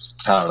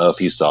don't know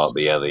if you saw it,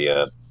 but yeah,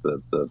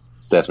 the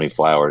Stephanie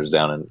Flowers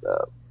down in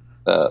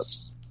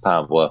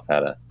Pine Bluff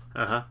had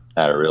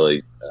a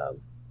really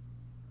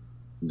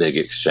big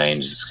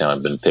exchange. It's kind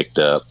of been picked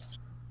up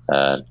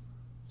by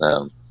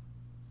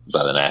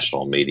the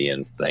national media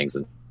and things,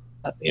 and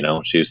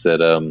she said,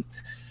 "Y'all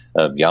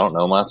don't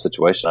know my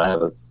situation. I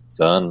have a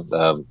son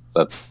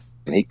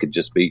and he could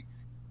just be,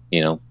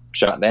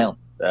 shot down."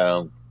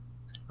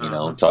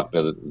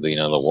 Talking to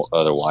the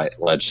other white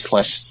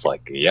legislators, it's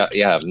like, yeah,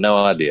 I have no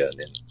idea in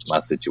my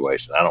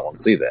situation. I don't want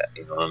to see that.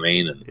 You know what I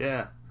mean? And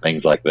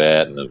things like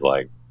that. And it's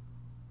like,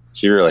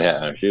 she really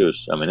had. She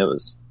was. I mean, it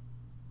was.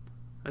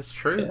 That's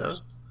true, though.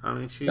 I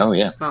mean, she's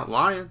not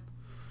lying.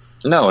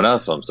 No,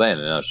 that's what I'm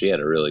saying. She had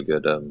a really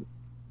good.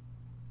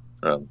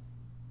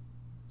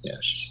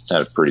 She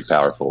had a pretty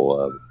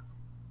powerful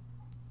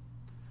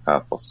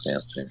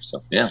stance here.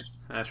 So yeah,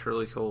 that's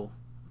really cool.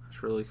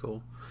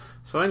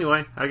 So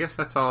anyway, I guess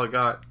that's all I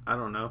got. I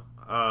don't know.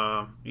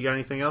 You got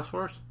anything else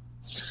for us?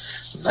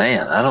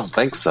 Man, I don't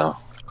think so.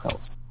 That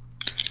was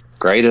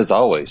great as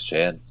always,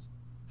 Chad.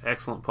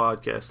 Excellent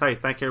podcast. Hey,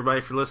 thank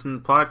everybody for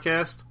listening to the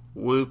podcast.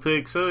 Woo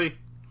Pig Suey.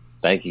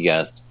 Thank you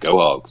guys. Go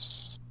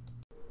Hogs.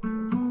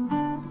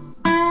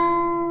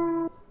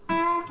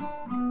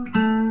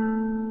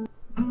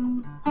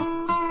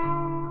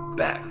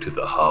 Back to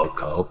the Hog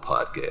Call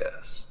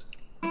Podcast.